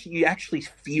you actually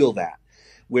feel that,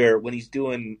 where when he's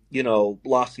doing,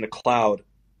 Lost in a Cloud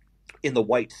in the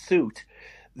white suit,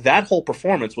 that whole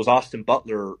performance was Austin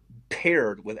Butler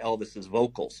paired with Elvis's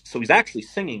vocals. So he's actually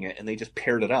singing it, and they just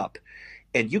paired it up.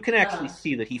 And you can actually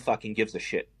see that he fucking gives a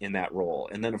shit in that role.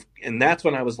 And that's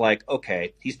when I was like,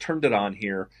 okay, he's turned it on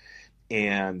here.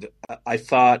 And I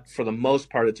thought, for the most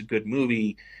part, it's a good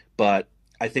movie, but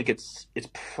I think it's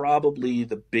probably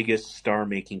the biggest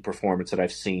star-making performance that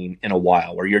I've seen in a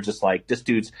while, where you're just like, this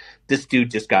dude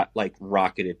just got like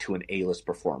rocketed to an A-list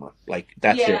performer. Like,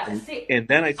 that's it. And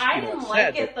then I didn't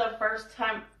like it the first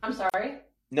time. I'm sorry.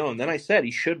 No, and then I said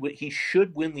he should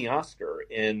win the Oscar.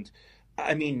 And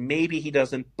I mean, maybe he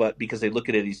doesn't, but because they look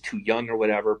at it, he's too young or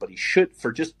whatever. But he should,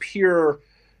 for just pure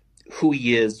who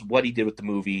he is, what he did with the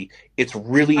movie. It's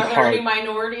really hard. Are there any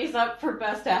minorities up for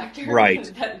Best Actor?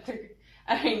 Right.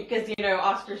 I mean, because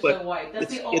Oscar's But so white.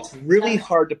 That's it's really that's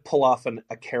hard to pull off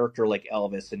a character like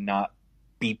Elvis and not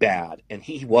be bad, and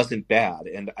he wasn't bad,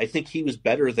 and I think he was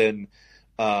better than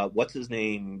what's his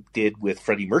name did with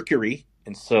Freddie Mercury.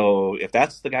 And so if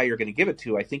that's the guy you're going to give it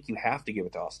to, I think you have to give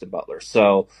it to Austin Butler.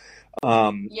 So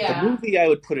the yeah. movie, I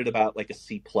would put it about like a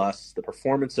C+. The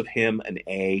performance of him, an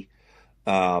A.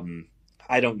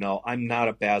 I don't know. I'm not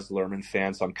a Baz Luhrmann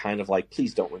fan, so I'm kind of like,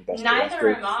 please don't win Best Neither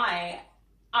Director. am I.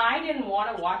 I didn't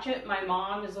want to watch it. My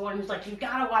mom is the one who's like, you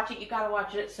gotta watch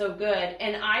it, it's so good.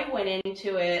 And I went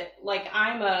into it like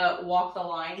I'm a Walk the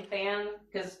Line fan,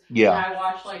 because when I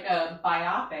watch like a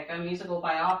biopic, a musical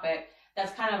biopic,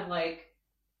 that's kind of like,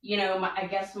 I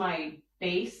guess my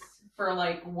base for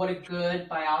like what a good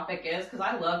biopic is, because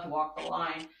I loved Walk the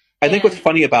Line. I think what's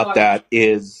funny about that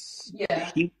is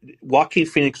yeah. Joaquin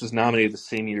Phoenix was nominated the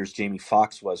same year as Jamie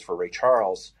Foxx was for Ray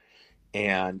Charles.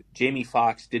 And Jamie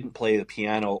Foxx didn't play the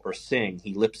piano or sing.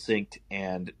 He lip synced,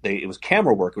 and it was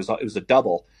camera work. It was a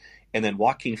double. And then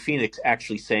Joaquin Phoenix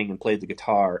actually sang and played the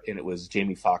guitar, and it was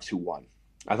Jamie Foxx who won.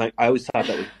 I always thought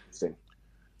that was interesting.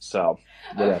 So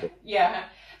whatever. Yeah.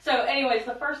 So, anyways,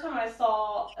 the first time I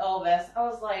saw Elvis, I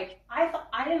was like,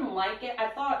 I didn't like it.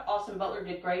 I thought Austin Butler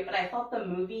did great, but I thought the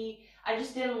movie, I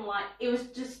just didn't like. It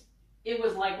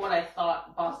was like what I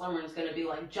thought Baz Luhrmann was going to be,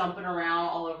 like jumping around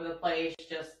all over the place,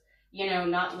 just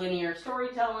not linear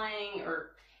storytelling,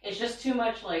 or it's just too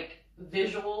much like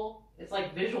visual. It's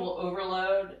like visual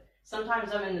overload.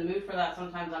 Sometimes I'm in the mood for that,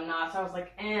 sometimes I'm not. So I was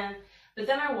like, eh. But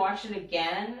then I watched it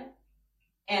again,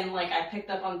 and like I picked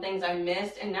up on things I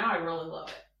missed, and now I really love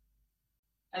it.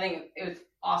 I think it was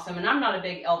awesome. And I'm not a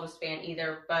big Elvis fan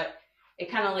either, but it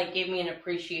kind of like gave me an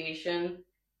appreciation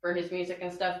for his music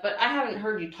and stuff. But I haven't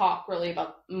heard you talk really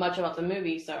much about the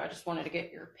movie, so I just wanted to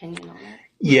get your opinion on it.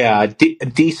 Yeah, a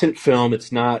decent film.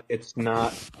 It's not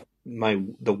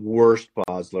the worst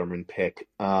Baz Luhrmann pick,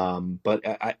 but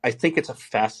I think it's a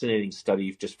fascinating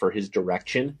study just for his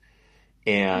direction,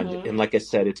 and like I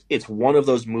said, it's one of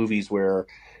those movies where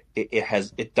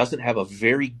it doesn't have a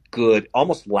very good,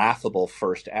 almost laughable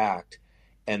first act.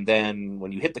 And then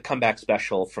when you hit the comeback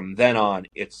special, from then on,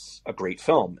 it's a great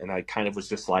film. And I kind of was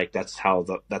just like, that's how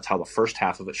the first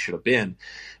half of it should have been.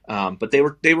 But they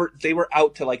were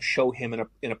out to like show him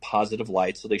in a positive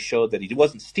light. So they showed that he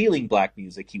wasn't stealing black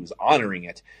music; he was honoring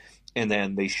it. And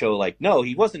then they show like, no,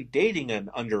 he wasn't dating an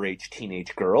underage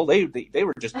teenage girl. They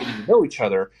were just getting to know each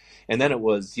other. And then it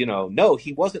was, no,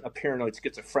 he wasn't a paranoid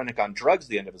schizophrenic on drugs at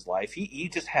the end of his life. He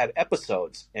just had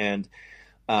episodes. And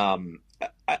I'm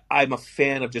a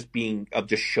fan of just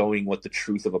showing what the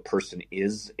truth of a person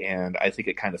is, and I think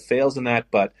it kind of fails in that.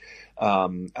 But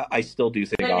I still do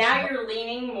think. But now you're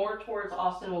leaning more towards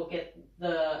Austin will get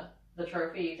the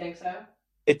trophy. You think so?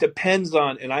 It depends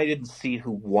on, and I didn't see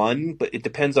who won, but it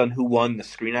depends on who won the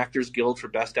Screen Actors Guild for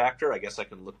Best Actor. I guess I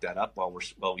can look that up while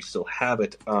we still have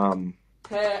it.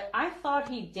 I thought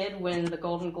he did win the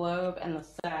Golden Globe and the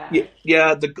SAG.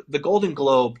 Yeah, the Golden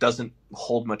Globe doesn't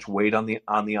hold much weight on the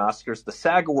Oscars. The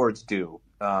SAG Awards do.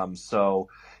 So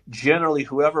generally,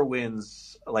 whoever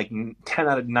wins, like 9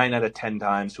 out of 10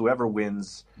 times, whoever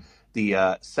wins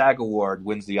the SAG Award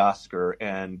wins the Oscar,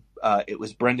 and it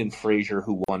was Brendan Fraser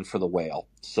who won for The Whale.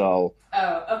 So.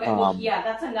 Oh, okay. Well, yeah,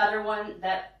 that's another one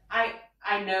that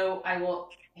I know I will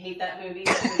hate that movie.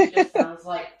 That movie just sounds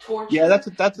like torture. Yeah, that's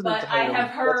but I have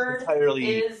heard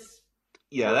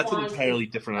that's an entirely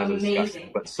different discussion.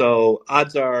 But so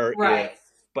odds are, right.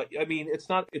 But I mean, it's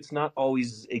not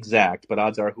always exact. But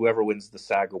odds are, whoever wins the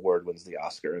SAG Award wins the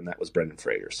Oscar, and that was Brendan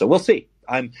Fraser. So we'll see.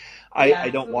 I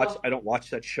don't watch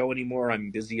that show anymore.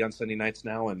 I'm busy on Sunday nights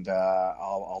now, and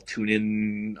I'll tune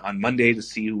in on Monday to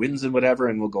see who wins and whatever,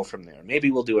 and we'll go from there. Maybe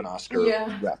we'll do an Oscar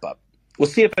wrap up. We'll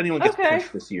see if anyone gets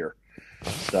punched this year.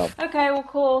 So. Okay, well,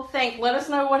 cool. Thanks. Let us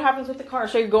know what happens with the car.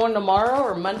 So you're going tomorrow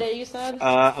or Monday, you said?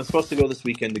 I'm supposed to go this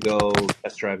weekend to go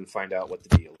test drive and find out what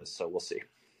the deal is. So we'll see.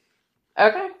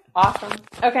 Okay, awesome.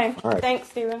 Okay, all right. Thanks,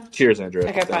 Steven. Cheers, Andrea.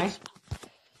 Okay, thanks.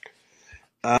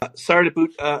 Bye. Sorry to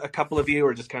boot a couple of you.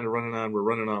 We're just kind of running on. We're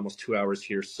running on almost 2 hours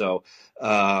here. So,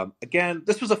 again,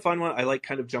 this was a fun one. I like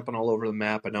kind of jumping all over the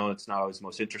map. I know it's not always the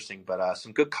most interesting, but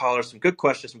some good callers, some good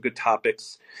questions, some good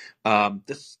topics.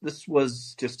 This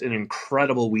was just an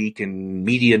incredible week in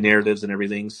media narratives and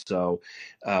everything. So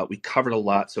we covered a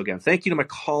lot. So, again, thank you to my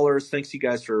callers. Thanks to you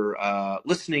guys for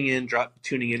listening in,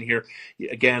 tuning in here.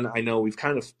 Again, I know we've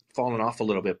kind of fallen off a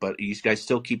little bit, but you guys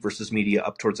still keep Versus Media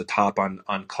up towards the top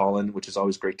on Callin, which is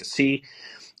always great to see.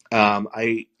 I'm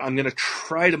going to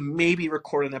try to maybe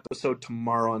record an episode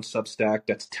tomorrow on Substack.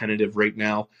 That's tentative right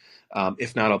now.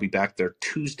 If not, I'll be back there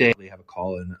Tuesday. We have a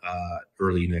call-in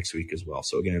early next week as well.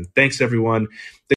 So again, thanks everyone.